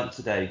we've learnt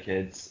today,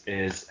 kids,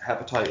 is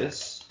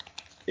hepatitis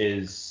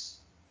is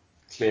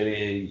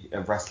clearly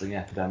a wrestling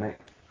epidemic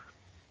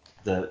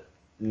that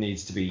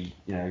needs to be,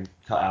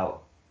 cut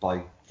out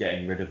by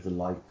getting rid of the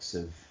likes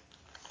of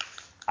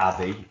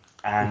Abby,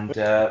 and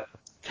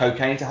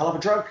cocaine's a hell of a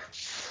drug.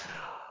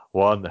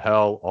 One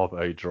hell of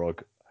a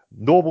drug.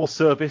 Normal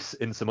service,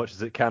 in so much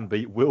as it can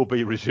be, will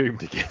be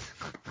resumed again.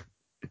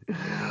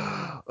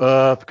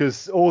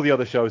 Because all the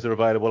other shows are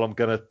available.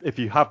 If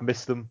you have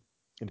missed them,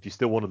 and if you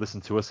still want to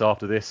listen to us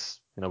after this,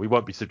 we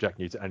won't be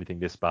subjecting you to anything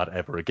this bad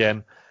ever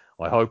again,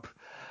 I hope.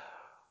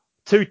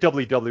 2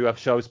 WWF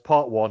shows,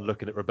 part 1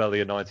 looking at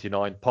Rebellion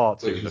 99, part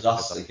 2 which was looking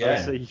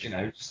us at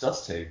again, just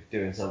us two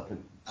doing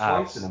something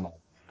twice in a month.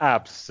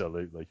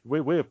 Absolutely.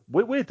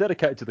 We're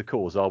dedicated to the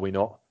cause, are we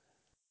not?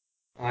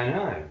 I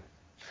know.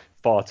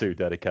 Far too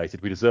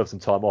dedicated. We deserve some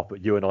time off,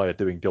 but you and I are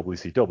doing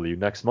WCW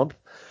next month.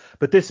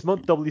 But this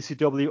month,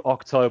 WCW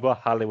October,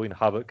 Halloween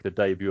Havoc, the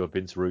debut of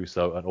Vince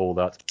Russo and all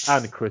that,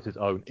 and Chris's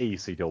own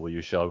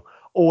ECW show,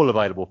 all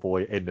available for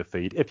you in the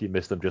feed. If you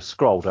missed them, just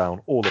scroll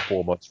down all the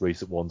 4 most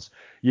recent ones.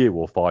 You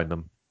will find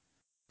them.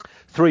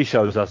 3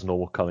 shows as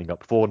normal coming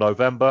up for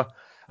November.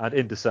 And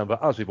in December,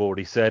 as we've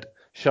already said,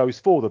 shows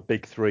for the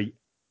big 3,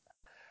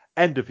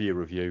 end of year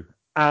review.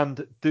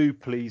 And do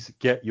please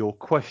get your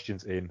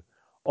questions in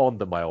on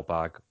the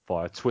mailbag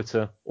via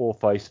Twitter or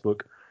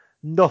Facebook.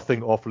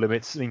 Nothing off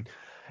limits. I mean,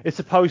 it's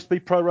supposed to be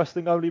pro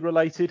wrestling only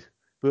related,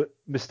 but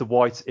Mr.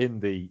 White in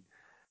the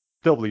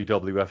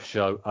WWF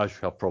show, as you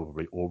have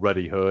probably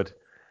already heard,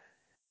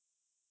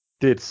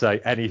 did say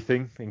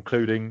anything,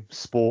 including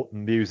sport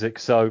and music,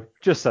 so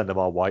just send them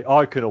our way.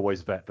 I can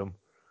always vet them.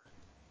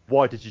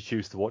 Why did you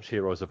choose to watch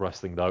Heroes of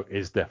Wrestling, though,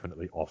 is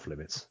definitely off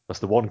limits. That's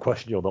the one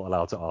question you're not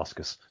allowed to ask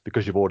us,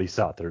 because you've already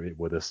sat through it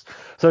with us.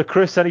 So,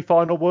 Chris, any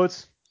final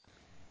words?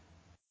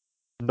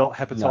 Not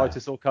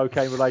hepatitis or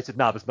cocaine related?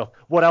 No, there's not.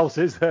 What else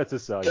is there to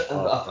say?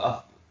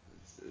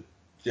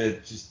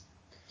 Just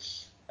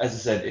as I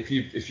said, if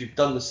you've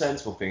done the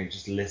sensible thing,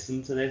 just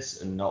listen to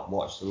this and not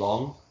watch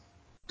along.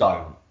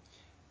 Don't.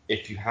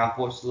 If you have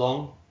watched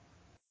along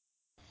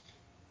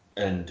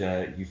and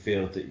you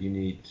feel that you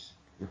need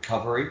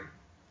recovery,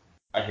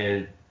 I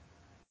hear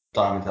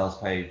Diamond Dallas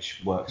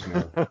Page works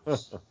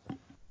miracles.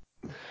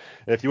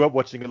 If you weren't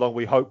watching along,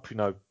 we hope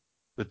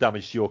the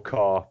damage to your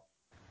car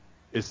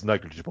is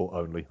negligible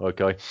only.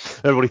 Okay,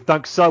 everybody,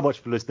 thanks so much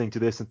for listening to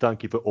this, and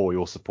thank you for all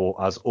your support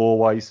as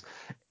always.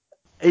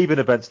 Even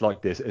events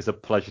like this, it's a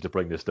pleasure to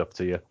bring this stuff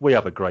to you. We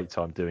have a great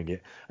time doing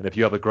it, and if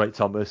you have a great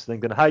time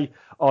listening, then hey,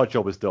 our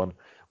job is done.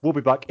 We'll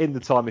be back in the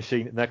time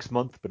machine next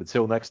month, but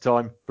until next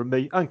time, from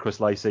me and Chris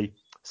Lacey,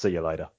 see you later.